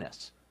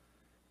starness.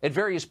 At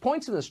various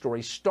points in the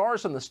story,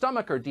 stars on the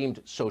stomach are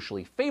deemed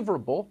socially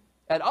favorable.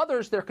 At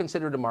others, they're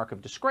considered a mark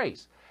of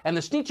disgrace. And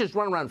the Sneetches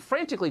run around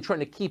frantically trying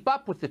to keep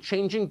up with the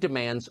changing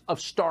demands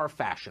of star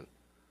fashion,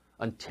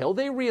 until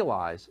they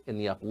realize in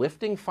the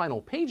uplifting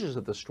final pages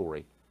of the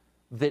story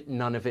that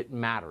none of it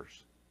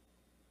matters.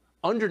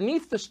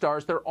 Underneath the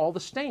stars, they're all the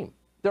same.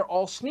 They're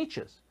all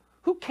Sneetches.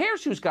 Who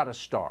cares who's got a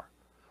star?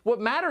 What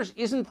matters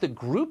isn't the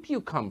group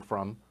you come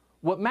from.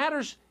 What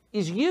matters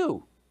is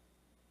you.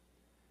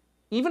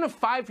 Even a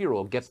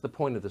 5-year-old gets the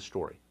point of the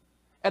story.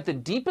 At the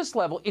deepest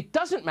level, it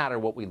doesn't matter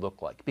what we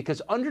look like,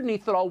 because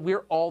underneath it all,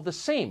 we're all the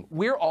same.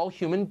 We're all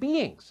human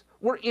beings.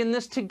 We're in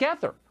this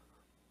together.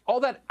 All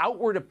that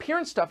outward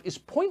appearance stuff is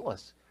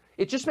pointless.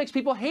 It just makes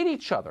people hate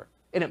each other,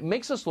 and it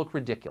makes us look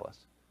ridiculous.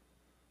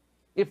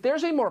 If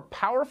there's a more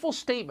powerful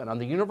statement on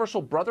the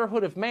universal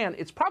brotherhood of man,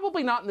 it's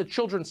probably not in the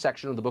children's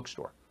section of the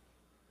bookstore.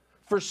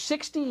 For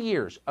 60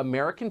 years,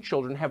 American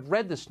children have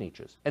read the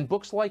Sneetches and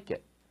books like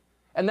it.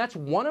 And that's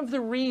one of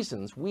the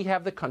reasons we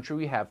have the country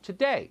we have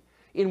today,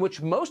 in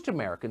which most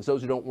Americans,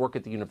 those who don't work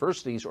at the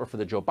universities or for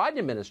the Joe Biden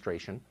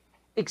administration,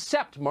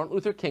 accept Martin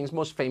Luther King's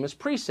most famous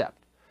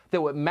precept,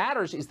 that what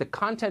matters is the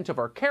content of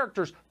our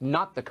characters,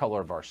 not the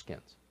color of our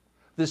skins.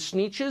 The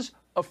Sneetches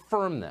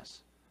affirm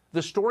this.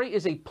 The story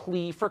is a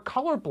plea for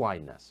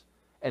colorblindness,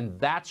 and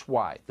that's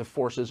why the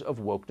forces of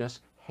wokeness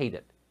hate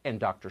it, and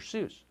Dr.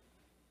 Seuss.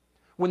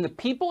 When the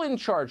people in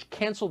charge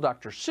cancel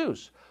Dr.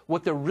 Seuss,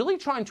 what they're really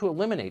trying to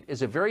eliminate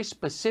is a very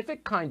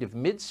specific kind of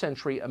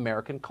mid-century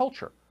American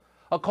culture,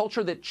 a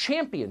culture that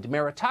championed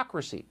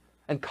meritocracy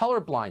and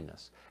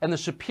colorblindness and the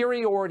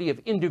superiority of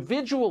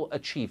individual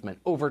achievement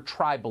over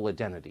tribal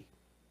identity.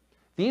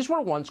 These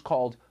were once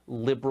called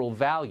liberal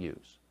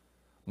values.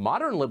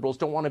 Modern liberals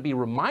don't want to be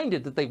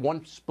reminded that they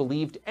once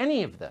believed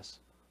any of this.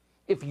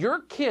 If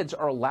your kids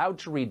are allowed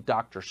to read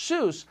Dr.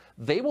 Seuss,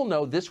 they will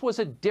know this was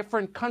a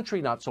different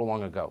country not so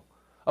long ago.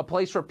 A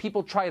place where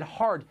people tried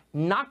hard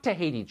not to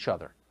hate each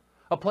other.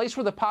 A place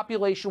where the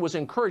population was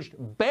encouraged,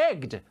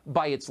 begged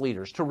by its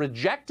leaders to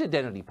reject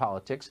identity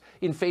politics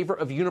in favor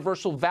of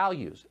universal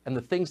values and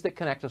the things that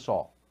connect us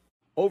all.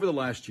 Over the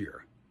last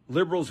year,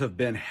 liberals have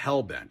been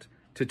hell-bent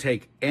to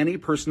take any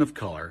person of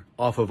color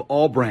off of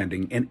all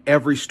branding in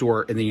every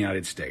store in the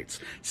United States,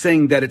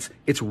 saying that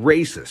it's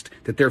racist,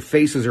 that their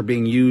faces are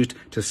being used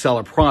to sell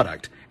a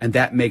product, and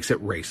that makes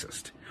it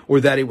racist. Or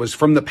that it was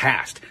from the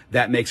past,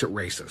 that makes it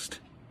racist.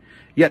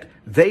 Yet,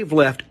 they've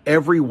left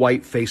every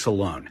white face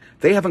alone.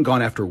 They haven't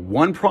gone after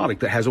one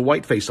product that has a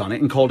white face on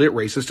it and called it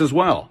racist as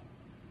well.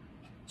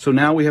 So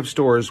now we have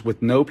stores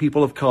with no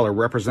people of color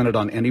represented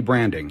on any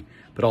branding,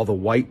 but all the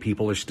white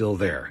people are still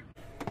there.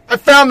 I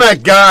found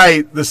that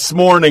guy this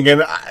morning,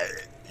 and,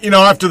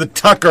 after the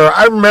Tucker,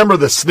 I remember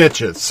the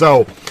snitches.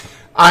 So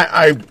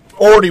I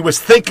already was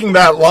thinking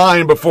that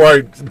line before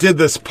I did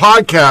this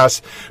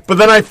podcast, but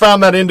then I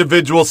found that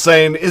individual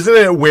saying, isn't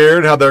it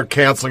weird how they're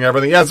canceling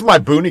everything? Yeah, it's my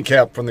boonie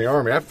cap from the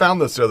Army. I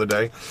found this the other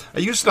day. I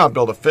used to not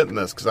be able to fit in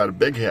this because I had a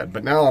big head,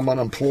 but now I'm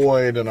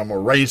unemployed, and I'm a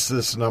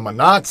racist, and I'm a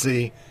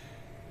Nazi.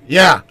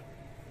 Yeah,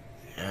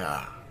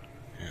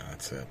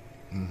 that's it.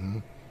 Mm-hmm.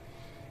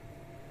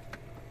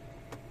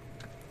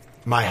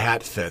 My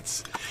hat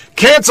fits.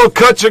 Cancel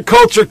culture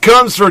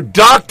comes for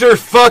Dr.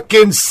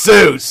 fucking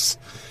Seuss.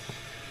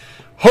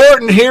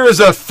 Horton here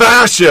is a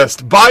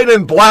fascist.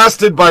 Biden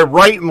blasted by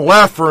right and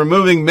left for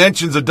removing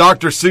mentions of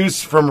Dr.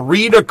 Seuss from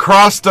Read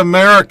Across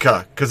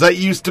America, because that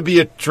used to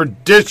be a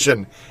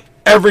tradition.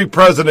 Every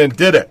president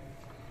did it.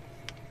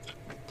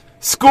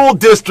 School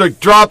district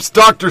drops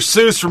Dr.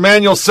 Seuss from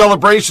annual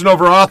celebration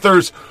over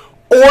author's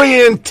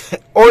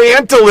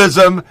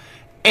Orientalism,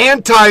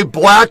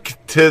 anti-black,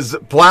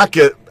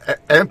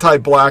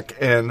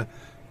 and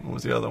what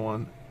was the other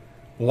one?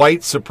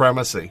 White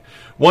supremacy.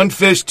 One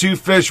fish, two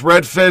fish,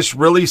 red fish,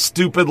 really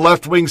stupid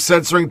left-wing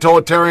censoring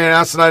totalitarian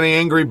asinine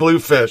angry blue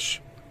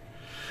fish.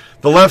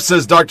 The left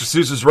says Dr.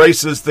 Seuss is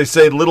racist. They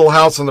say Little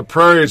House on the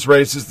Prairie is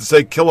racist. They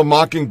say Kill a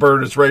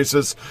Mockingbird is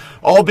racist.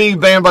 All being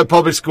banned by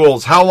public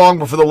schools. How long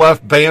before the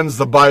left bans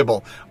the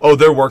Bible? Oh,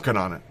 they're working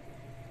on it.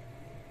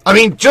 I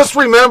mean, just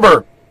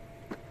remember,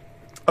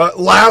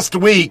 last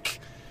week,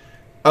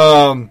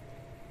 I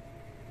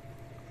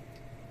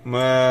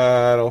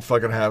don't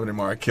fucking have it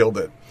anymore. I killed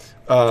it.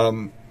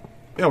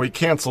 We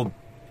canceled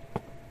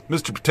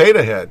Mr.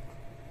 Potato Head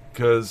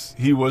because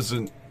he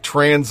wasn't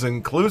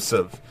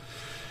trans-inclusive.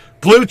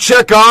 Blue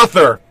check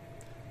author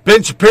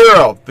Ben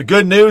Shapiro. The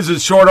good news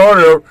is short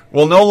order.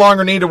 We'll no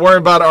longer need to worry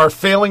about our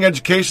failing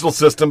educational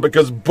system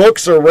because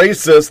books are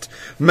racist,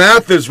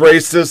 math is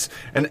racist,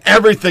 and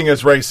everything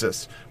is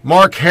racist.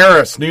 Mark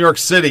Harris, New York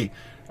City.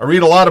 I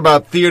read a lot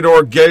about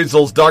Theodore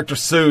Geisels, Dr.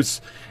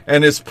 Seuss,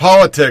 and his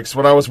politics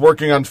when I was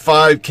working on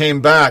 5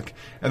 came back.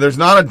 And there's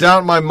not a doubt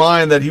in my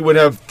mind that he would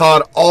have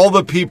thought all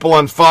the people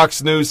on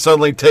Fox News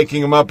suddenly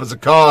taking him up as a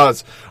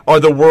cause are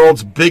the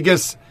world's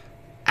biggest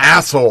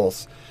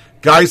assholes.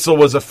 Geisel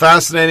was a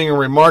fascinating and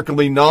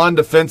remarkably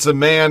non-defensive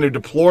man who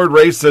deplored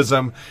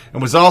racism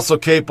and was also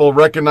capable of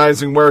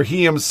recognizing where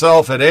he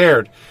himself had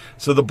erred.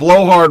 So the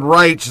blowhard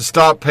right should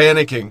stop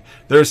panicking.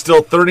 There are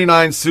still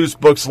 39 Seuss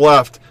books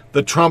left.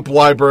 The Trump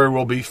library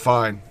will be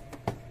fine.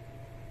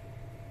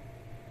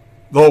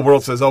 The whole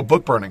world says, oh,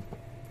 book burning.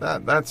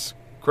 That's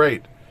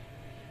great.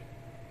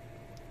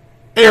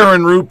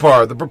 Aaron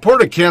Rupar. The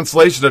purported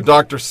cancellation of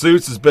Dr.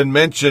 Seuss has been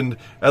mentioned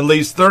at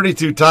least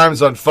 32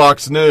 times on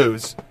Fox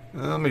News.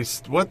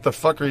 What the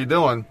fuck are you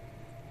doing?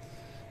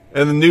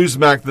 In the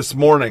Newsmax this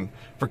morning.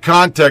 For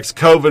context,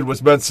 COVID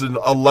was mentioned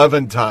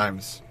 11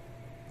 times.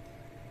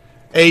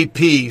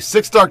 AP,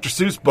 6 Dr.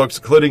 Seuss books,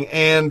 including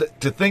And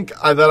to Think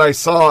That I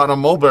Saw on a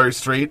Mulberry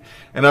Street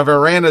and of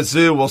Arana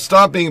Zoo, will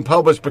stop being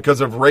published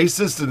because of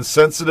racist and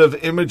sensitive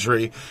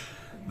imagery.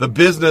 The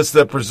business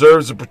that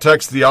preserves and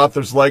protects the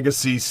author's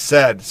legacy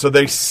said. So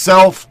they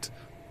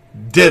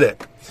self-did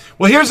it.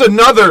 Well, here's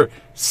another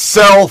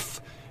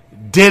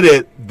self-did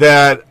it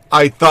that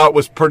I thought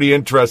was pretty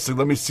interesting.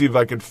 Let me see if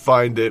I can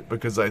find it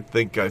because I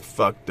think I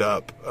fucked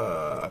up.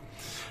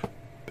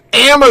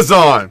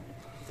 Amazon.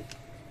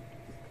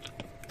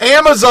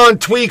 Amazon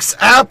tweaks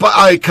app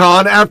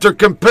icon after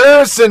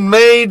comparison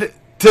made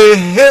to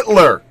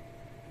Hitler.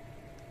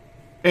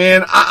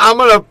 And I'm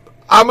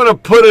gonna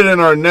put it in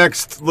our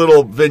next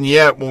little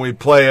vignette when we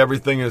play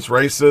Everything is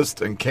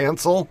Racist and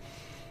cancel.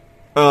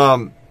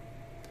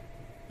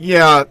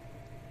 Yeah.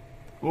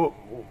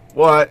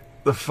 What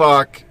the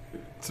fuck?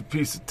 It's a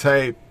piece of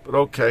tape, but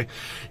okay.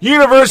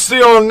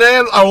 University of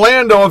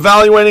Orlando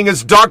evaluating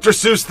its Dr.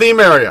 Seuss theme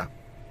area.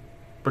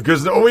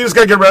 Because we just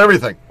gotta get rid of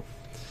everything.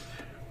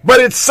 But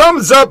it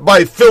sums up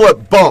by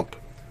Philip Bump.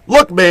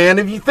 Look, man,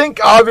 if you think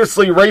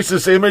obviously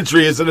racist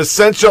imagery is an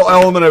essential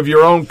element of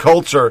your own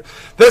culture,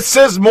 that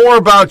says more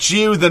about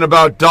you than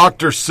about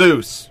Dr.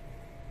 Seuss.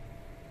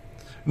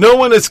 No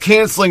one is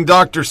canceling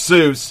Dr.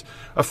 Seuss,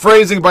 a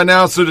phrasing by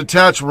now so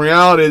detached from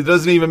reality that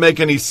doesn't even make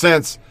any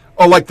sense.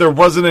 Oh, like there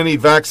wasn't any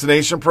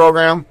vaccination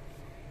program?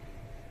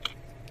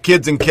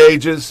 Kids in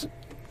cages?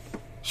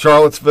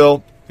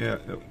 Charlottesville? Yeah,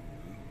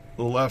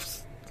 the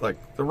left's like,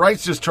 the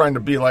right's just trying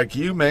to be like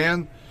you,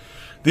 man.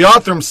 The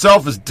author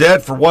himself is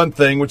dead for one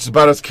thing, which is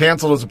about as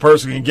canceled as a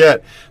person can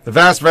get. The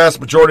vast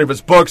majority of his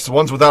books, the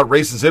ones without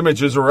racist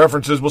images or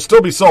references, will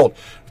still be sold.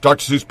 If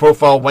Dr. Seuss'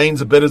 profile wanes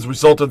a bit as a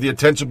result of the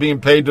attention being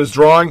paid to his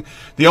drawing,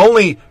 the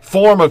only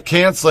form of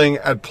canceling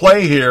at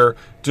play here,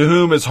 to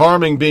whom is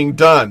harming being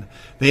done?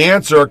 The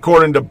answer,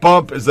 according to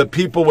Bump, is that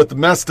people with the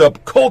messed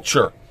up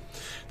culture.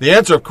 The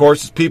answer, of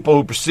course, is people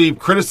who perceive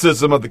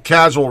criticism of the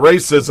casual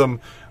racism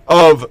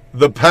of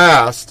the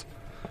past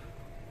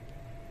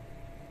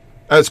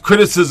as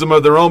criticism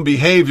of their own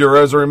behavior,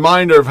 as a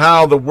reminder of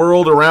how the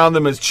world around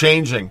them is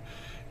changing.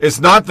 It's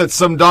not that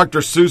some Dr.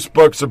 Seuss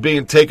books are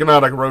being taken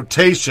out of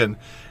rotation.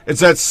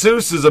 It's that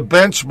Seuss is a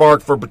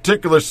benchmark for a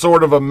particular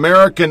sort of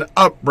American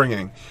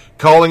upbringing.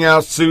 Calling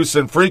out Seuss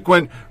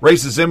infrequent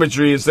racist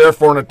imagery is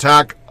therefore an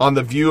attack on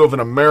the view of an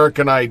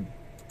American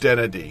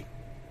identity.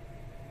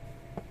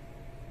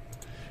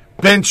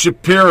 Ben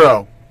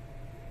Shapiro.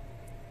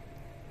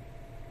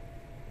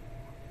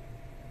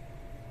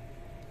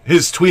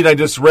 His tweet I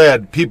just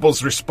read,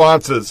 people's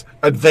responses,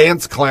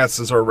 advanced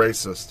classes are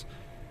racist.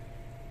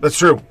 That's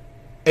true.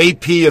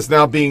 AP is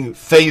now being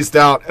phased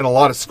out in a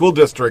lot of school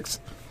districts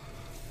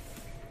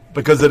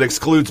because it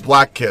excludes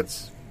black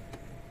kids.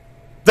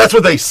 That's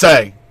what they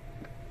say.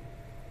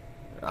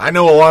 I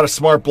know a lot of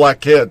smart black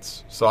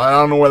kids, so I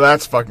don't know where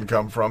that's fucking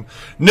come from.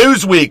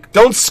 Newsweek,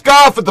 don't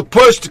scoff at the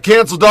push to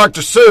cancel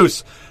Dr.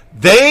 Seuss.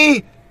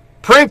 They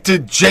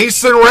printed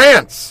Jason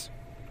Rantz.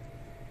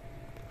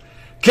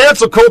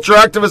 Cancel culture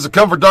activists have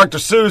come for Dr.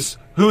 Seuss,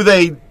 who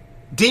they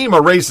deem a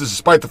racist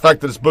despite the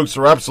fact that his books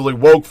are absolutely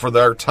woke for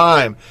their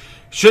time.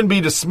 Shouldn't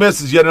be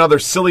dismissed as yet another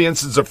silly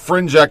instance of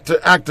fringe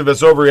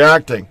activists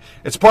overreacting.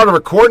 It's part of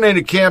a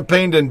coordinated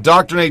campaign to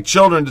indoctrinate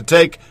children to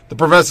take the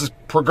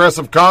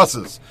progressive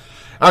causes.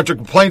 After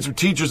complaints from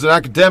teachers and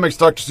academics,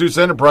 Dr. Seuss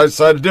Enterprise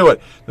decided to do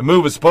it. The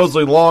move is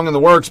supposedly long in the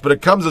works, but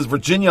it comes as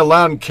Virginia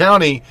Loudoun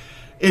County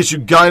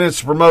issued guidance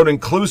to promote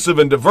inclusive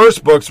and diverse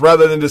books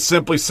rather than to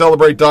simply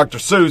celebrate Dr.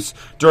 Seuss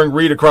during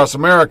Read Across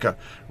America.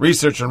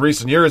 Research in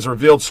recent years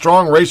revealed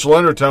strong racial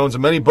undertones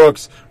in many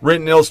books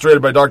written and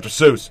illustrated by Dr.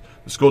 Seuss,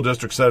 the school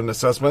district said in an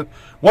assessment.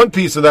 One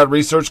piece of that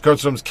research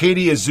comes from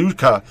Katie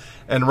Izuka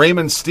and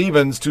Raymond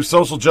Stevens, two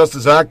social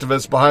justice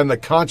activists behind The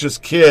Conscious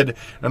Kid,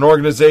 an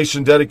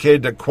organization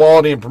dedicated to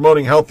equality and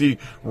promoting healthy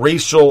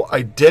racial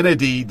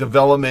identity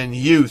development in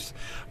youth.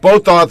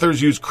 Both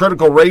authors used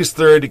critical race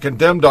theory to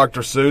condemn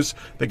Dr. Seuss.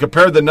 They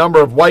compared the number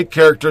of white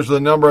characters with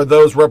the number of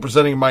those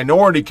representing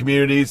minority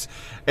communities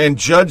and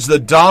judged the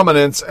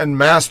dominance and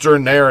master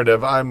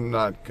narrative. I'm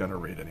not going to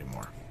read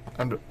anymore.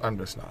 I'm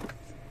just not.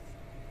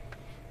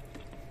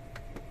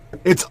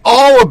 It's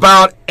all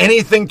about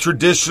anything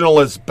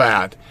traditional is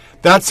bad.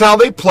 That's how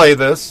they play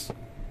this.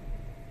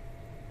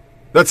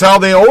 That's how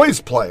they always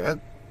play it.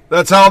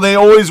 That's how they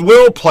always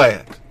will play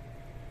it.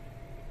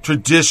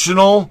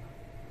 Traditional,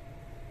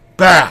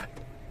 bad.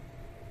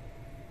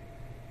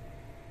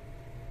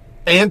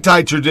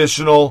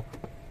 Anti-traditional,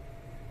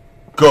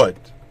 good.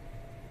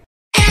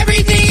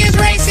 Everything is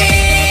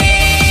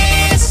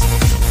racist.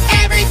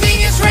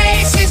 Everything is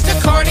racist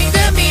according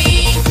to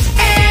me.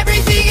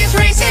 Everything is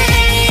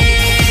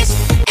racist.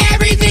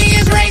 Everything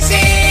is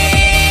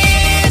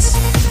racist.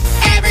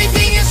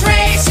 Everything is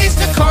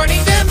racist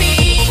according to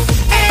me.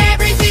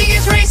 Everything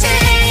is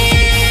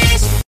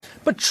racist.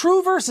 But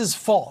true versus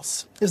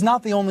false is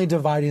not the only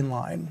dividing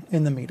line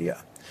in the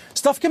media.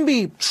 Stuff can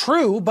be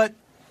true, but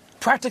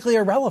practically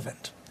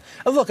irrelevant.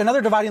 Look,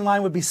 another dividing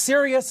line would be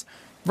serious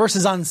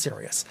versus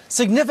unserious,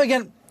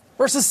 significant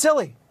versus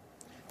silly.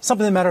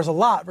 something that matters a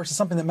lot versus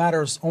something that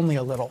matters only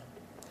a little.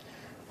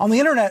 On the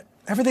internet,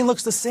 everything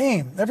looks the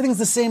same. Everything's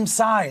the same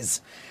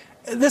size.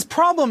 This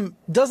problem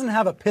doesn't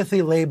have a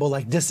pithy label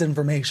like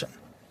disinformation.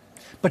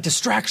 But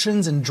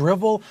distractions and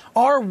drivel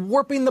are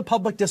warping the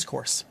public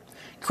discourse,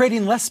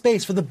 creating less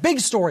space for the big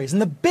stories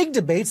and the big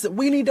debates that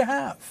we need to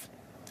have.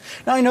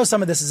 Now, I know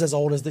some of this is as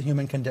old as the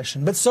human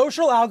condition, but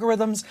social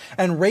algorithms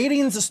and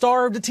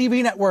ratings-starved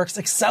TV networks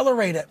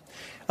accelerate it,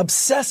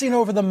 obsessing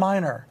over the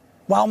minor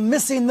while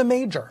missing the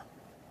major.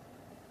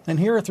 And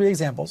here are 3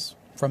 examples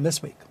from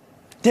this week.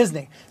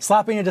 Disney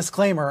slapping a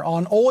disclaimer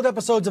on old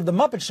episodes of The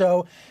Muppet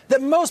Show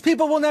that most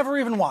people will never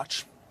even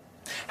watch.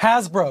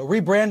 Hasbro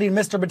rebranding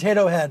Mr.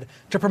 Potato Head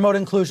to promote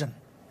inclusion.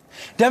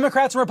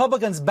 Democrats and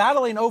Republicans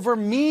battling over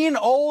mean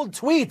old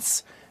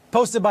tweets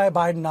posted by a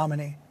Biden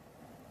nominee.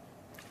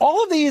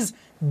 All of these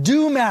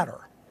do matter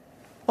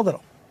a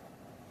little.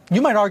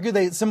 You might argue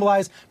they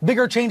symbolize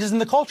bigger changes in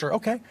the culture,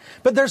 okay.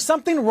 But there's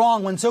something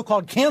wrong when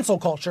so-called cancel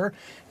culture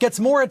gets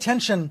more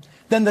attention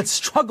than the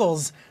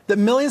struggles that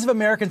millions of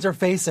Americans are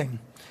facing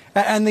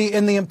and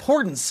the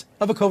importance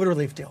of a COVID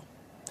relief deal.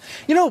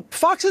 You know,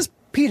 Fox's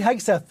Pete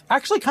Hegseth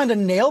actually kind of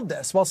nailed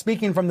this while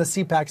speaking from the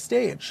CPAC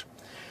stage.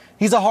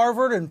 He's a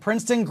Harvard and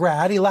Princeton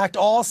grad. He lacked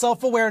all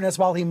self-awareness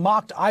while he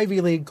mocked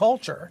Ivy League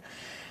culture.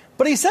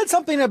 But he said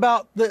something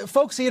about the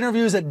folks he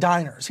interviews at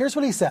diners. Here's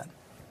what he said.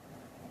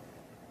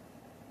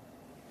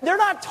 They're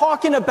not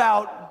talking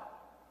about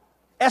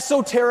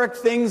esoteric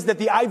things that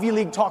the Ivy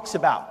League talks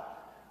about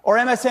or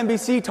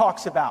MSNBC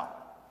talks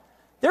about.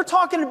 They're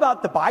talking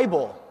about the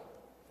Bible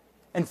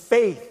and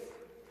faith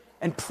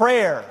and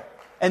prayer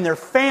and their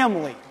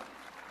family,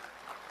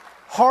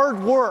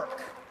 hard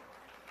work,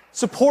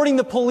 supporting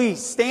the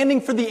police,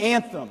 standing for the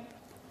anthem.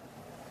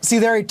 See,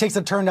 there he takes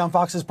a turn down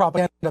Fox's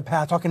propaganda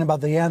path, talking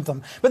about the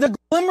anthem. But the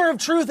glimmer of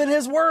truth in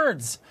his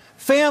words.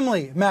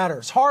 Family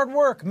matters. Hard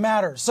work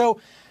matters. So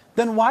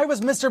then why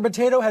was Mr.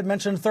 Potato Head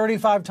mentioned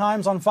 35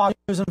 times on Fox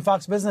News and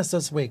Fox Business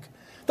this week?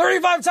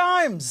 35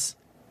 times!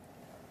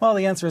 Well,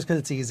 the answer is because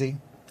it's easy.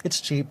 It's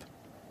cheap.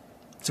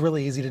 It's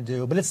really easy to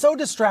do, but it's so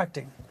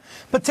distracting.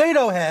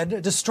 Potato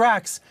Head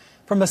distracts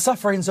from the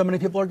suffering so many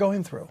people are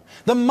going through.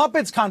 The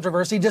Muppets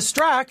controversy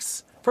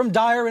distracts from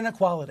dire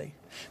inequality.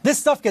 This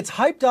stuff gets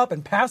hyped up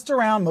and passed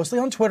around, mostly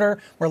on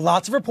Twitter, where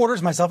lots of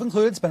reporters, myself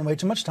included, spend way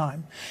too much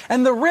time.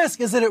 And the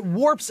risk is that it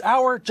warps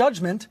our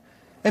judgment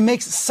and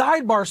makes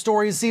sidebar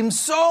stories seem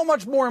so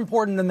much more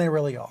important than they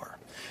really are.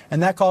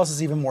 And that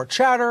causes even more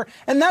chatter.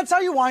 And that's how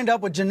you wind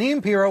up with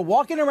Jeanine Pirro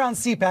walking around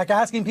CPAC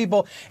asking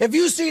people, "Have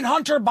you seen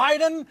Hunter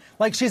Biden?"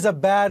 like she's a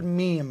bad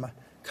meme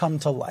come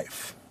to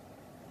life.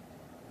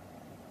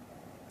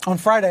 On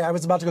Friday, I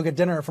was about to go get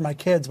dinner for my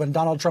kids when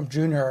Donald Trump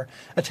Jr.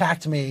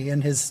 attacked me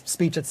in his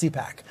speech at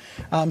CPAC.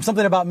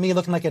 Something about me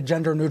looking like a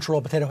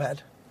gender-neutral potato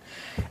head.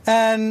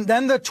 And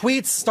then the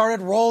tweets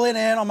started rolling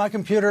in on my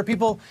computer,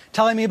 people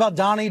telling me about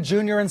Donnie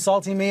Jr.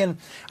 insulting me, and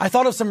I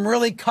thought of some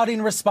really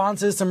cutting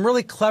responses, some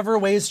really clever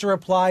ways to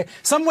reply,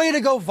 some way to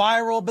go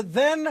viral, but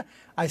then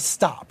I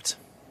stopped.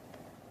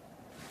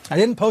 I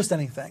didn't post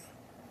anything.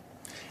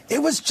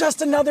 It was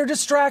just another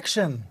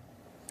distraction.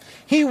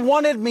 He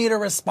wanted me to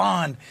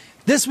respond.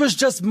 This was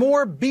just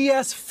more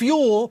BS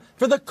fuel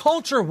for the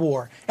culture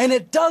war, and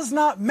it does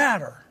not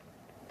matter.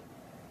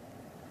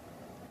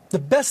 The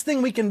best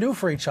thing we can do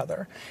for each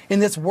other in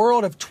this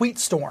world of tweet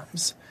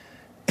storms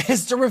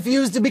is to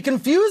refuse to be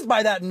confused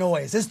by that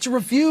noise, is to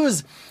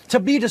refuse to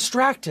be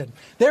distracted.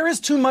 There is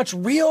too much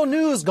real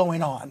news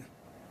going on.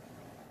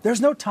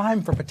 There's no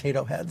time for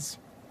potato heads.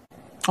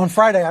 On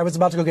Friday, I was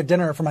about to go get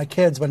dinner for my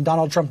kids when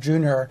Donald Trump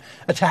Jr.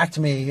 attacked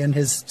me in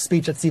his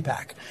speech at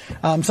CPAC.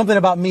 Something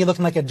about me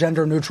looking like a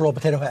gender-neutral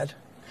potato head.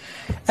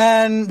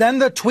 And then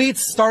the tweets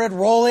started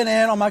rolling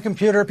in on my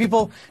computer,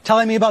 people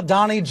telling me about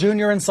Donnie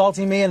Jr.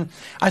 insulting me, and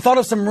I thought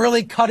of some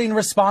really cutting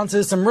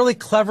responses, some really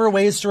clever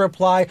ways to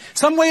reply,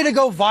 some way to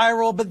go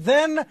viral, but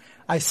then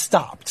I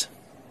stopped.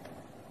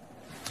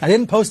 I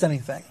didn't post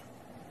anything.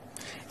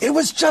 It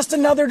was just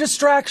another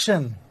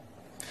distraction.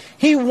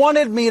 He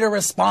wanted me to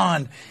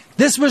respond.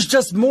 This was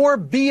just more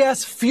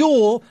BS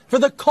fuel for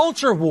the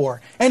culture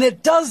war, and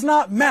it does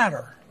not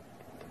matter.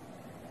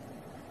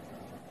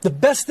 The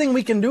best thing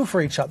we can do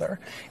for each other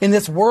in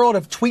this world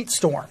of tweet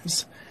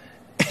storms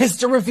is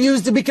to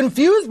refuse to be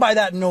confused by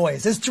that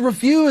noise, is to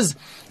refuse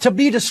to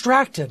be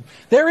distracted.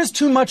 There is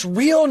too much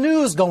real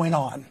news going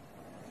on.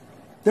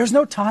 There's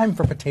no time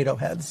for potato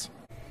heads.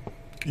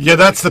 Yeah,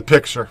 that's the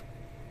picture.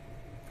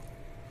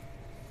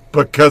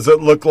 Because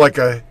it looked like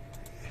a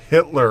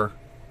Hitler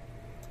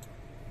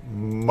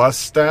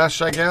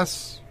mustache, I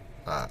guess.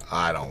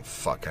 I don't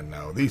fucking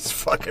know. These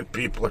fucking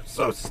people are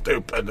so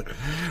stupid.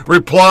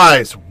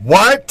 Replies,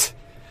 what?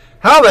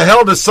 How the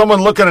hell does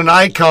someone look at an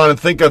icon and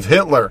think of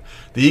Hitler?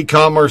 The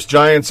e-commerce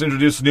giants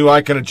introduced a new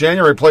icon in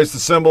January, replaced the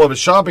symbol of a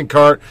shopping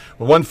cart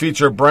with one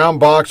feature, a brown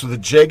box with a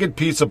jagged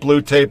piece of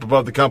blue tape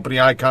above the company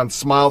icon's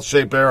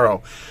smile-shaped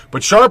arrow.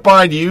 But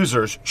sharp-eyed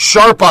users,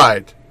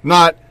 sharp-eyed,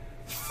 not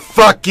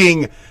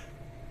fucking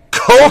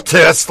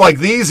cultists like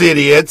these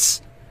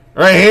idiots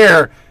right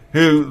here,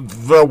 who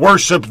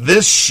worship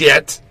this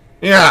shit,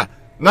 Yeah,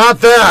 not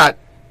that.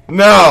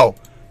 No.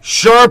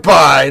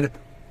 Sharp-eyed.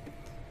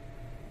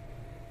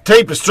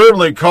 Tape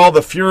disturbingly called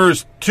the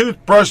Fuhrer's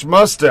toothbrush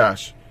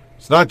mustache.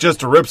 It's not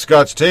just a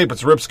ripscotch tape.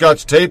 It's a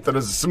ripscotch tape that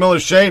has a similar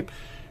shape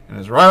and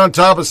is right on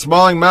top of his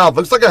smiling mouth.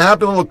 Looks like a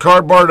happy little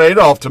cardboard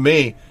Adolf to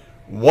me,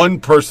 one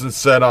person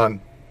said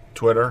on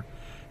Twitter.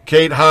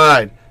 Kate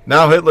Hyde.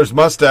 Now Hitler's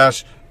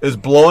mustache is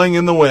blowing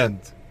in the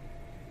wind.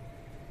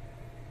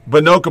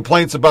 But no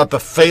complaints about the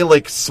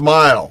phallic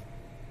smile.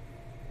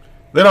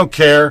 They don't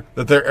care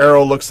that their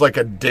arrow looks like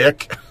a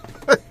dick.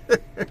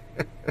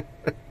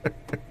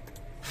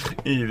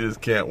 You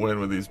just can't win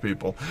with these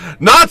people.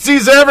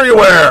 Nazis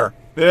everywhere!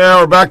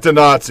 Yeah, we're back to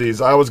Nazis.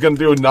 I was going to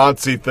do a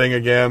Nazi thing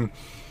again.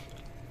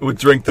 Would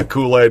drink the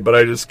Kool-Aid, but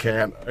I just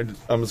can't.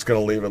 I'm just going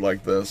to leave it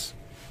like this.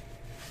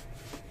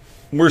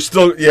 We're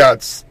still,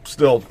 it's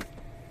still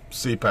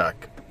CPAC.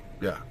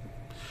 Yeah.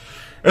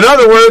 In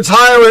other words,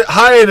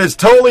 Hyatt is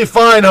totally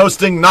fine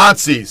hosting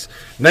Nazis.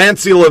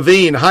 Nancy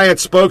Levine, Hyatt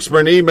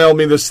spokesman, emailed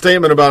me this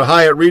statement about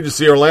Hyatt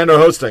Regency Orlando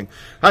hosting.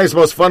 Hyatt's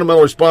most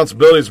fundamental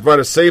responsibility is to provide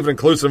a safe and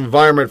inclusive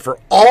environment for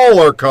all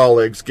our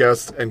colleagues,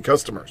 guests, and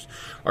customers.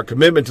 Our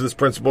commitment to this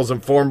principle is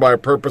informed by our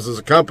purpose as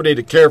a company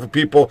to care for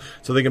people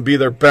so they can be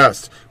their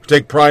best. We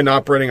take pride in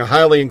operating a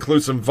highly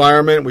inclusive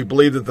environment. We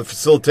believe that the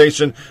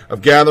facilitation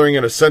of gathering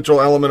is a central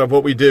element of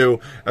what we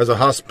do as a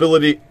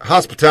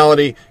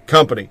hospitality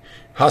company.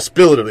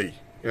 Hospitality.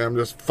 Yeah, I'm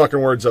just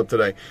fucking words up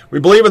today. We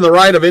believe in the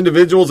right of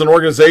individuals and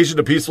organizations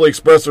to peacefully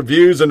express their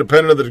views,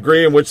 independent of the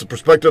degree in which the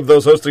perspective of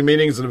those hosting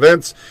meetings and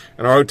events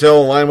in our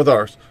hotel align with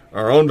ours.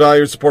 Our own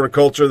values support a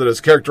culture that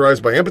is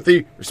characterized by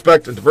empathy,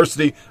 respect, and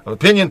diversity of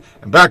opinion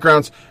and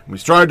backgrounds, and we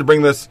strive to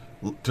bring this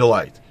to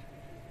light.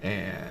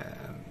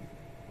 And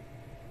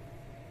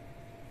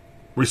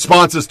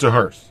responses to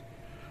hers.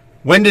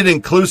 When did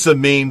inclusive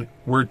mean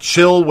we're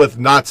chill with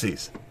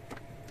Nazis?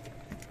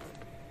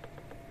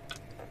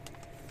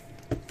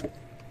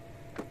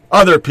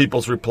 Other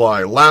people's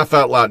reply, laugh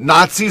out loud.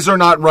 Nazis are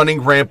not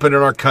running rampant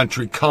in our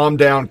country. Calm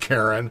down,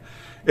 Karen.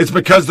 It's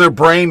because their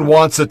brain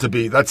wants it to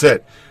be. That's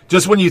it.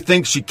 Just when you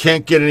think she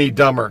can't get any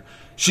dumber.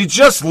 She's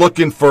just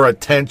looking for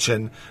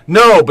attention.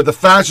 No, but the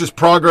fascist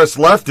progress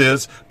left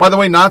is, by the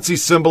way, Nazi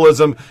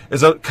symbolism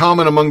is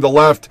common among the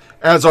left,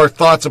 as our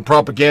thoughts and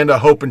propaganda,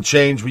 hope and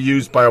change we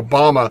used by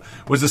Obama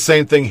was the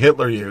same thing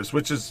Hitler used,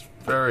 which is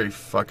very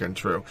fucking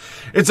true.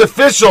 It's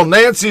official.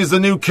 Nancy is the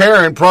new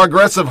Karen.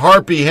 Progressive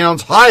harpy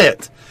hounds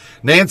Hyatt.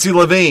 Nancy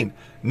Levine,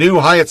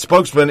 new Hyatt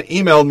spokesman,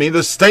 emailed me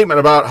this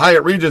statement about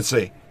Hyatt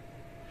Regency.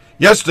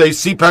 Yesterday,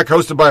 CPAC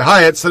hosted by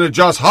Hyatt, Senator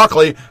Josh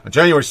Hockley, on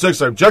January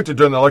 6th, I objected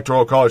during the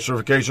Electoral College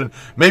certification.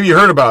 Maybe you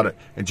heard about it.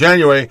 In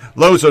January,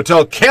 Lowe's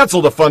Hotel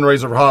canceled a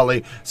fundraiser for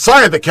Hockley,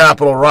 cited the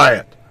Capitol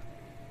riot.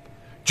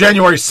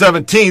 January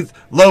 17th,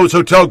 Lowe's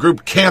Hotel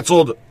Group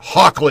canceled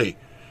Hockley.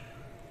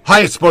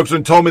 Hyatt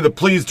spokesman told me to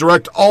please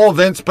direct all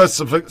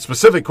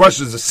event-specific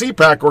questions to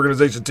CPAC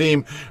organization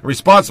team in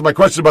response to my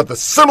question about the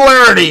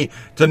similarity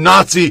to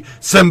Nazi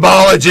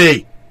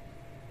symbology.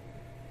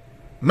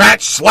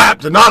 Match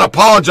Slap did not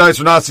apologize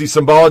for Nazi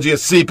symbology at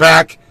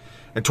CPAC.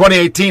 In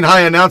 2018,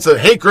 Hyatt announced that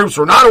hate groups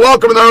were not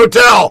welcome in their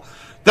hotel.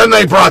 Then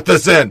they brought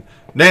this in.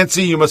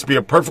 Nancy, you must be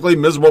a perfectly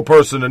miserable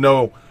person to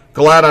know.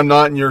 Glad I'm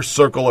not in your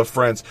circle of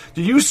friends.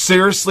 Do you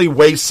seriously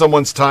waste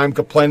someone's time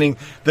complaining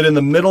that in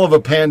the middle of a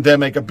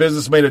pandemic, a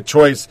business made a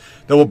choice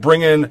that will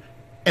bring in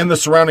the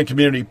surrounding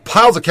community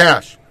piles of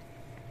cash?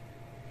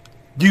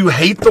 Do you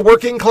hate the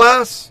working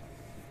class?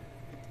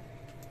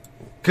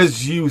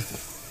 Because you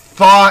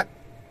thought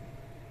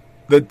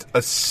that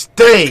a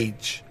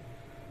stage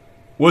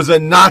was a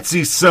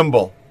Nazi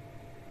symbol.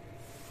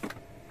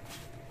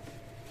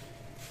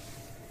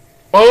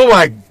 Oh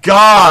my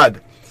God.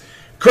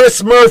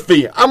 Chris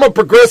Murphy, I'm a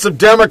progressive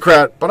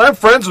Democrat, but I'm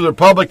friends with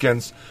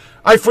Republicans.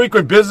 I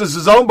frequent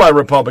businesses owned by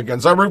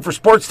Republicans. I root for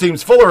sports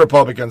teams full of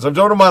Republicans. I've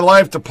devoted my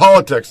life to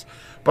politics,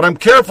 but I'm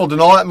careful to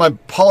not let my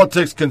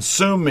politics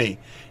consume me.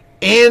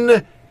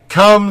 In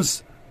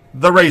comes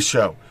the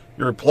ratio.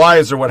 Your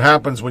replies are what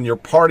happens when your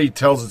party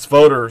tells its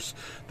voters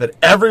that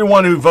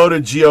everyone who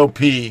voted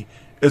GOP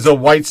is a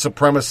white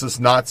supremacist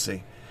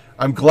Nazi.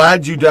 I'm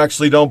glad you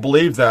actually don't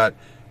believe that,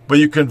 but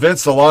you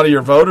convinced a lot of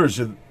your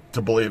voters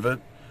to believe it.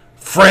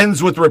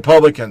 Friends with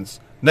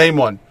Republicans. Name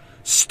one.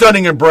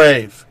 Stunning and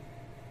Brave.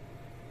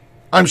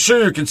 I'm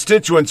sure your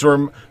constituents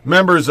or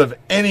members of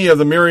any of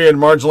the myriad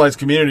marginalized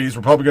communities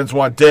Republicans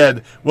want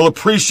dead will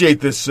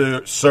appreciate this,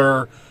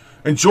 sir.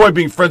 Enjoy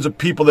being friends with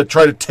people that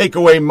try to take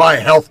away my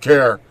health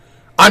care.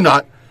 I'm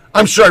not.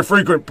 I'm sure I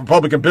frequent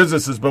Republican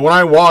businesses, but when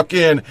I walk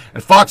in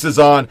and Fox is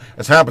on,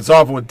 as happens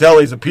often with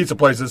delis and pizza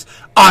places,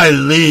 I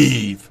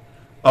leave.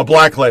 A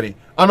black lady.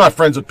 I'm not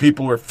friends with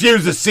people who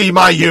refuse to see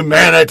my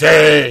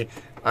humanity.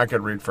 I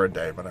could read for a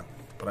day, but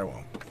I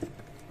won't.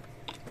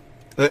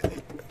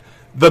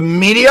 The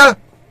media?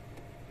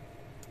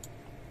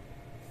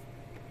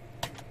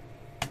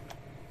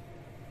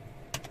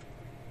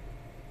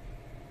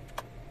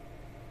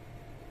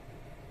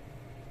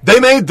 They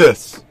made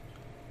this.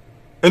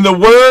 In the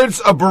words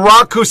of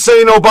Barack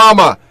Hussein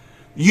Obama,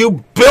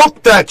 you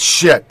built that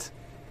shit.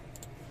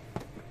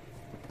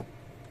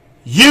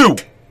 You.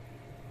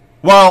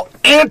 While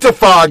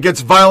Antifa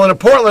gets violent in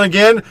Portland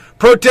again,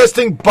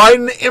 protesting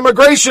Biden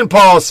immigration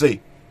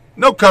policy.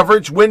 No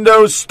coverage.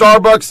 Windows,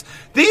 Starbucks.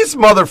 These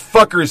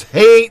motherfuckers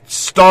hate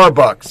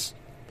Starbucks.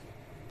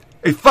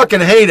 They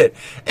fucking hate it.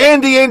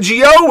 And the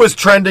NGO was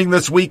trending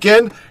this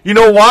weekend. You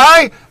know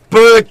why?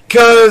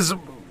 Because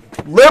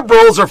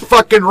liberals are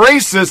fucking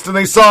racist and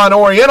they saw an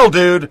Oriental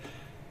dude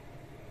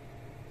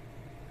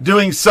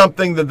doing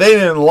something that they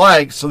didn't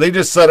like, so they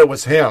just said it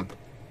was him.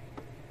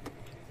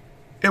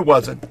 It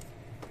wasn't.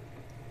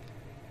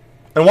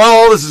 And while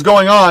all this is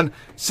going on,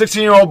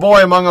 16-year-old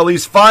boy among at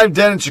least 5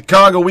 dead in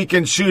Chicago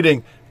weekend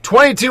shooting,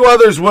 22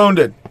 others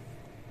wounded.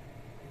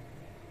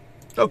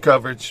 No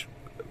coverage.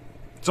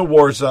 It's a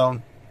war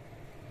zone.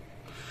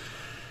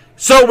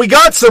 So we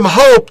got some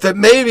hope that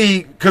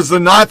maybe, because the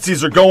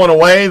Nazis are going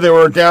away, they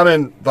were down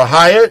in the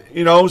Hyatt,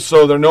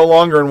 so they're no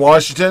longer in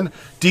Washington.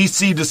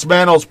 D.C.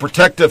 dismantles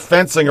protective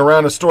fencing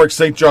around historic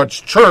St.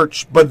 George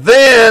Church. But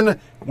then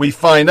we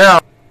find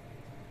out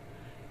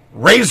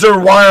razor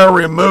wire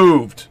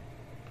removed.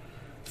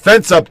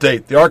 Fence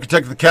update. The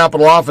architect of the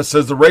Capitol office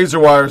says the razor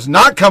wire is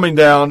not coming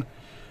down.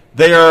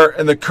 They are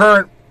in the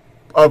current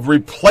of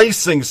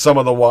replacing some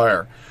of the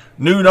wire.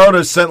 New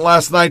notice sent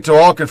last night to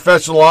all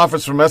confessional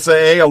office from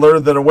SAA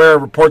alerted that aware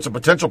of reports of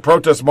potential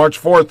protests March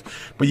 4th,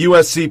 but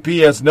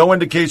USCP has no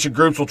indication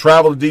groups will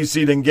travel to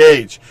D.C. to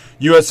engage.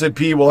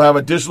 USCP will have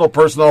additional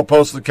personnel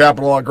posted at the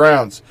Capitol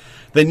grounds.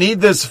 They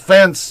need this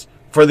fence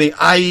for the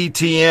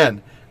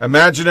IETN.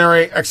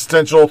 Imaginary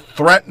existential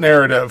threat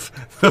narrative.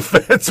 The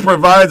fence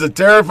provides a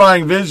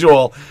terrifying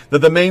visual that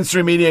the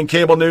mainstream media and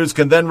cable news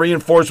can then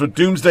reinforce with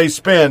doomsday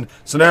spin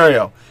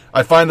scenario.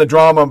 I find the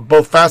drama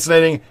both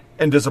fascinating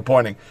and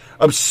disappointing.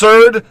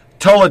 Absurd,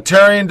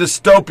 totalitarian,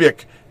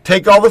 dystopic.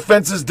 Take all the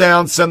fences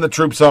down, send the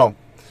troops home.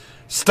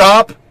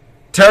 Stop.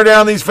 Tear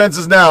down these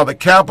fences now. The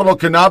Capitol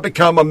cannot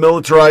become a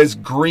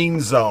militarized green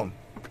zone.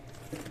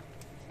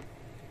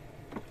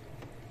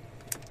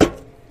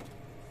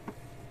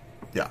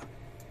 Yeah.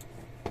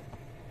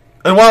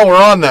 And while we're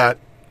on that,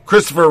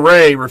 Christopher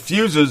Wray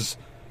refuses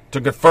to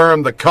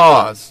confirm the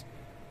cause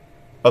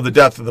of the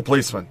death of the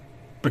policeman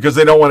because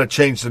they don't want to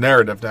change the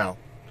narrative now.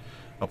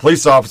 A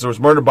police officer was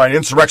murdered by an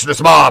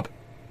insurrectionist mob.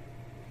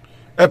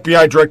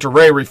 FBI Director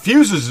Wray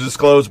refuses to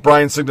disclose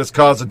Brian Sicknick's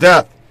cause of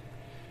death.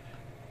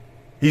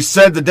 He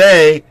said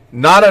today,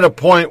 not at a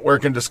point where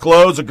it can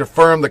disclose or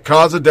confirm the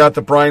cause of death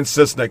of Brian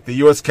Sicknick, the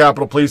U.S.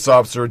 Capitol police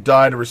officer who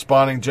died in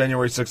responding to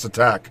January 6th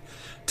attack.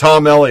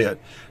 Tom Elliott.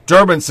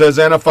 Durbin says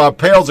Antifa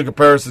pales in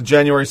comparison to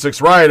January 6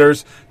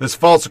 rioters. This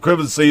false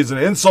equivalency is an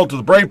insult to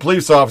the brave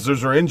police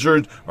officers who are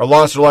injured or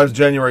lost their lives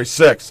January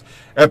 6.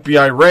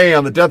 FBI Wray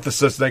on the death of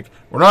Sicknick.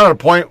 We're not at a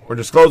point where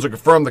disclose or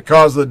confirm the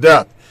cause of the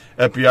death.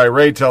 FBI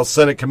Wray tells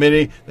Senate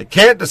committee they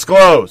can't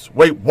disclose.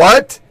 Wait,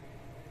 what?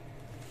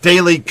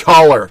 Daily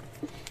Caller.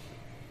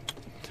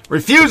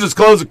 Refuses to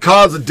disclose the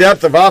cause of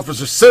death of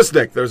Officer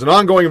Sicknick. There's an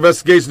ongoing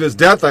investigation of his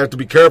death. I have to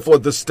be careful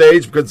at this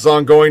stage because it's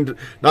ongoing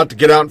not to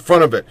get out in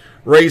front of it.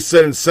 Wray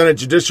said in Senate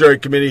Judiciary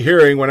Committee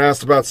hearing when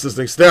asked about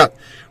Sicknick's death.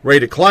 Wray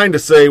declined to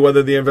say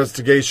whether the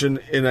investigation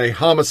in a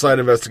homicide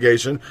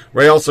investigation.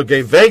 Wray also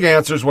gave vague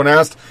answers when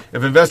asked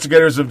if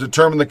investigators have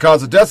determined the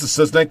cause of death of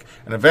Sicknick,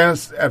 an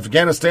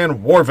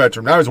Afghanistan war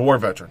veteran. Now he's a war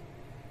veteran.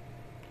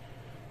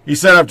 He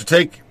said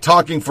after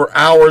talking for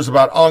hours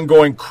about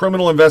ongoing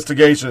criminal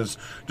investigations,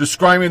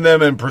 describing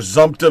them in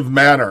presumptive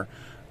manner,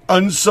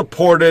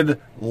 unsupported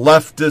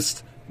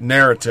leftist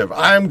narrative.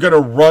 I'm going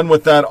to run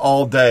with that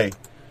all day.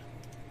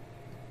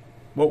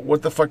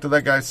 What the fuck did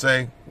that guy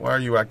say? Why are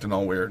you acting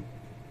all weird?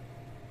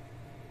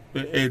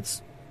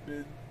 It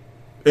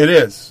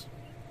is.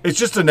 It's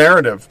just a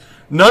narrative.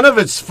 None of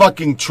it's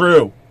fucking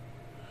true.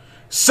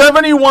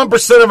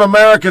 71% of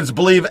Americans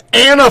believe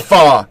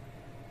Antifa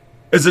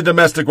is a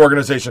domestic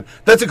organization.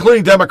 That's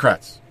including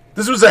Democrats.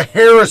 This was a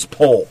Harris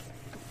poll.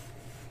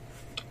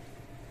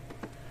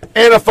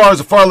 Antifa is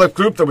a far-left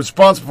group that was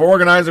responsible for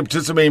organizing and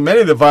participating in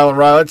many of the violent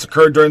riots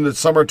occurred during the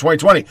summer of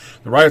 2020.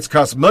 The riots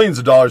cost millions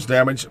of dollars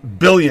damage,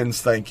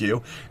 billions, thank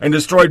you, and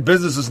destroyed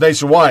businesses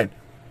nationwide.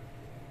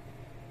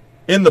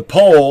 In the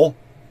poll,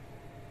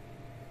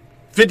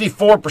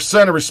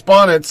 54% of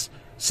respondents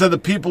said the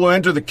people who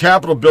entered the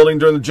Capitol building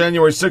during the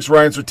January 6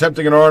 riots were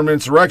attempting an armed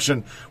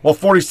insurrection, while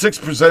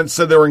 46%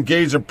 said they were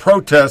engaged in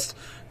protests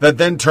that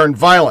then turned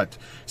violent.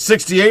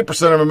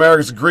 68% of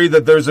Americans agree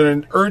that there's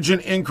an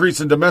urgent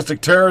increase in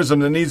domestic terrorism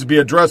that needs to be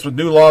addressed with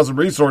new laws and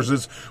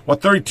resources, while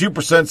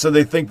 32% said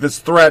they think this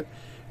threat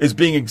is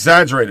being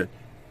exaggerated.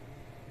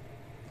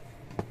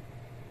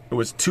 It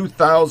was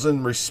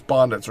 2,000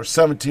 respondents, or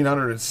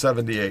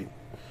 1,778.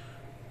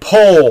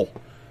 Poll.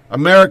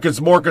 Americans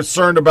more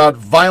concerned about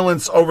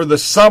violence over the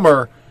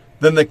summer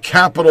than the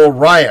Capitol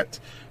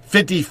riot.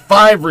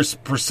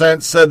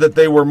 55% said that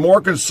they were more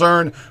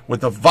concerned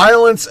with the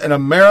violence in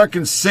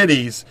American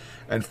cities,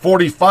 and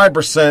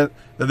 45%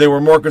 that they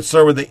were more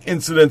concerned with the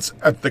incidents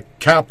at the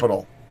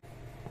Capitol.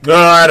 Oh,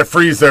 I had to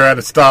freeze there. I had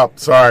to stop.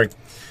 Sorry.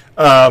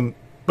 But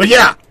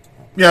yeah,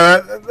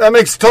 that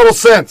makes total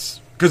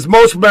sense, because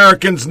most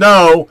Americans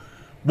know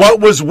What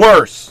was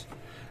worse?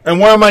 And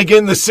where am I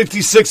getting the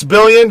 $66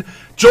 billion?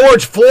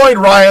 George Floyd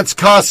riots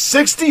cost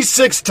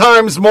 66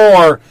 times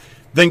more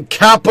than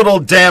capital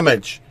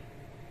damage.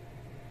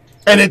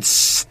 And it's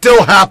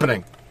still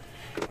happening.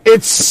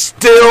 It's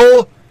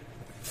still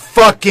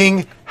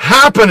fucking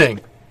happening.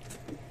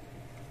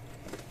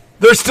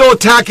 They're still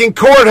attacking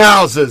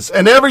courthouses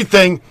and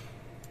everything.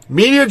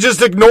 Media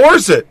just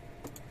ignores it.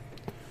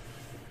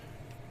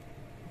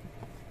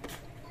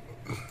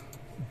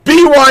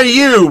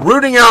 BYU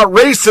rooting out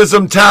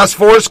racism task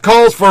force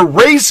calls for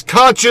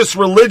race-conscious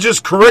religious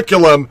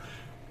curriculum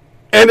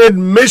and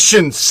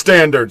admission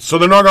standards. So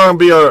they're not going to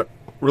be a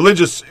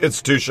religious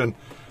institution.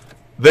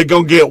 They're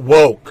going to get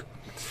woke.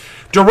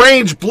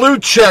 Deranged,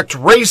 blue-checked,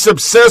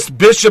 race-obsessed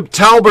Bishop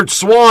Talbert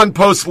Swan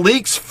posts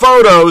leaks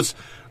photos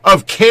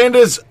of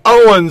Candace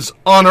Owens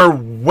on her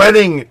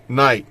wedding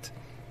night.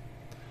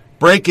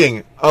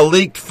 Breaking, a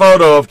leaked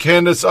photo of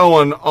Candace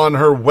Owens on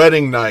her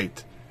wedding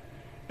night.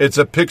 It's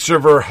a picture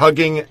of her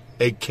hugging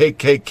a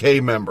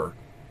KKK member.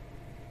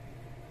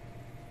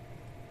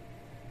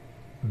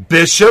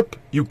 Bishop?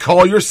 You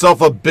call yourself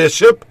a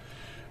bishop?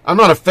 I'm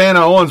not a fan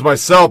of Owens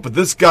myself, but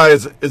this guy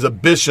is a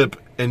bishop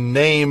in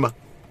name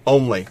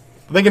only.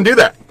 They can do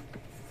that.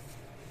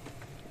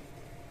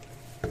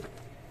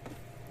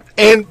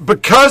 And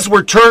because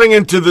we're turning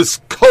into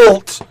this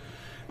cult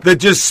that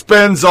just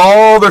spends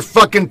all their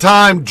fucking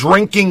time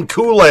drinking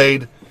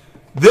Kool-Aid,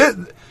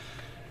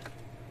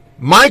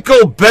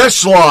 Michael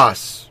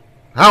Beschloss,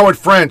 Howard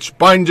French,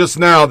 Biden just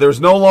now,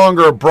 there's no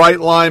longer a bright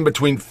line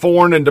between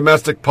foreign and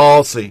domestic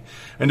policy.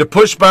 And to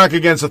push back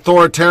against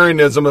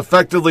authoritarianism,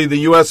 effectively the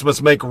U.S.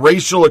 must make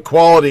racial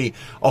equality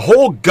a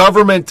whole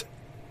government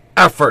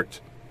effort.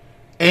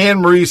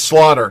 Anne-Marie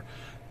Slaughter.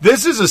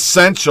 This is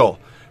essential,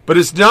 but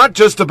it's not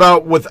just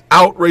about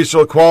without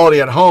racial equality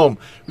at home.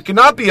 We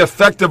cannot be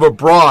effective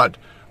abroad.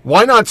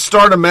 Why not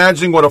start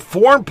imagining what a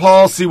foreign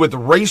policy with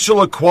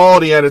racial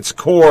equality at its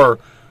core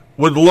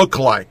would look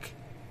like?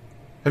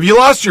 Have you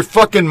lost your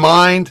fucking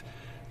mind?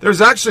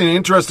 There's actually an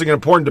interesting and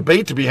important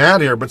debate to be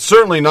had here, but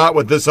certainly not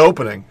with this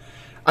opening.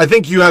 I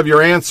think you have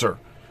your answer.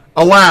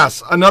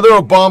 Alas, another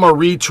Obama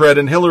retread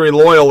and Hillary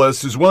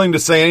loyalist who's willing to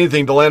say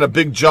anything to land a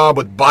big job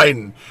with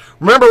Biden.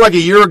 Remember like a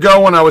year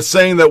ago when I was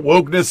saying that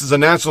wokeness is a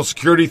national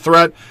security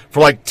threat for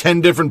like 10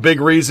 different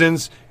big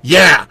reasons?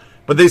 Yeah,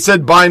 but they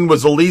said Biden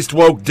was the least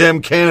woke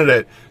Dem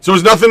candidate, so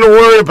there's nothing to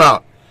worry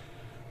about.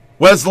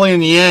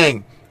 Wesleyan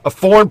Yang, a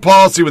foreign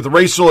policy with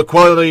racial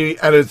equality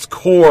at its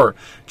core,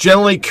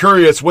 generally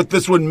curious what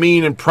this would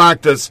mean in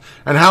practice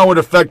and how it would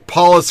affect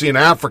policy in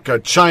Africa,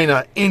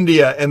 China,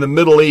 India, and the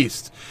Middle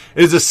East.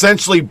 It is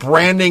essentially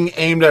branding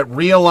aimed at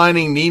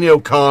realigning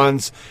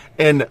neocons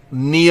and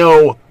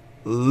neoliberals.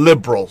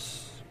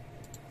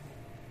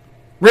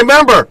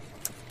 Remember,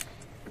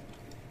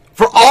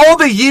 for all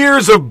the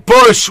years of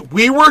Bush,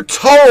 we were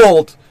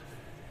told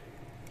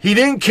he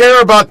didn't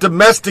care about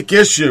domestic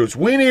issues.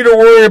 We need to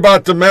worry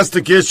about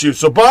domestic issues.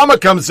 So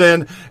Obama comes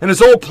in, and his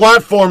whole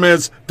platform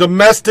is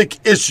domestic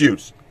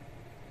issues.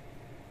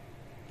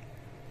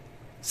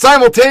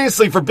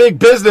 Simultaneously, for big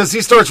business,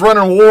 he starts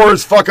running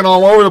wars fucking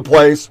all over the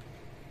place.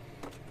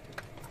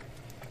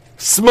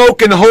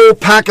 Smoking whole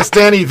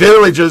Pakistani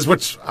villages,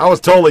 which I was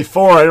totally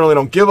for. I really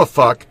don't give a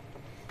fuck.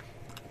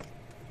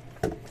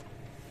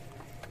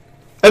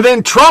 And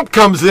then Trump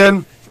comes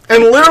in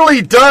and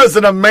literally does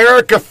an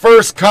America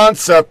First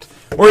concept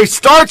where he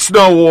starts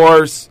no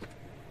wars,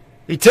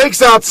 he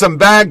takes out some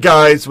bad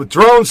guys with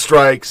drone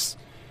strikes,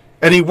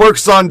 and he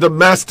works on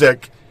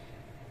domestic.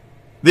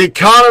 The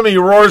economy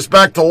roars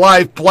back to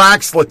life.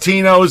 Blacks,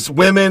 Latinos,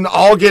 women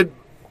all get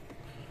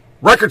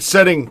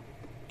record-setting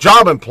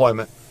job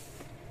employment.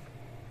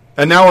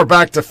 And now we're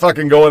back to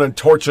fucking going and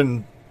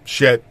torching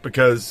shit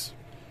because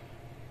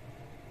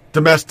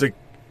domestic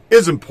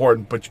is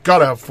important, but you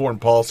gotta have foreign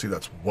policy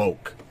that's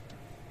woke.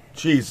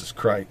 Jesus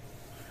Christ.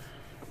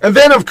 And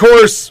then, of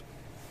course,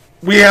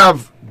 we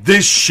have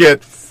this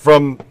shit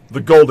from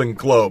the Golden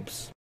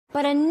Globes.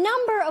 But a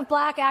number of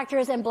black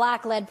actors and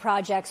black-led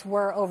projects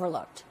were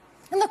overlooked.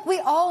 And look, we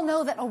all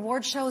know that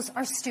award shows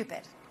are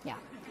stupid. Yeah.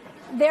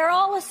 They're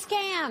all a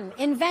scam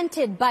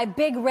invented by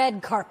Big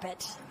Red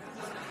Carpet.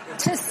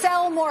 To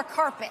sell more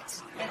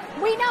carpet.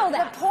 We know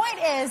that. The point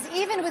is,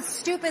 even with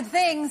stupid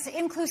things,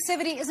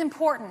 inclusivity is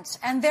important,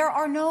 and there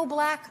are no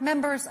black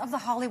members of the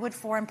Hollywood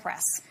Foreign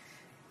Press.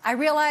 I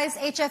realize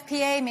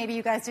HFPA, maybe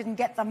you guys didn't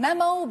get the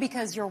memo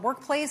because your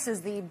workplace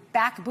is the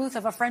back booth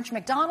of a French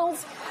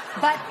McDonald's,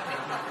 but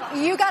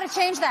you got to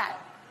change that.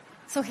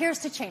 So here's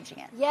to changing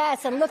it.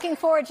 Yes, I'm looking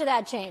forward to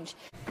that change.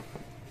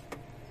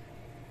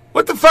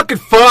 What the fucking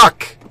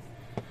fuck?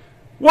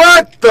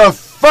 What the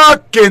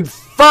fucking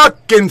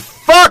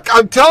fuck?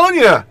 I'm telling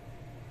you.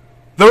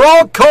 They're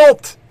all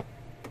cult.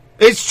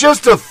 It's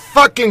just a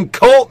fucking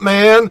cult,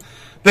 man.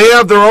 They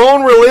have their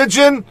own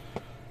religion.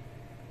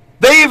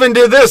 They even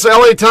did this.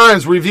 LA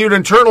Times reviewed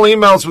internal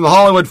emails from the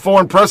Hollywood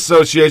Foreign Press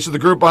Association, the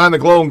group behind the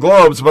Golden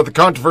Globes, about the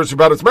controversy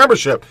about its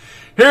membership.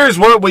 Here's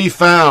what we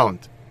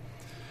found.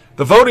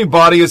 The voting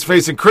body is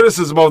facing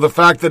criticism of the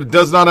fact that it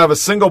does not have a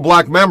single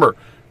black member.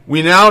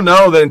 We now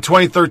know that in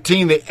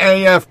 2013, the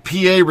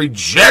AFPA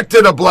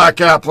rejected a black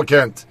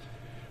applicant.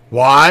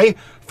 Why?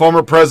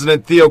 Former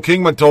President Theo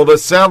Kingman told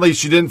us, sadly,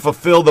 she didn't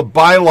fulfill the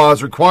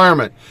bylaws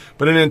requirement.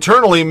 But in an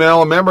internal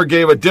email, a member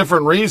gave a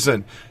different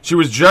reason. She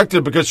was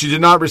rejected because she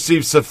did not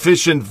receive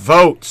sufficient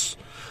votes.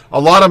 A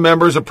lot of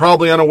members are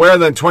probably unaware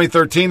that in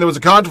 2013 there was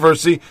a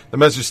controversy. The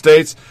message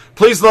states,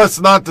 please let's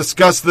not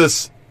discuss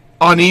this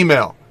on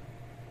email.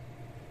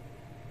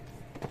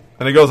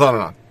 And it goes on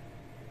and on.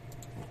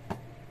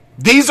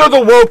 These are the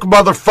woke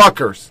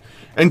motherfuckers.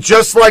 And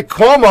just like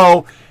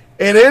Cuomo,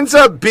 it ends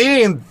up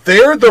being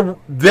they're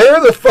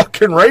the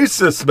fucking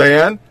racists,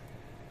 man.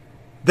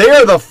 They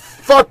are the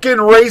fucking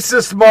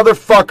racist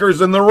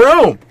motherfuckers in the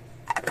room.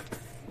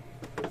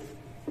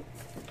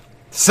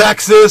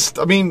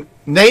 Sexist, I mean,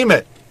 name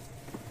it.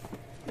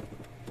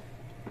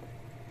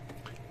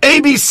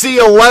 ABC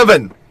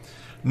 11.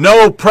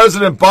 No,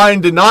 President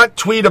Biden did not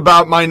tweet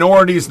about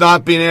minorities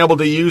not being able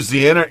to use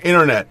the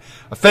internet.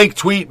 A fake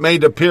tweet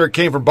made to appear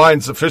came from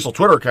Biden's official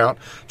Twitter account.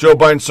 Joe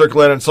Biden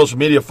circulated on social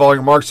media following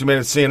remarks he made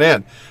at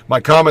CNN. My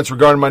comments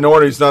regarding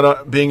minorities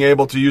not being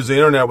able to use the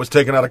internet was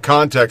taken out of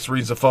context,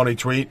 reads the phony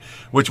tweet,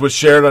 which was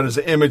shared on his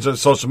image on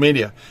social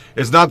media.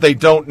 It's not they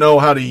don't know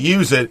how to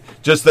use it,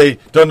 just they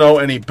don't know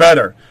any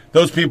better.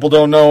 Those people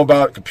don't know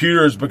about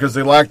computers because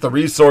they lack the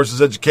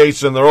resources,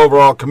 education, and their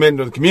overall commitment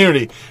to the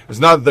community. It's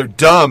not that they're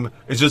dumb.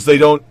 It's just they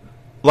don't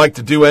like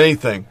to do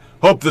anything.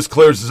 Hope this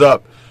clears us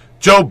up.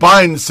 Joe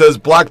Biden says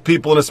black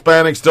people and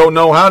Hispanics don't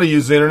know how to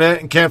use the internet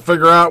and can't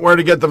figure out where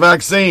to get the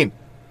vaccine.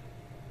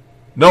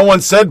 No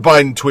one said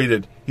Biden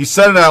tweeted. He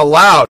said it out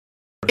loud.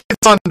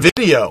 It's on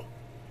video.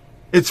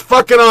 It's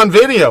fucking on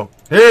video.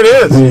 Here it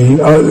is.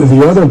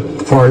 The other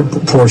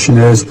portion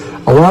is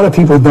a lot of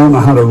people don't know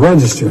how to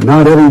register.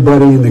 Not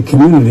everybody in the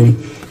community,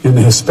 in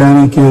the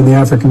Hispanic and the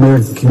African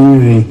American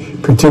community,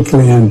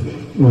 particularly in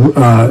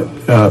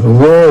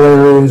rural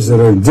areas that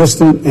are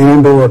distant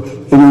and or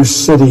inner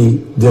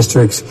city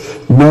districts,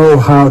 know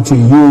how to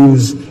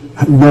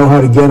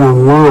get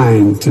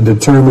online to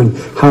determine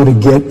how to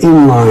get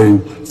in line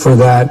for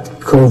that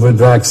COVID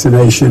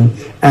vaccination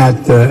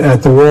at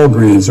the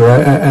Walgreens or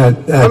at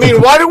I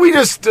mean, why do we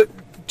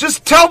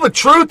just tell the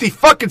truth? He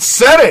fucking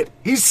said it.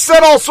 He's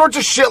said all sorts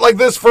of shit like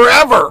this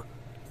forever.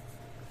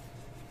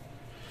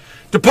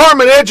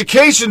 Department of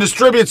Education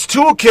distributes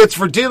toolkits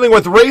for dealing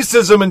with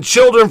racism in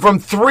children from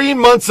 3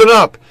 months and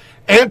up.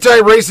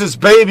 Anti-racist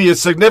baby is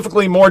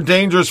significantly more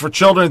dangerous for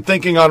children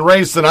thinking on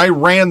race than I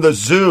ran the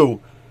zoo.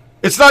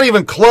 It's not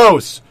even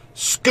close.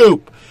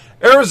 Scoop.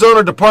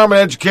 Arizona Department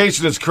of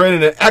Education has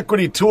created an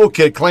equity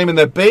toolkit claiming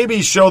that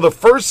babies show the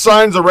first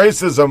signs of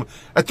racism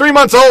at 3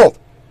 months old,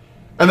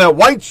 and that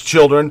white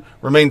children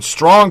remain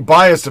strong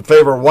bias in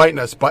favor of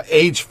whiteness by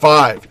age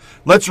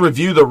 5. Let's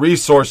review the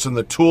resource in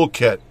the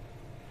toolkit.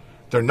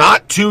 They're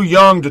not too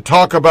young to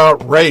talk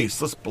about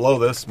race. Let's blow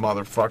this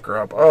motherfucker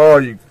up. Oh,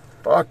 you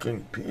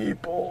fucking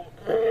people.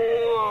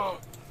 Ugh.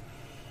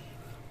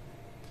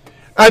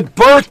 At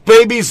birth,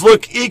 babies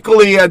look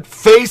equally at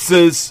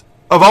faces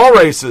of all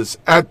races.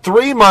 At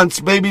 3 months,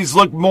 babies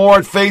look more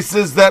at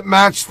faces that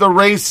match the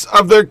race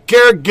of their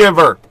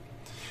caregiver.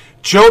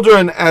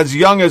 Children as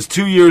young as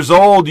 2 years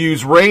old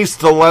use race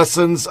to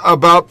lessons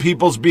about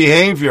people's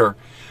behavior.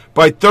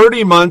 By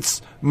 30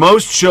 months,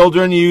 most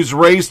children use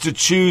race to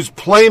choose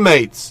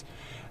playmates.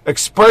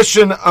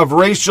 Expression of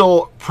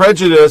racial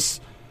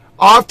prejudice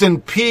often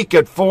peak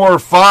at 4 or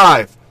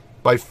 5.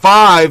 By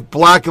 5,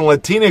 Black and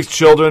Latinx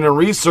children in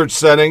research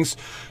settings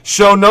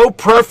show no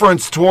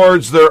preference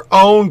towards their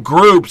own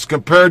groups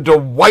compared to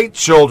white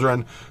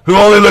children who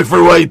only look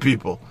for white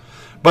people.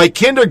 By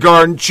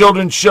kindergarten,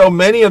 children show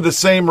many of the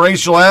same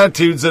racial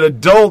attitudes that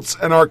adults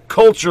and our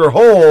culture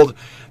hold.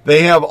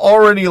 They have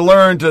already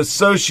learned to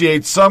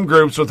associate some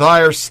groups with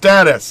higher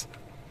status.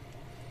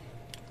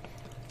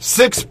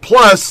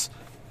 6+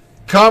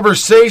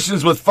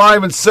 conversations with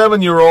 5 and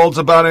 7-year-olds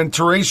about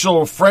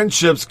interracial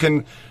friendships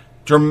can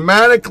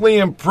dramatically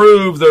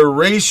improve their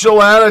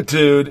racial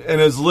attitude in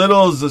as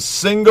little as a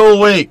single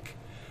week.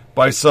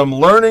 By some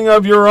learning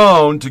of your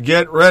own to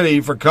get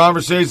ready for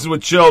conversations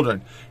with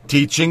children,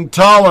 teaching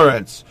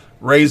tolerance,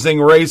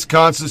 raising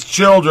race-conscious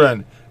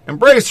children,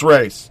 embrace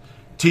race,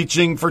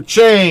 teaching for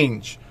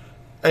change,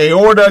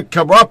 aorta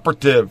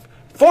cooperative,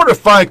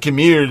 fortify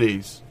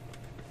communities.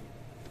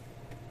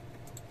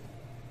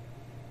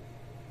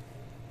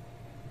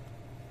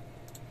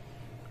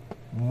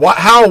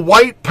 How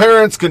white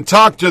parents can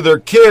talk to their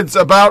kids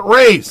about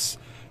race.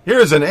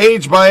 Here's an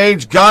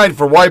age-by-age guide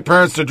for white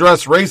parents to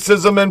address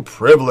racism and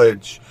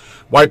privilege.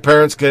 White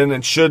parents can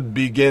and should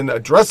begin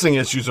addressing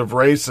issues of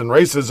race and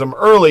racism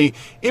early,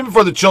 even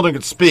before the children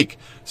can speak.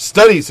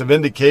 Studies have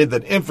indicated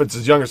that infants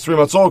as young as 3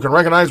 months old can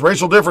recognize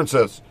racial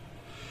differences.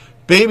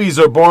 Babies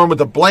are born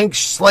with a blank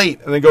slate,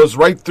 and it goes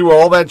right through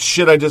all that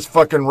shit I just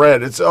fucking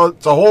read. It's a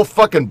whole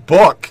fucking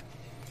book.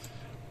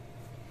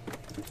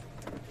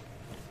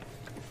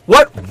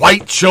 What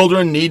white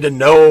children need to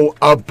know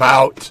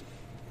about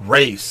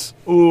race?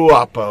 Ooh,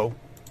 Oppo.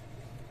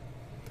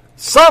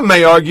 Some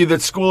may argue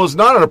that school is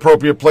not an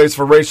appropriate place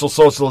for racial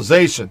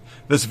socialization.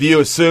 This view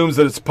assumes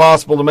that it's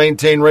possible to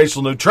maintain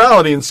racial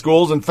neutrality in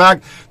schools. In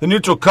fact, the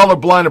neutral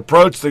colorblind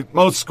approach that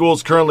most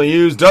schools currently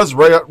use does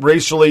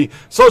racially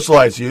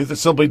socialize youth. It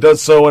simply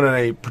does so in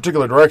a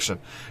particular direction.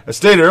 As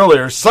stated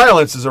earlier,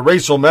 silence is a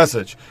racial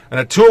message and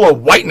a tool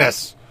of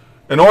whiteness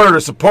in order to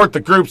support the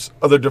groups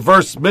of their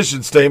diverse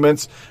mission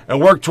statements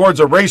and work towards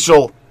a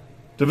racial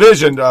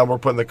division. We're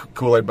putting the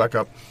Kool-Aid back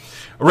up.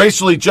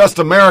 Racially just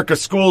America,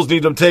 schools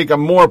need to take a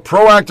more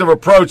proactive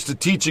approach to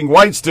teaching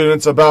white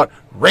students about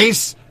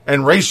race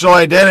and racial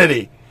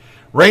identity.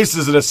 Race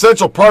is an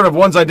essential part of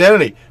one's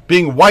identity.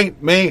 Being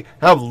white may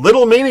have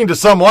little meaning to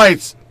some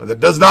whites, but that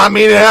does not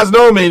mean it has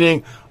no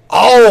meaning.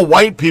 All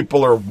white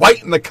people are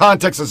white in the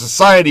context of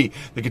society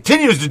that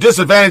continues to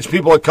disadvantage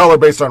people of color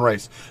based on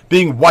race.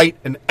 Being white,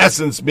 in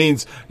essence,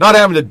 means not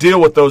having to deal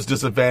with those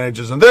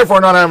disadvantages and therefore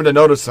not having to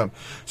notice them.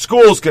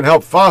 Schools can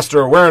help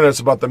foster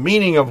awareness about the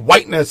meaning of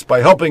whiteness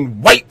by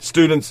helping white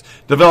students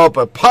develop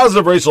a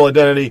positive racial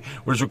identity,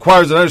 which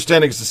requires an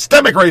understanding of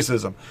systemic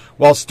racism.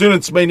 While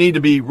students may need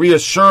to be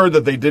reassured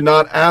that they did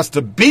not ask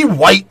to be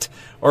white,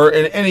 or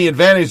in any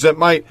advantage that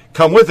might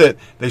come with it,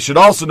 they should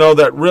also know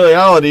that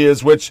reality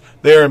is which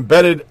they are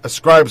embedded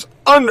ascribes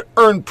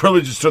unearned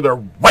privileges to their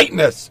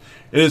whiteness.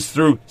 It is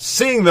through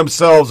seeing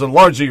themselves in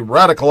largely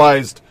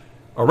radicalized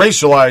or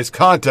racialized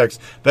context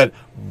that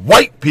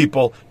white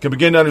people can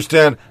begin to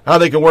understand how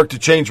they can work to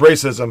change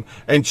racism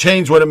and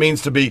change what it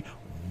means to be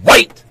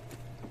white.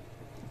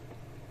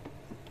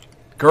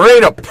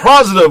 Create a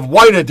positive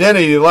white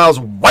identity that allows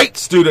white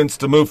students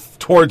to move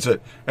towards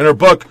it. In her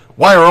book,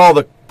 Why Are All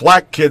the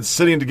Black Kids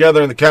Sitting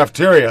Together in the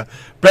Cafeteria,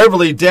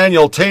 Beverly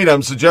Daniel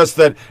Tatum suggests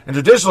that in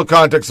traditional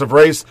contexts of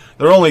race,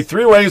 there are only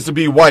three ways to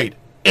be white: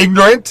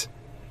 ignorant,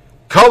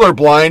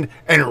 colorblind,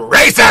 and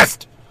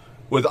racist.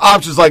 With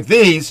options like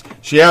these,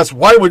 she asks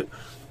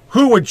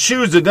who would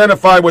choose to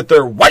identify with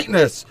their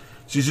whiteness.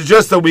 She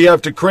suggests that we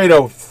have to create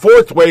a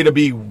fourth way to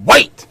be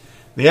white.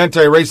 The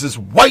anti-racist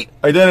white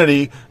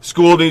identity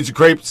school needs to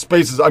create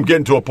spaces. I'm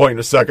getting to a point in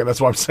a second. That's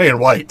why I'm saying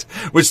white.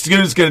 Which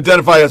students can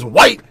identify as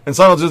white and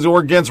simultaneously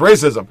work against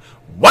racism.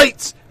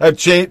 Whites have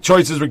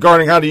choices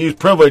regarding how to use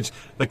privilege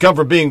that come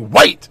from being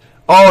white.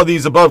 All of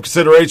these above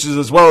considerations,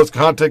 as well as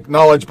content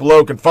knowledge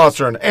below, can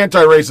foster an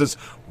anti-racist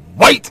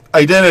white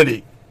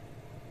identity.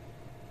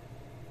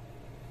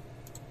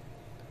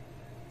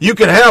 You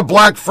can have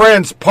black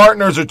friends,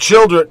 partners, or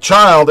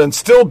child and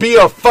still be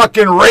a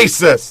fucking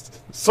racist.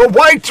 So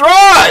why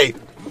try?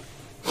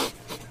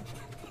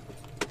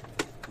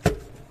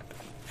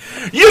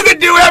 You can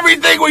do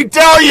everything we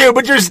tell you,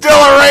 but you're still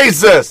a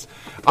racist.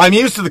 I'm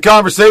used to the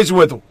conversation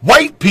with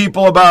white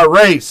people about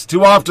race.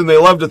 Too often they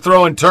love to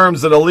throw in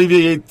terms that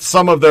alleviate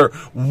some of their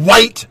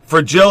white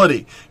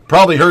fragility.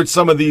 Probably heard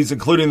some of these,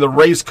 including the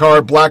race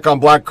card, black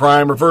on black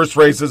crime, reverse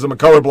racism, and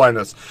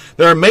colorblindness.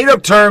 They are made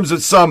up terms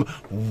that some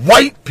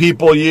white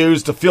people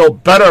use to feel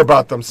better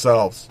about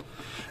themselves.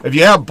 If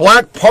you have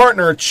black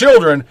partner or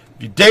children,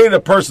 if you dated a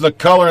person of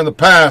color in the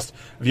past,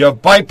 if you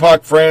have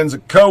BIPOC friends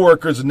and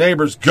coworkers and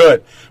neighbors,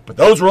 good. But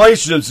those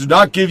relationships do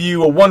not give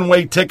you a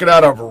one-way ticket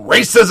out of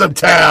racism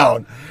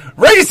town.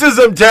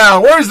 Racism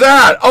town, where's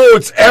that? Oh,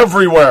 it's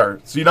everywhere.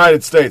 It's the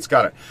United States,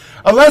 got it.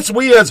 Unless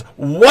we as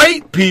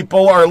white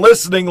people are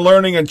listening,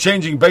 learning, and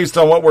changing based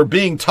on what we're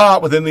being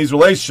taught within these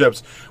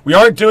relationships, we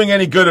aren't doing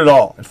any good at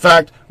all. In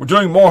fact, we're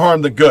doing more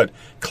harm than good.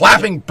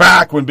 Clapping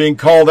back when being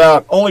called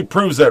out only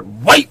proves that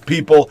white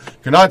people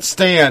cannot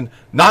stand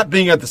not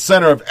being at the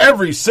center of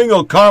every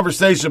single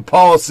conversation,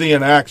 policy,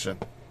 and action.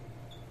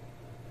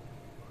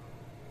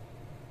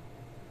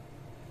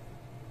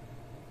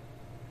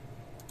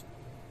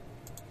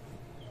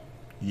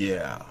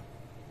 Yeah.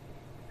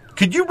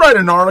 Could you write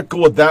an article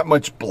with that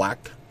much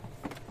black?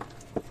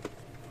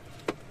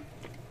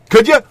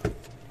 Could you?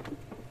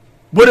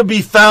 Would it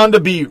be found to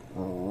be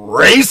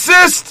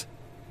racist?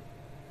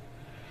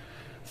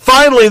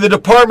 Finally, the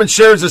department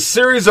shares a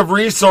series of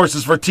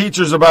resources for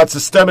teachers about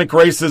systemic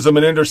racism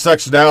and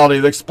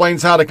intersectionality that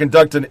explains how to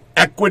conduct an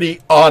equity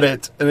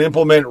audit and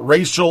implement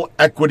racial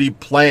equity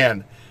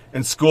plan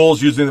in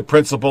schools using the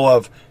principle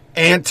of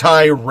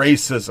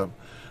anti-racism.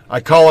 I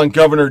call on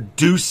Governor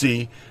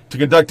Ducey to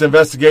conduct an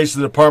investigation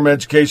of the Department of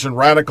Education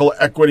Radical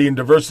Equity and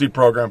Diversity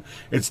Program.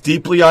 It's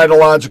deeply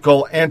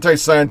ideological,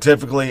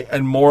 anti-scientifically,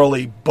 and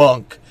morally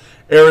bunk.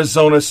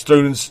 Arizona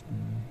students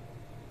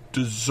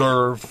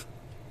deserve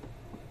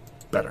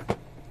better.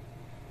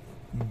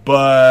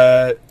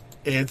 But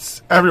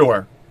it's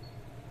everywhere.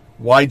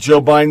 Why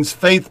Joe Biden's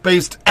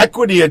faith-based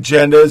equity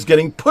agenda is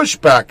getting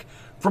pushback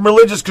from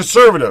religious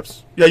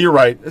conservatives. Yeah, you're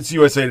right. It's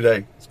USA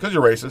Today. It's because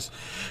you're racist.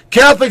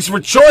 Catholics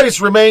for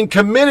Choice remain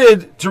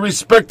committed to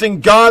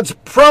respecting God's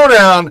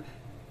pronoun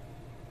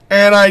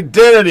and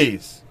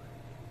identities.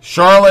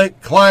 Charlotte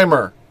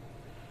Clymer.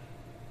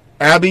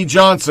 Abby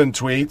Johnson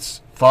tweets,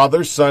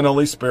 Father, Son,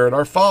 Holy Spirit,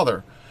 our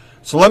Father.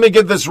 So let me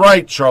get this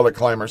right, Charlotte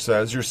Clymer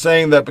says. You're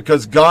saying that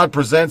because God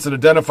presents and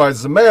identifies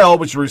as a male,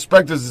 we should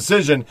respect his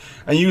decision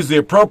and use the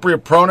appropriate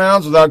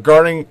pronouns without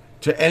guarding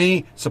to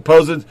any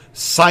supposed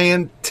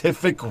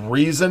scientific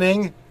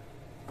reasoning?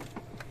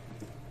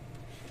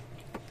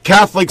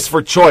 Catholics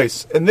for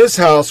choice. In this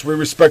house, we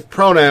respect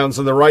pronouns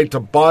and the right to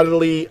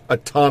bodily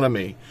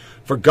autonomy.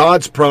 For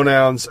God's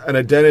pronouns and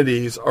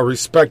identities are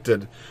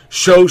respected,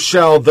 so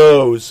shall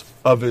those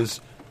of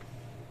his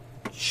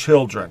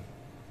children.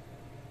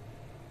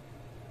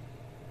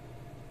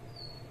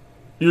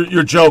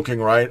 You're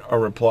joking, right? Our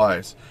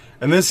replies.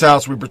 In this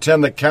house, we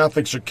pretend that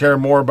Catholics should care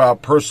more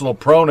about personal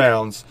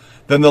pronouns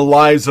than the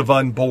lives of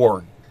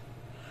unborn.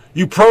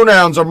 You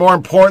pronouns are more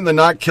important than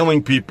not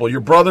killing people. Your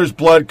brother's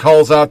blood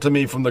calls out to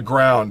me from the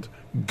ground.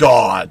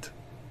 God.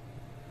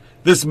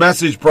 This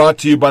message brought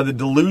to you by the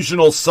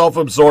delusional,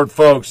 self-absorbed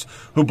folks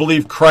who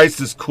believe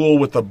Christ is cool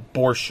with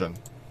abortion.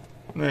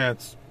 Yeah,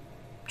 it's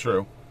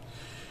true.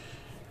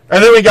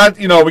 And then we got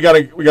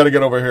to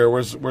get over here.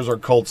 Where's our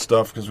cult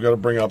stuff? Because we got to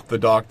bring up the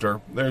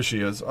doctor. There she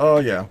is. Oh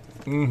yeah.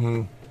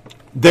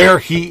 There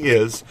he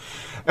is.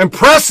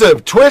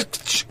 Impressive.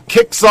 Twitch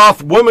kicks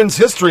off Women's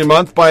History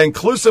Month by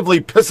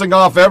inclusively pissing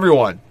off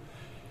everyone.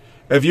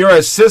 If you're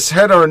a cis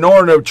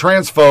heteronormative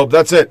transphobe,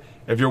 that's it.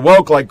 If you're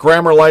woke like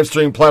grammar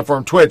livestream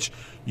platform Twitch,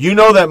 you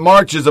know that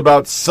March is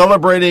about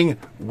celebrating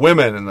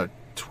women. And the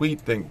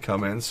tweet didn't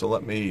come in, so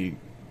let me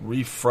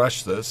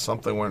refresh this.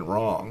 Something went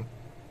wrong.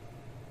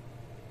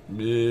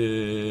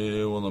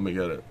 Yeah, well, let me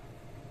get it.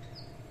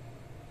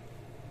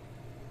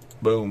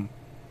 Boom.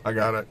 I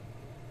got it.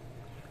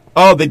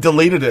 Oh, they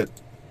deleted it.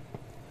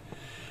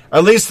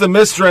 At least the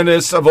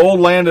mistress of old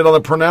landed on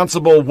the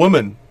pronounceable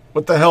woman.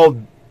 What the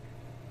hell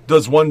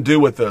does one do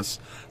with this?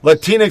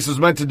 Latinx was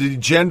meant to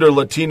degender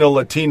Latino,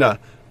 Latina.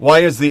 Why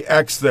is the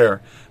X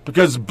there?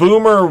 Because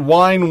boomer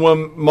wine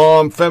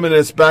mom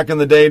feminists back in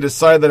the day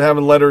decided that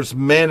having letters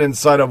men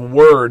inside of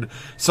word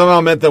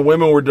somehow meant that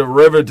women were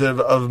derivative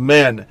of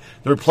men.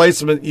 The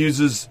replacement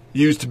used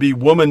to be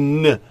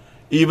woman.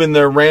 Even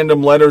their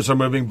random letters are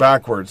moving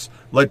backwards.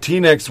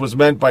 Latinx was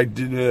meant by...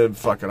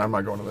 fuck it, I'm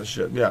not going to this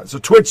shit. Yeah, so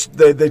Twitch,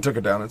 they took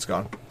it down. It's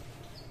gone.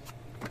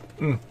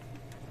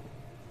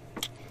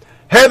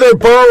 Heather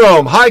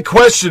Burrow, high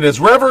question. Is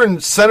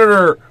Reverend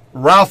Senator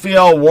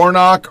Raphael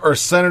Warnock or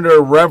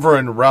Senator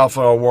Reverend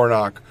Raphael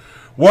Warnock?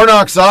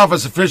 Warnock's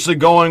office officially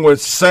going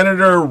with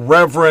Senator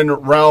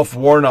Reverend Ralph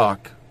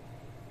Warnock.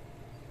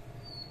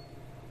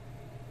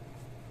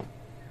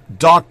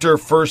 Dr.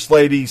 First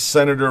Lady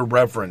Senator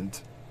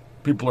Reverend.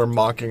 People are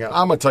mocking it.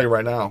 I'm going to tell you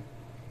right now.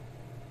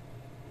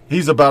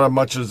 He's about as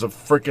much as a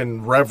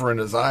freaking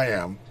reverend as I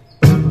am.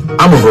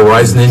 I'm a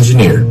Verizon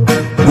engineer.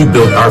 We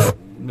built our...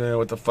 Yeah,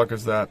 what the fuck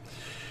is that?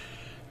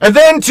 And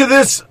then to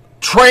this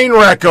train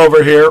wreck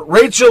over here.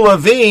 Rachel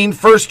Levine,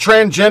 first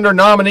transgender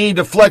nominee,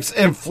 deflects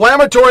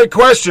inflammatory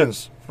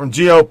questions from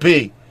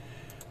GOP.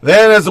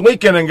 Then as the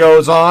weekend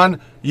goes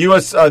on,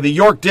 the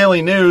York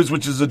Daily News,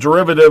 which is a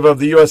derivative of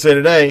the USA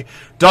Today,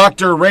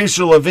 Dr.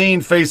 Rachel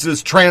Levine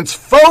faces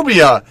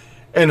transphobia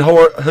in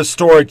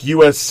historic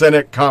U.S.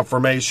 Senate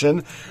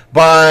confirmation.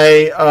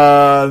 By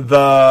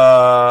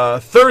the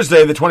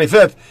Thursday, the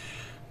 25th,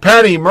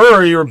 Patty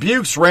Murray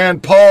rebukes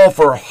Rand Paul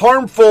for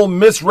harmful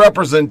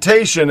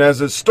misrepresentation as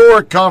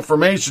historic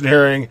confirmation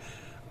hearing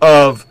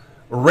of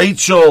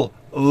Rachel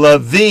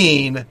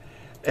Levine.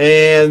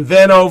 And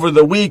then over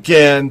the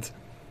weekend,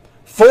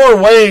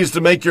 4 ways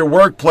to make your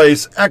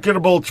workplace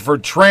equitable for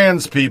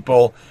trans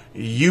people.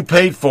 You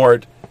paid for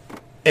it.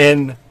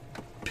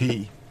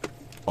 NPR.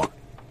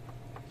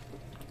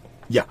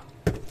 Yeah.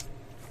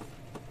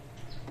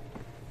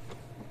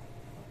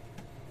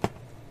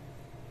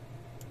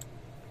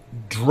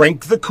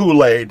 Drink the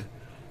Kool-Aid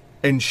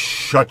and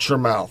shut your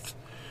mouth.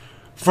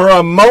 For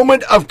a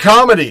moment of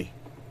comedy.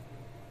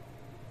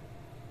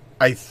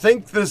 I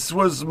think this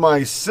was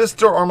my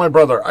sister or my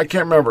brother. I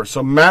can't remember.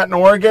 So Matt in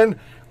Oregon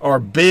or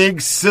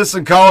Big Sis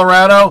in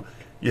Colorado,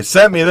 you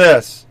sent me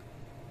this.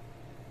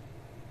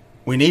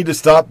 We need to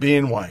stop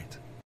being white.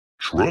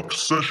 Truck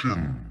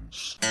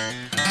Sessions.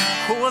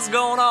 What's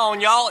going on,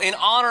 y'all? In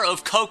honor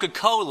of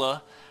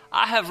Coca-Cola,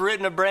 I have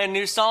written a brand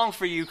new song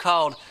for you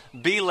called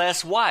Be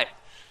Less White.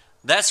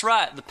 That's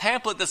right. The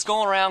pamphlet that's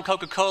going around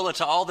Coca-Cola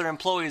to all their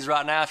employees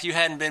right now, if you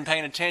hadn't been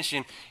paying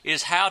attention,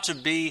 is how to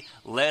be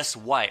less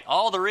white.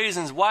 All the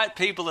reasons white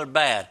people are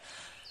bad.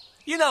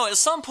 You know, at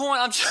some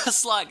point, I'm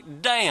just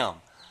like, damn.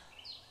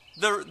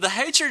 The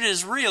hatred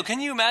is real.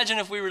 Can you imagine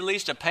if we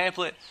released a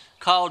pamphlet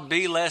called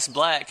Be Less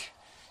Black?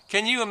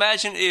 Can you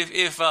imagine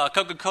if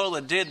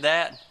Coca-Cola did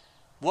that?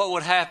 What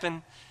would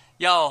happen?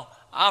 Y'all,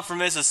 I'm from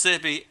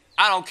Mississippi.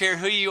 I don't care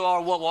who you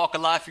are, what walk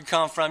of life you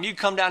come from. You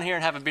come down here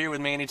and have a beer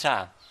with me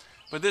anytime.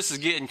 But this is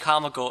getting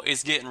comical.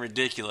 It's getting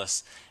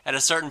ridiculous. At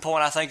a certain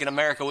point, I think in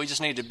America, we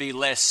just need to be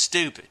less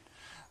stupid.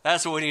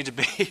 That's what we need to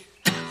be.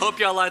 Hope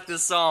y'all like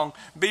this song.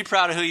 Be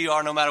proud of who you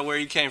are no matter where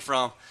you came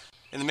from.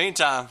 In the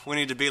meantime, we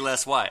need to be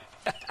less white.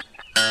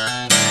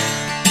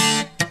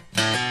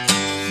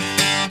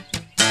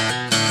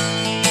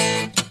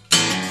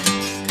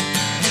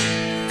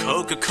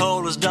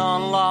 Coca-Cola's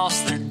done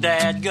lost their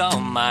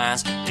dadgum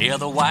minds. The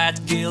other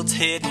white guild's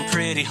hitting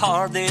pretty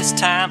hard this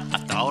time. I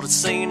Thought I'd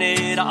seen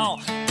it all,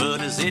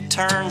 but as it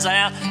turns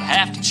out, I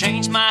have to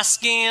change my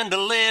skin to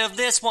live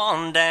this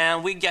one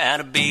down. We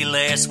gotta be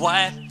less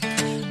white,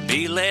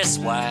 be less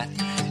white.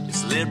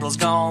 It's liberals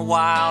gone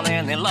wild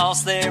and they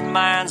lost their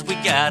minds. We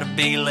gotta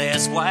be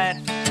less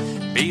white,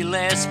 be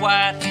less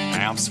white.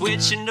 Now I'm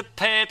switching to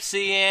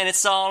Pepsi and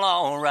it's all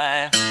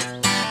alright.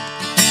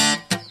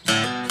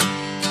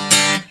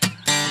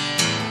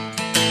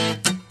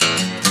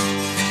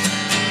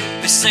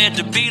 They said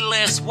to be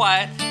less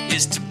white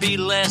is to be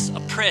less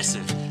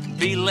oppressive,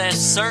 be less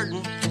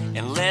certain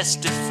and less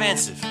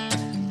defensive,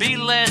 be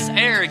less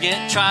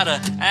arrogant, try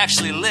to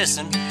actually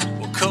listen.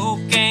 Well,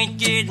 Coke ain't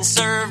getting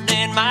served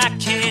in my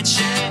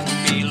kitchen.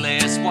 Be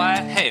less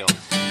white, hell,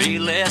 be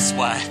less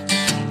white.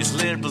 It's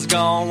liberals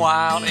gone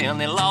wild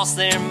and they lost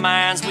their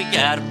minds. We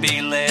gotta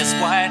be less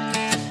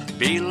white,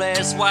 be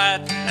less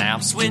white. Now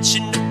I'm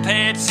switching to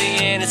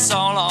Pepsi and it's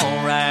all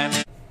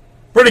alright.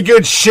 Pretty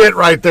good shit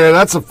right there.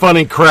 That's a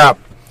funny crap.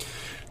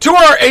 To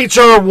our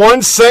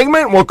HR1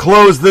 segment, we'll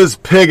close this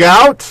pig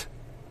out.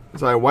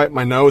 As I wipe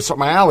my nose, so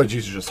my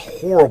allergies are just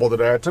horrible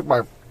today. I took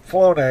my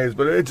Flonase,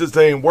 but it just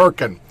ain't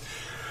working.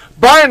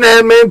 Biden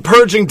admin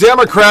purging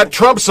Democrat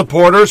Trump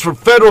supporters from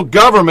federal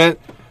government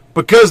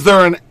because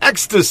they're an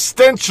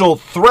existential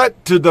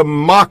threat to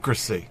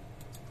democracy.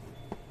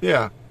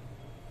 Yeah.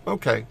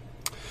 Okay.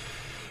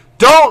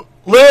 Don't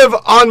live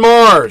on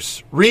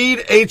Mars.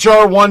 Read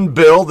H.R. 1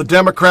 bill. The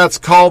Democrats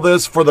call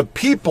this For the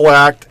People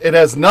Act. It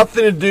has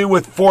nothing to do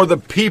with For the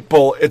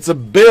People. It's a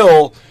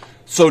bill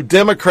so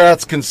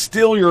Democrats can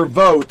steal your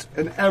vote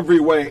in every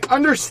way.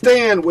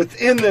 Understand,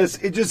 within this,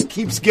 it just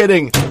keeps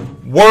getting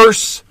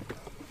worse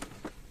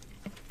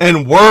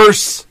and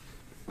worse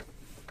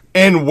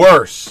and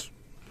worse.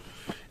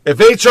 If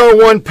H.R.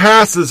 1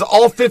 passes,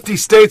 all 50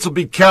 states will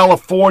be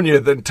California.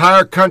 The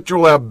entire country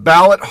will have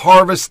ballot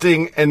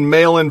harvesting and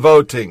mail-in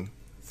voting.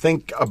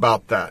 Think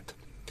about that.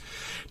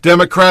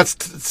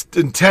 Democrats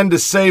intend to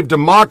save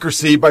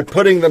democracy by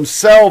putting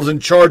themselves in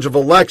charge of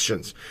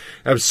elections.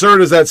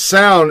 Absurd as that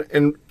sounds,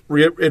 and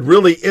it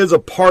really is a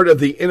part of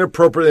the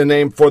inappropriately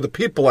named For the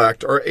People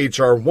Act, or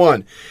H.R.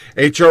 1.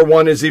 H.R.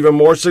 1 is even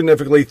more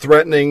significantly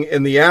threatening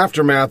in the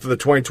aftermath of the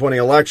 2020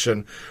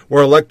 election,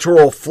 where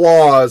electoral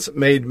flaws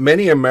made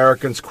many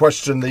Americans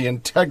question the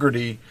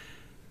integrity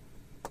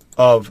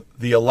of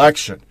the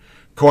election.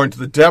 According to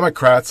the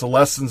Democrats, the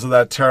lessons of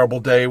that terrible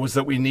day was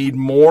that we need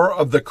more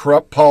of the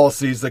corrupt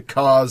policies that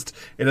caused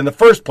it in the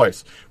first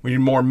place. We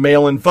need more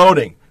mail-in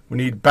voting. We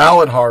need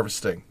ballot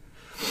harvesting.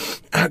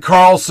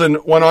 Carlson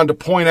went on to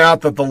point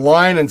out that the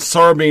line in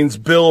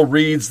Sarbanes' bill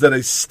reads that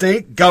a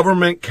state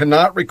government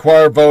cannot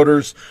require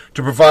voters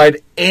to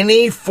provide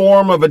any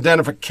form of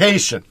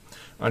identification.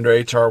 Under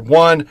H.R.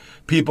 1,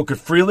 people could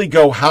freely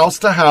go house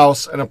to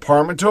house and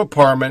apartment to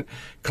apartment,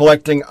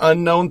 collecting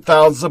unknown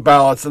thousands of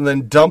ballots and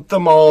then dump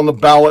them all in the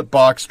ballot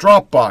box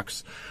drop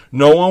box.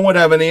 No one would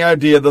have any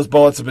idea those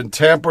ballots have been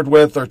tampered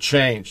with or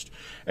changed.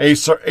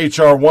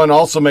 H.R. 1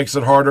 also makes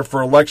it harder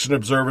for election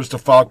observers to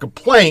file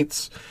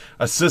complaints.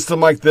 A system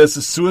like this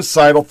is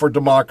suicidal for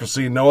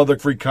democracy, and no other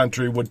free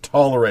country would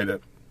tolerate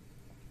it.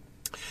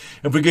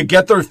 If we could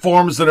get the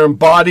reforms that are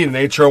embodied in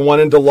H.R. 1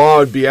 into law, it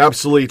would be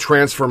absolutely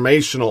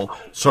transformational,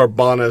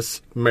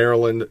 Sarbanes,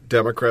 Maryland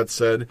Democrats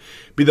said.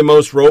 Be the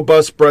most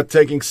robust,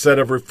 breathtaking set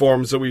of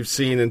reforms that we've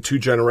seen in 2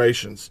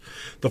 generations.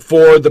 The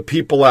For the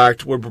People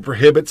Act would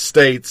prohibit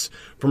states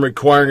from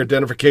requiring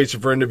identification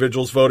for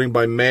individuals voting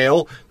by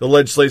mail. The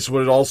legislation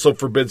would also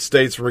forbid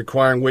states from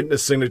requiring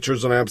witness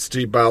signatures on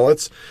absentee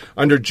ballots.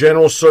 Under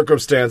general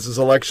circumstances,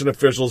 election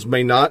officials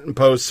may not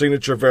impose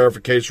signature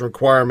verification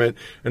requirement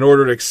in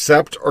order to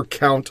accept or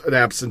count an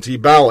absentee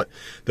ballot.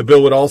 The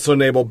bill would also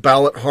enable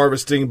ballot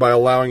harvesting by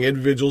allowing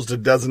individuals to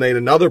designate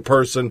another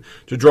person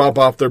to drop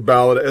off their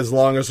ballot as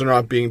long as they're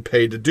not being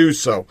paid to do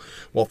so.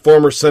 While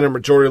former Senate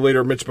Majority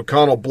Leader Mitch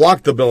McConnell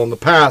blocked the bill in the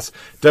past,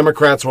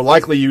 Democrats will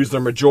likely use their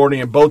majority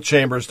in both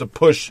chambers to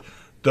push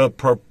the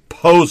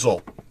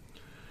proposal.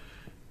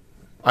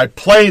 I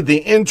played the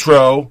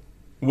intro,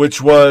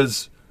 which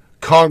was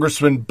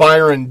Congressman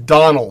Byron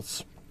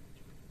Donalds.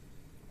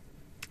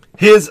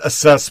 His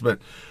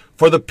assessment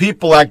for the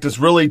People Act is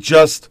really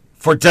just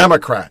for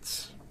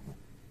Democrats.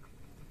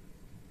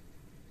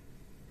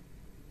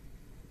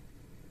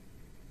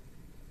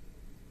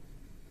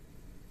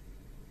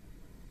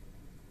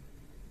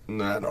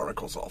 That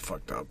article's all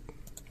fucked up.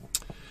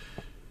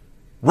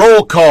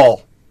 Roll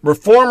call.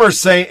 Reformers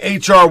say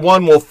H.R.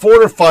 1 will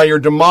fortify your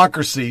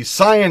democracy.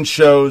 Science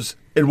shows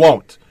it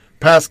won't.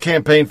 Past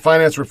campaign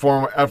finance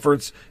reform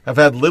efforts have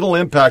had little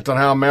impact on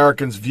how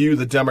Americans view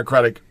the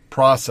democratic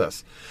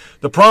process.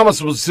 The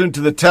promise was soon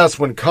to the test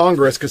when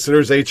Congress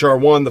considers H.R.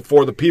 1, the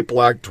For the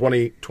People Act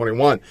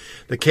 2021.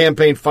 The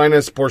campaign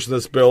finance portion of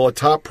this bill, a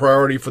top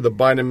priority for the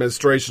Biden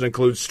administration,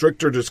 includes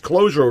stricter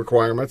disclosure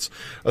requirements,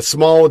 a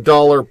small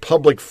dollar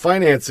public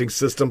financing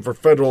system for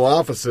federal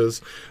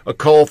offices, a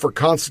call for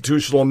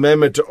constitutional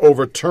amendment to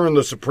overturn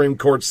the Supreme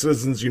Court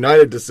Citizens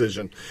United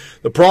decision.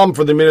 The problem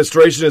for the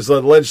administration is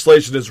that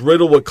legislation is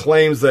riddled with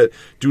claims that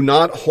do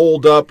not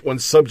hold up when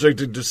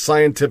subjected to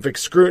scientific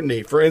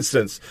scrutiny. For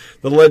instance,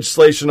 the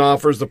legislation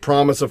offers the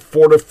promise of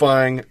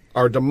fortifying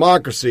our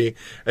democracy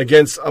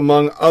against,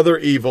 among other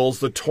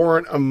evils, the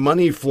torrent of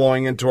money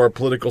flowing into our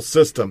political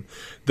system,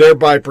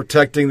 thereby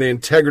protecting the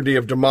integrity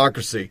of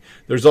democracy.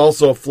 There's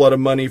also a flood of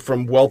money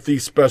from wealthy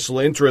special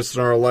interests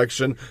in our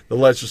election, the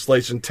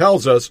legislation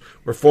tells us.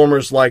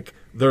 Reformers like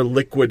their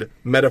liquid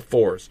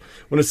metaphors.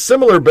 When a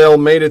similar bill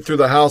made it through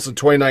the House in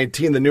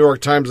 2019, the New York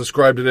Times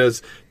described it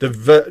as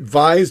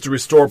devised to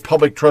restore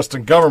public trust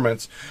in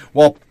governments,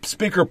 while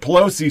Speaker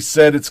Pelosi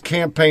said its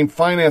campaign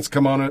finance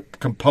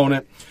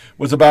component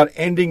was about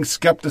ending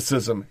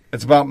skepticism.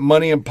 It's about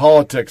money in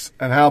politics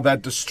and how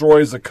that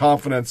destroys the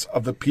confidence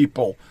of the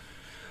people.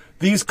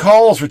 These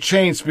calls for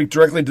change speak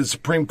directly to the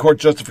Supreme Court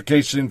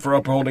justification for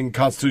upholding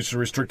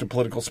constitutionally restricted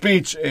political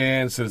speech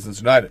and Citizens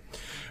United.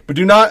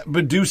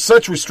 But do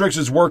such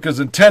restrictions work as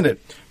intended?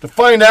 To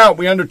find out,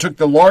 we undertook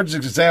the largest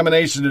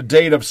examination to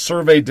date of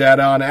survey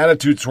data on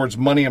attitudes towards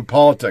money and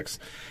politics,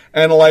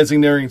 analyzing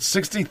nearing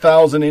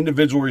 60,000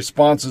 individual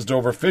responses to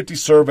over 50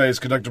 surveys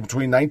conducted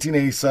between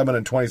 1987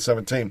 and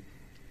 2017.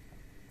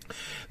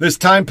 This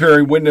time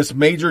period witnessed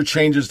major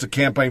changes to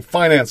campaign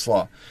finance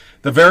law.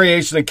 The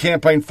variation in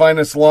campaign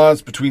finance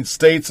laws between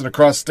states and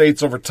across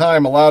states over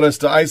time allowed us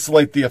to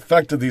isolate the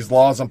effect of these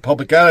laws on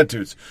public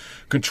attitudes.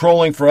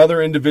 Controlling for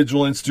other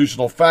individual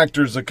institutional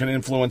factors that can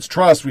influence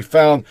trust, we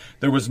found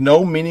there was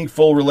no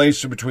meaningful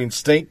relation between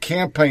state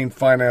campaign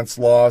finance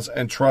laws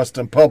and trust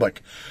in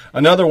public.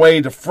 Another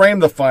way to frame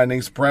the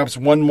findings, perhaps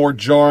one more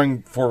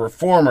jarring for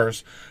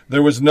reformers,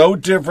 there was no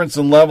difference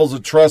in levels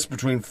of trust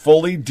between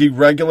fully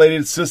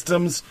deregulated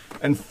systems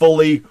and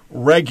fully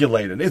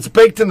regulated. It's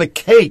baked in the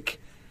cake.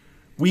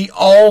 We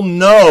all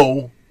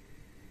know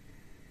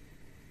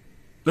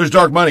there's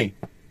dark money.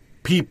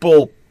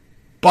 People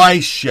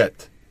buy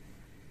shit.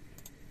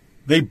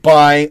 They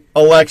buy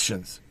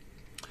elections.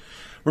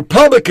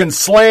 Republicans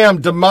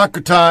slammed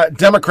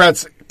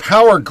Democrats'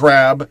 power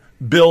grab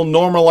bill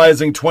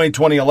normalizing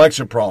 2020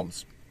 election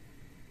problems.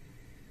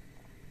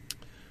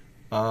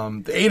 The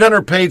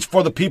 800-page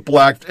For the People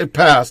Act, it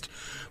passed,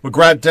 would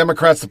grant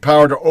Democrats the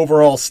power to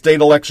overhaul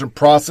state election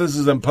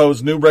processes,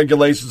 impose new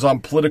regulations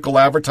on political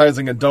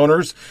advertising and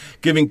donors,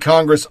 giving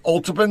Congress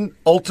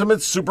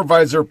ultimate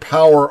supervisor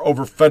power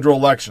over federal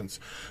elections.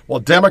 While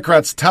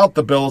Democrats tout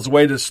the bill as a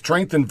way to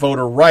strengthen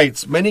voter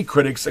rights, many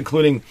critics,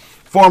 including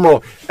former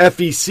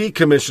FEC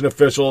Commission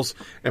officials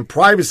and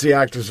privacy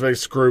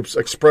activist groups,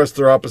 expressed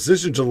their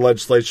opposition to the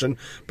legislation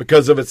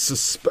because of its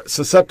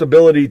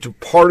susceptibility to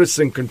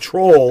partisan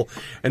control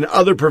and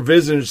other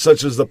provisions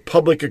such as the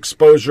public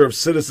exposure of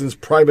citizens'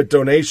 private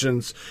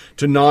donations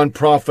to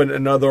nonprofit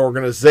and other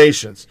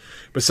organizations.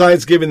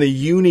 Besides giving the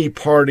Uni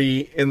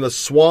Party in the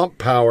swamp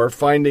power,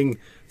 funding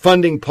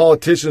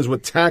politicians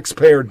with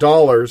taxpayer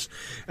dollars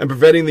and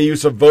preventing the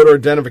use of voter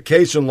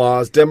identification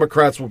laws,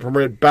 Democrats will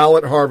permit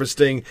ballot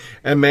harvesting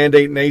and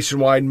mandate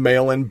nationwide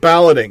mail-in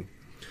balloting.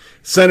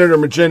 Senator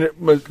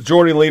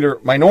Minority Leader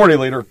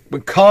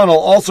McConnell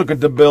also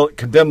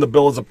condemned the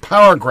bill as a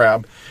power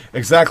grab,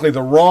 exactly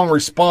the wrong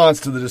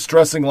response to the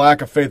distressing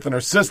lack of faith in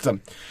our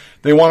system.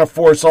 They want to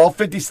force all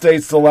 50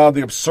 states to allow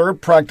the absurd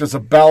practice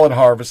of ballot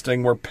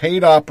harvesting where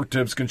paid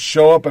operatives can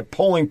show up at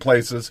polling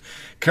places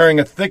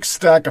carrying a thick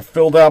stack of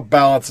filled-out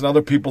ballots and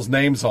other people's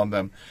names on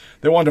them.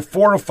 They want to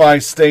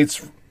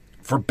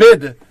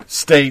forbid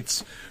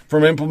states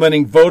from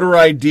implementing voter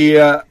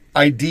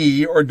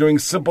ID or doing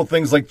simple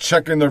things like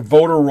checking their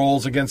voter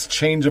rolls against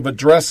change of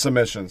address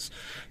submissions.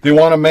 They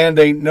want to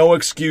mandate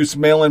no-excuse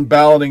mail-in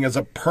balloting as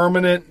a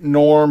permanent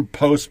norm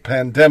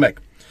post-pandemic.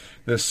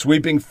 This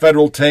sweeping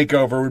federal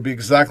takeover would be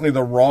exactly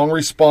the wrong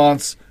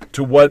response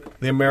to what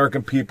the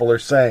American people are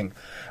saying.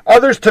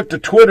 Others took to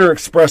Twitter to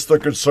express their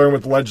concern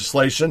with the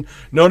legislation,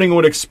 noting it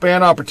would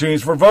expand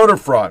opportunities for voter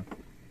fraud.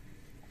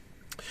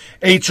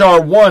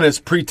 H.R. 1 is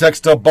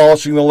pretext to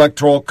abolishing the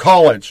Electoral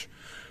College.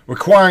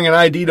 Requiring an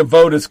ID to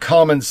vote is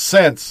common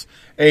sense.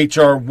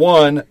 H.R.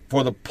 1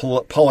 for the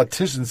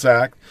Politicians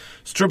Act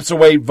strips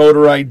away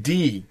voter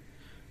ID.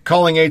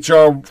 Calling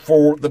H.R.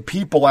 for the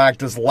People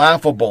Act is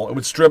laughable. It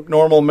would strip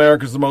normal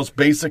Americans of the most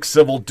basic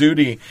civil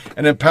duty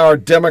and empower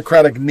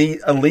Democratic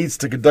elites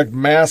to conduct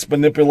mass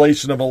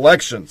manipulation of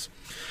elections.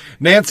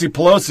 Nancy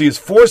Pelosi is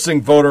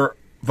forcing vote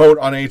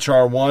on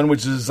H.R. 1,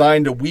 which is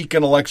designed to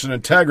weaken election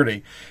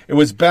integrity. It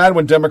was bad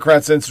when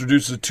Democrats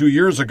introduced it 2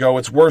 years ago.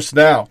 It's worse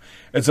now.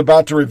 It's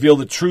about to reveal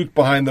the truth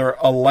behind their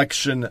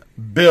election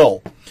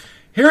bill.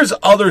 Here's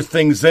other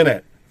things in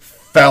it.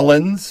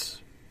 Felons.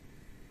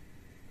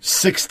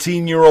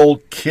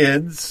 16-year-old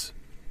kids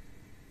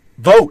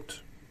vote.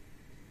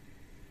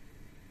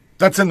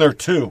 That's in there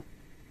too.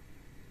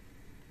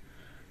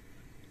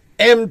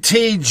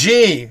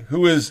 MTG,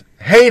 who is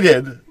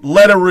hated,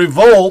 led a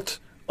revolt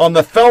on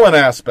the felon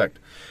aspect.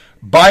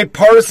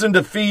 Bipartisan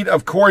defeat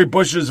of Cori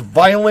Bush's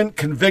violent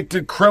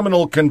convicted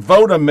criminal can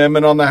vote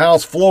amendment on the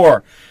House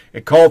floor. I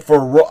called for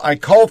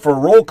a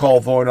roll call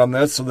vote on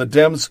this so the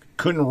Dems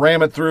couldn't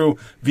ram it through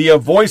via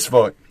voice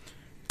vote.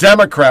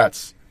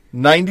 Democrats,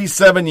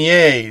 97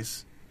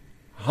 yeas,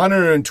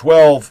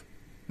 112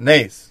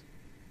 nays.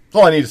 That's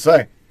all I need to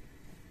say.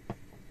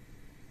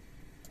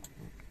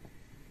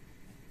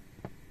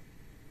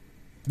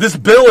 This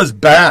bill is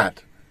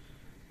bad.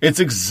 It's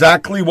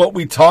exactly what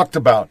we talked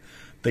about.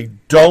 They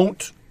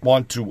don't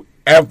want to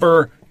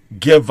ever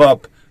give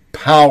up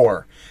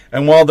power.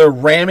 And while they're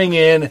ramming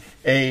in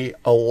a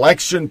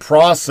election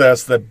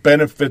process that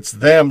benefits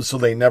them so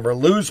they never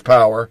lose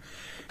power,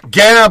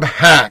 Gab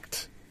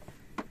hacked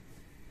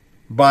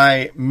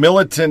by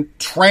militant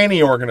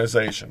tranny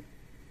organization.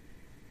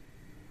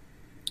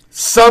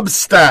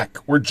 Substack,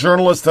 where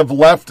journalists have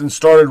left and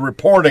started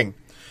reporting.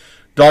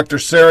 Dr.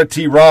 Sarah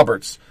T.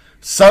 Roberts.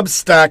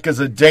 Substack is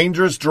a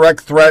dangerous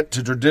direct threat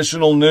to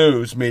traditional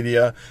news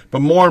media, but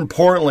more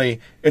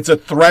importantly, it's a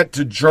threat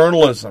to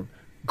journalism.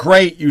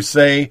 Great, you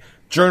say,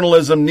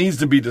 journalism needs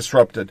to be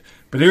disrupted.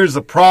 But here's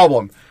the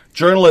problem.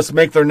 Journalists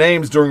make their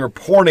names during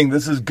reporting.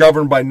 This is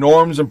governed by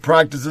norms and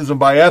practices and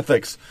by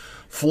ethics.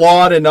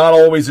 Flawed and not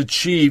always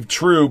achieved,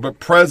 true, but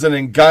present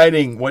and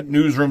guiding what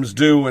newsrooms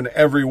do in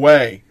every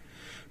way.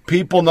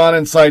 People not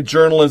inside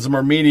journalism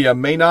or media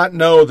may not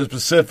know the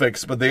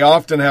specifics, but they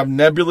often have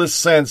nebulous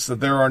sense that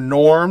there are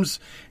norms,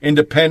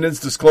 independence,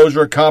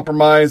 disclosure,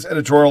 compromise,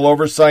 editorial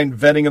oversight, and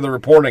vetting of the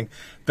reporting.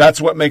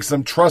 That's what makes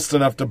them trust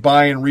enough to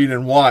buy and read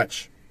and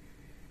watch.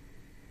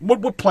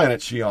 What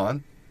planet's she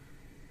on?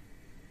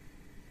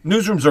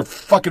 Newsrooms are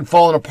fucking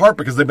falling apart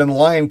because they've been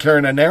lying,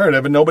 carrying a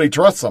narrative, and nobody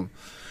trusts them.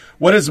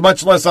 What is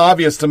much less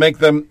obvious to make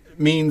them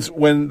means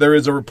when there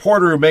is a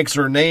reporter who makes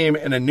her name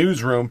in a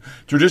newsroom,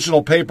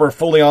 traditional paper,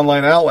 fully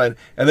online outlet,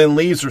 and then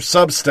leaves her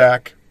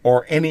Substack,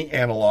 or any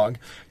analog,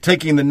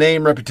 taking the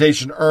name,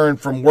 reputation earned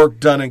from work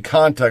done in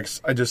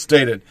context I just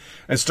stated,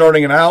 and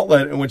starting an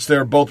outlet in which they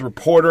are both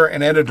reporter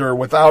and editor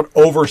without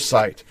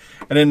oversight,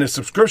 and in a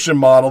subscription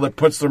model that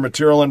puts their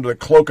material under the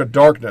cloak of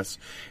darkness.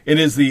 It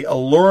is the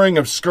alluring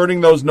of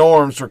skirting those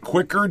norms for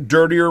quicker,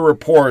 dirtier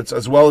reports,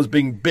 as well as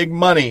being big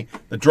money,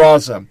 that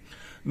draws them.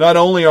 Not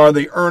only are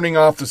they earning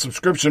off the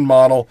subscription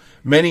model,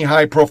 many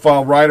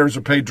high-profile writers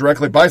are paid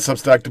directly by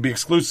Substack to be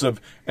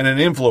exclusive and an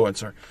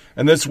influencer.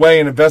 And this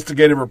way, an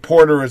investigative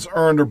reporter has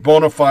earned her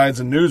bona fides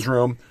in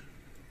newsroom,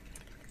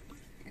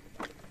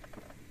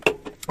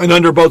 and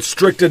under both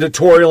strict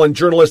editorial and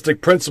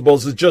journalistic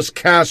principles, has just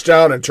cashed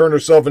out and turned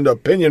herself into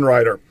opinion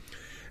writer.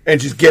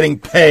 And she's getting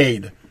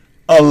paid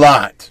a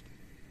lot.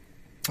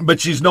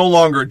 But she's no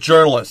longer a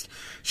journalist.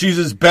 She's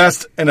at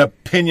best an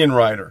opinion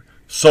writer.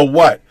 So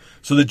what?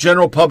 So the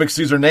general public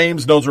sees her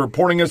names, knows her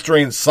reporting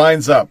history, and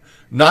signs up,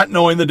 not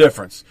knowing the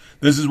difference.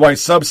 This is why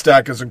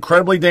Substack is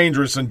incredibly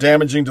dangerous and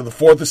damaging to the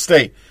Fourth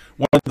Estate.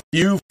 One of the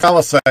few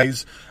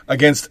fallacies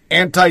against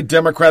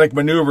anti-democratic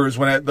maneuvers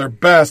when at their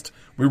best,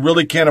 we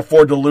really can't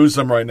afford to lose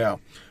them right now.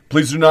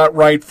 Please do not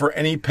write for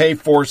any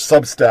pay-for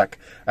Substack.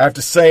 I have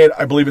to say it,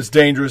 I believe it's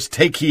dangerous.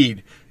 Take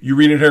heed. You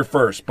read it here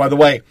first. By the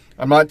way,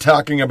 I'm not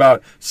talking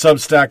about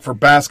Substack for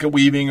basket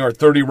weaving or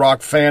 30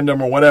 Rock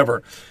fandom or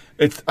whatever.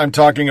 I'm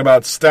talking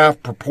about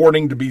staff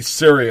purporting to be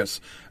serious.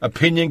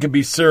 Opinion can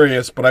be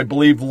serious, but I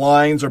believe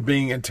lines are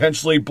being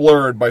intentionally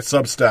blurred by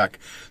Substack.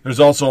 There's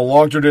also a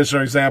long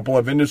traditional example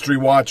of industry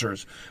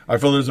watchers. I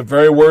feel there's a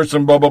very worse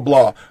and blah, blah,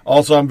 blah.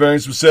 Also, I'm very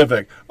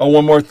specific. Oh,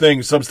 one more thing.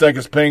 Substack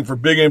is paying for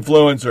big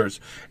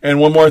influencers. And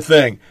one more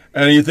thing.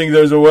 And you think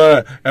there's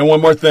and one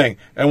more thing.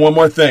 And one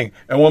more thing.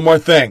 And one more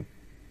thing.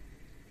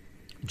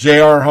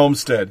 J.R.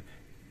 Homestead.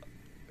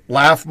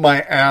 Laugh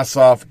my ass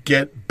off.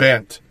 Get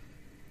bent.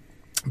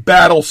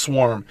 Battle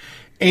Swarm.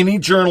 Any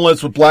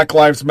journalist with Black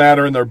Lives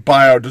Matter in their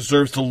bio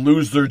deserves to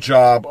lose their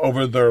job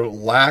over their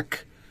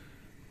lack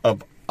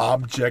of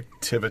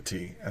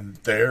objectivity. And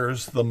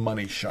there's the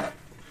money shot.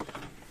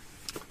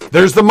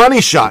 There's the money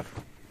shot.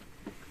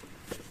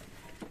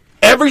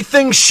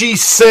 Everything she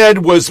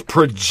said was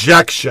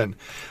projection,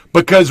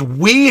 because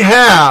we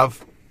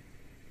have,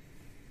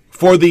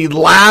 for the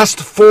last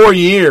 4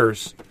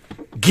 years,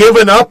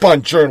 given up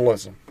on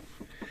journalism.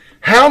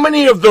 How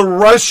many of the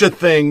Russia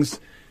things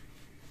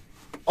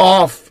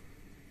off,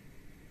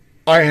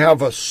 I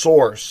have a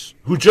source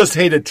who just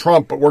hated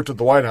Trump but worked at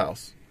the White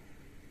House,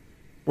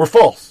 were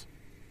false?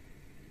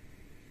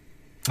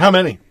 How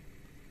many?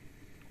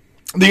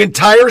 The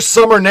entire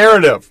summer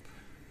narrative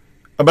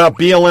about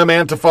BLM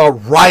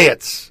Antifa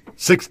riots,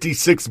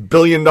 $66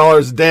 billion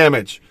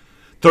damage,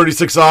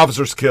 36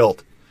 officers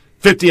killed,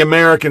 50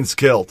 Americans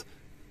killed,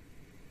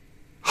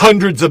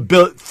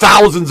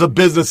 thousands of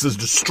businesses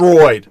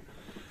destroyed.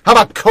 How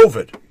about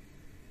COVID?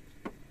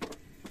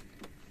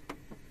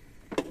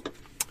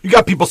 You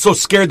got people so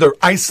scared they're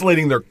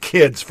isolating their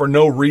kids for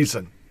no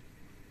reason.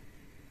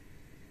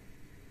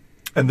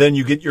 And then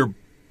you get your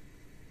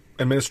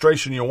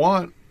administration you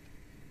want.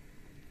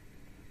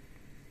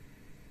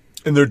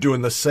 And they're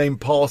doing the same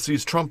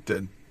policies Trump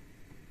did.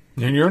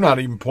 And you're not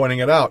even pointing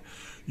it out.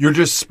 You're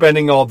just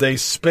spending all day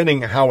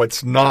spinning how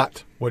it's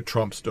not what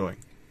Trump's doing.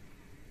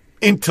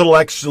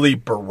 Intellectually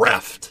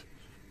bereft.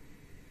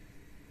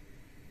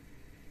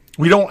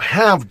 We don't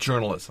have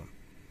journalism.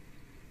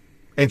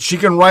 And she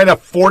can write a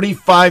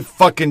 45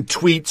 fucking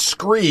tweet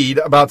screed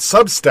about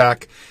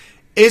Substack.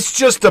 It's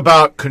just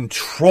about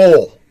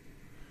control.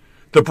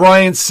 The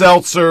Brian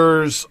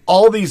Seltzers,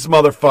 all these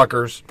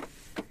motherfuckers.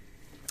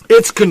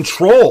 It's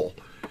control.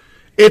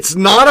 It's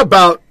not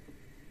about,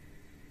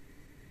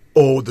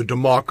 the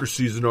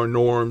democracies and our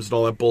norms and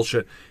all that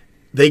bullshit.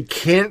 They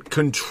can't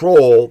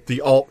control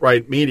the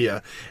alt-right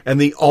media. And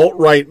the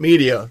alt-right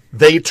media,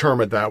 they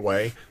term it that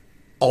way.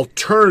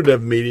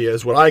 Alternative media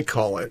is what I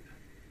call it.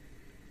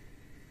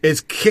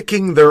 Is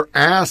kicking their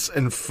ass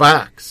in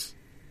facts.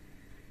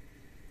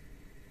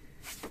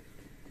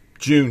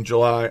 June,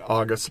 July,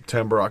 August,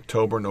 September,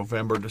 October,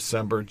 November,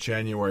 December,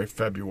 January,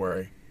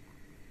 February.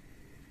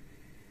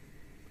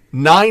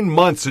 9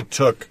 months it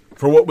took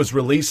for what was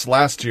released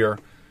last year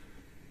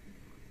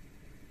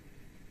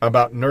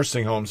about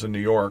nursing homes in New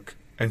York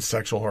and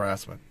sexual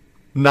harassment.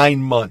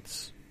 9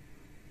 months.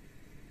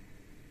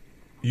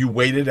 You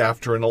waited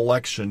after an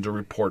election to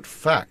report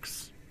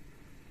facts.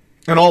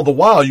 And all the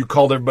while, you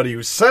called everybody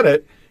who said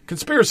it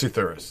conspiracy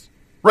theorists,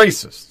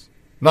 racists,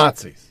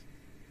 Nazis.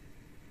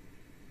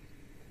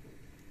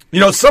 You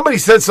know, somebody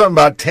said something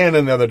about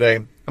Tannen the other day,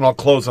 and I'll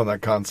close on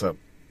that concept.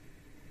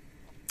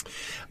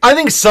 I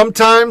think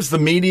sometimes the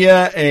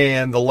media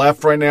and the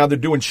left right now, they're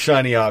doing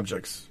shiny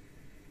objects.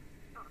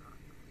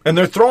 And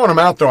they're throwing them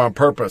out there on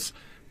purpose.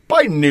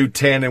 Biden knew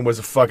Tannen was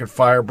a fucking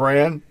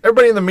firebrand.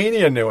 Everybody in the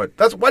media knew it.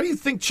 Why do you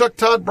think Chuck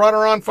Todd brought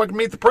her on fucking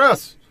Meet the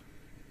Press?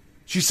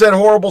 She said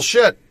horrible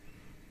shit.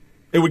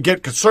 It would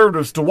get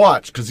conservatives to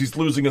watch because he's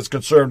losing his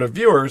conservative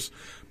viewers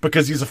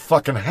because he's a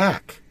fucking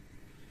hack.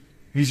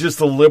 He's just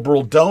a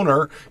liberal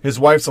donor. His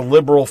wife's a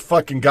liberal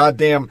fucking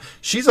goddamn...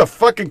 She's a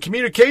fucking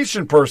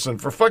communication person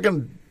for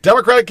fucking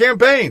Democratic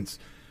campaigns.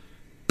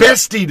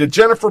 Bestie to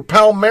Jennifer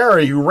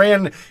Palmieri, who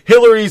ran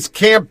Hillary's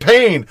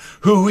campaign,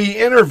 who he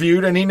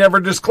interviewed and he never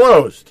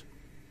disclosed.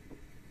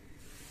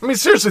 I mean,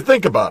 seriously,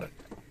 think about it.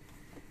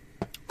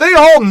 They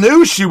all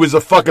knew she was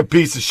a fucking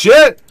piece of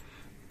shit.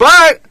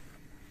 But...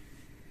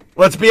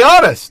 let's be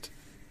honest.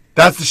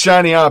 That's the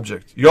shiny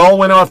object. You all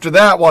went after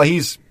that while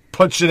he's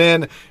punching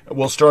in.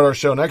 We'll start our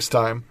show next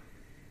time.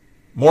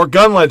 More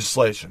gun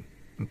legislation.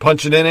 And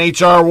punching in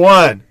H.R.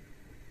 1.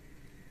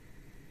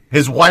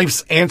 His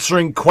wife's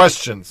answering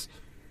questions.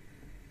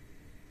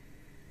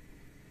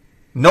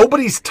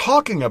 Nobody's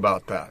talking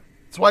about that.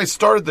 That's why I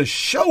started the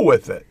show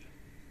with it.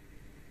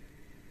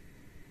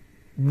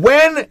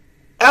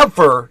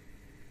 Whenever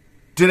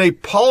did a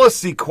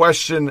policy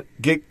question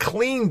get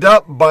cleaned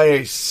up by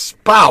a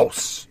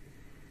spouse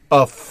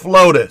of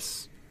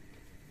FLOTUS?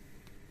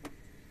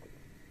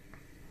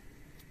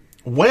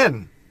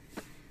 When?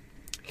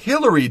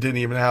 Hillary didn't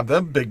even have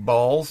them big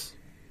balls.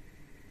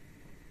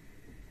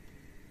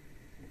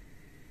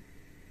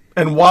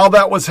 And while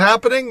that was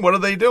happening, what are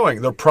they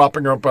doing? They're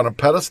propping her up on a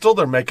pedestal.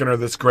 They're making her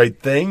this great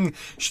thing.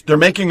 They're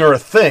making her a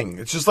thing.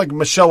 It's just like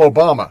Michelle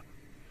Obama.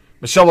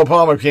 Michelle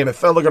Obama became a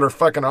thing. Look at her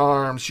fucking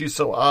arms. She's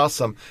so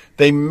awesome.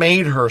 They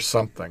made her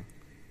something.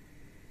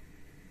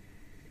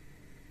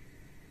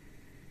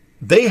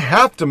 They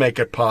have to make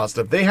it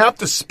positive. They have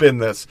to spin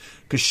this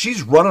because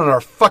she's running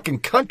our fucking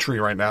country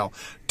right now.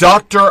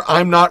 Dr.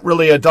 I'm not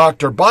really a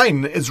Dr.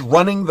 Biden is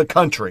running the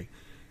country,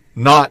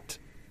 not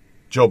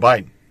Joe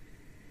Biden.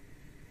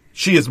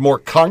 She is more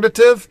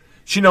cognitive.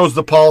 She knows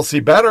the policy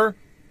better.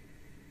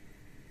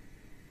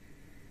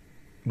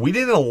 We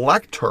didn't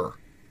elect her.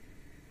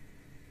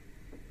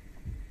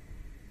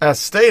 As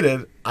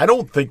stated, I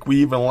don't think we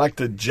even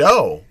elected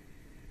Joe.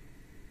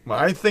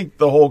 I think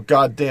the whole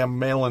goddamn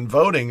mail-in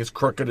voting is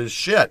crooked as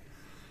shit.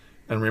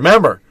 And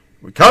remember,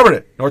 we covered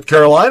it. North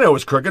Carolina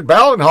was crooked.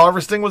 Ballot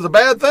harvesting was a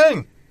bad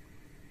thing.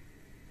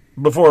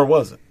 Before it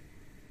wasn't.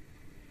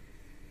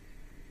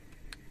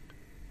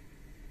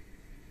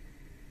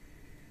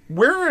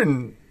 We're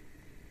in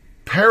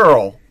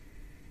peril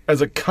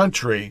as a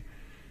country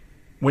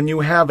when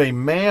you have a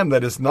man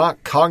that is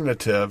not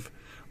cognitive,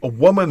 a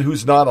woman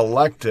who's not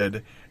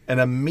elected, and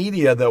a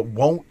media that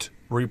won't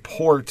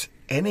report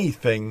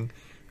anything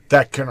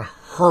that can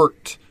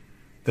hurt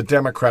the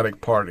Democratic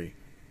Party.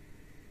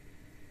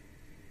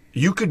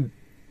 You could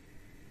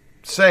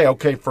say,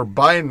 okay, for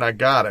Biden, I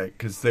got it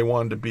because they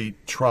wanted to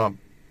beat Trump.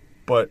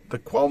 But the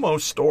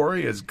Cuomo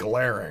story is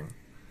glaring.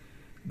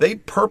 They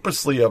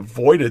purposely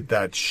avoided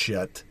that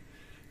shit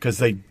because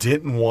they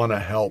didn't want to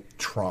help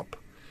Trump.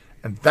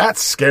 And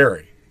that's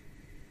scary,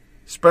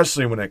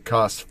 especially when it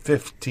costs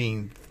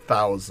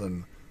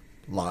 15,000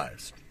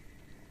 lives.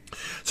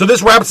 So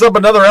this wraps up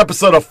another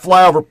episode of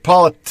Flyover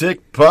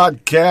Politic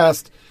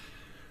Podcast.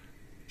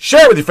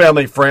 Share it with your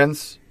family and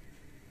friends.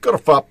 Go to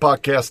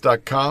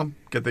foppodcast.com.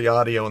 Get the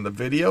audio and the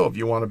video. If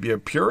you want to be a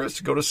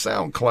purist, go to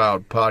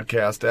SoundCloud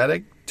Podcast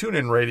Addict.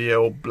 TuneIn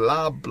Radio,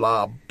 blah,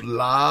 blah,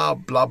 blah,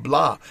 blah,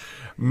 blah.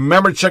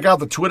 Remember to check out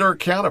the Twitter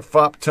account at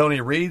FOP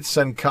Tony Reed.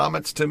 Send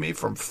comments to me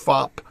from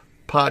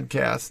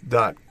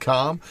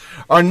foppodcast.com.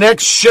 Our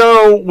next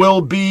show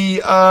will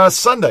be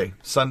Sunday,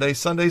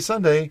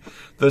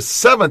 the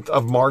 7th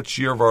of March,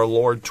 year of our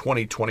Lord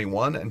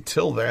 2021.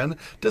 Until then,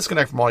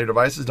 disconnect from all your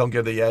devices. Don't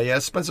give the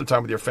yes. Spend some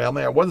time with your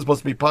family. I wasn't supposed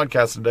to be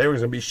podcasting today. We were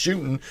going to be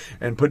shooting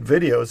and put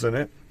videos in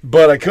it,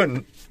 but I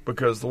couldn't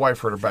because the wife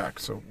hurt her back,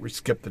 so we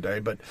skipped the day.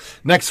 But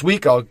next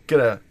week, I'll get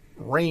a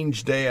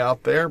range day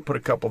out there, put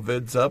a couple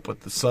vids up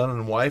with the son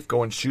and wife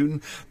going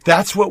shooting.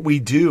 That's what we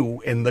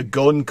do in the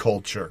gun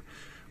culture.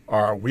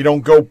 We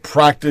don't go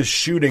practice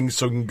shooting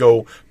so we can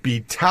go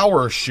be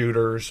tower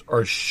shooters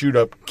or shoot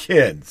up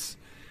kids.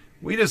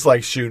 We just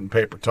like shooting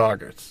paper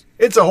targets.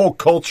 It's a whole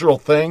cultural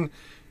thing.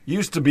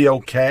 Used to be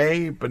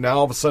okay, but now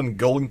all of a sudden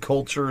gun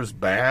culture is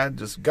bad.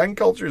 Just gun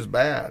culture is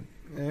bad.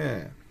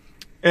 Yeah.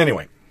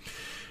 Anyway,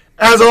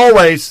 as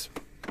always,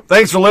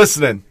 thanks for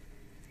listening.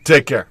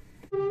 Take care.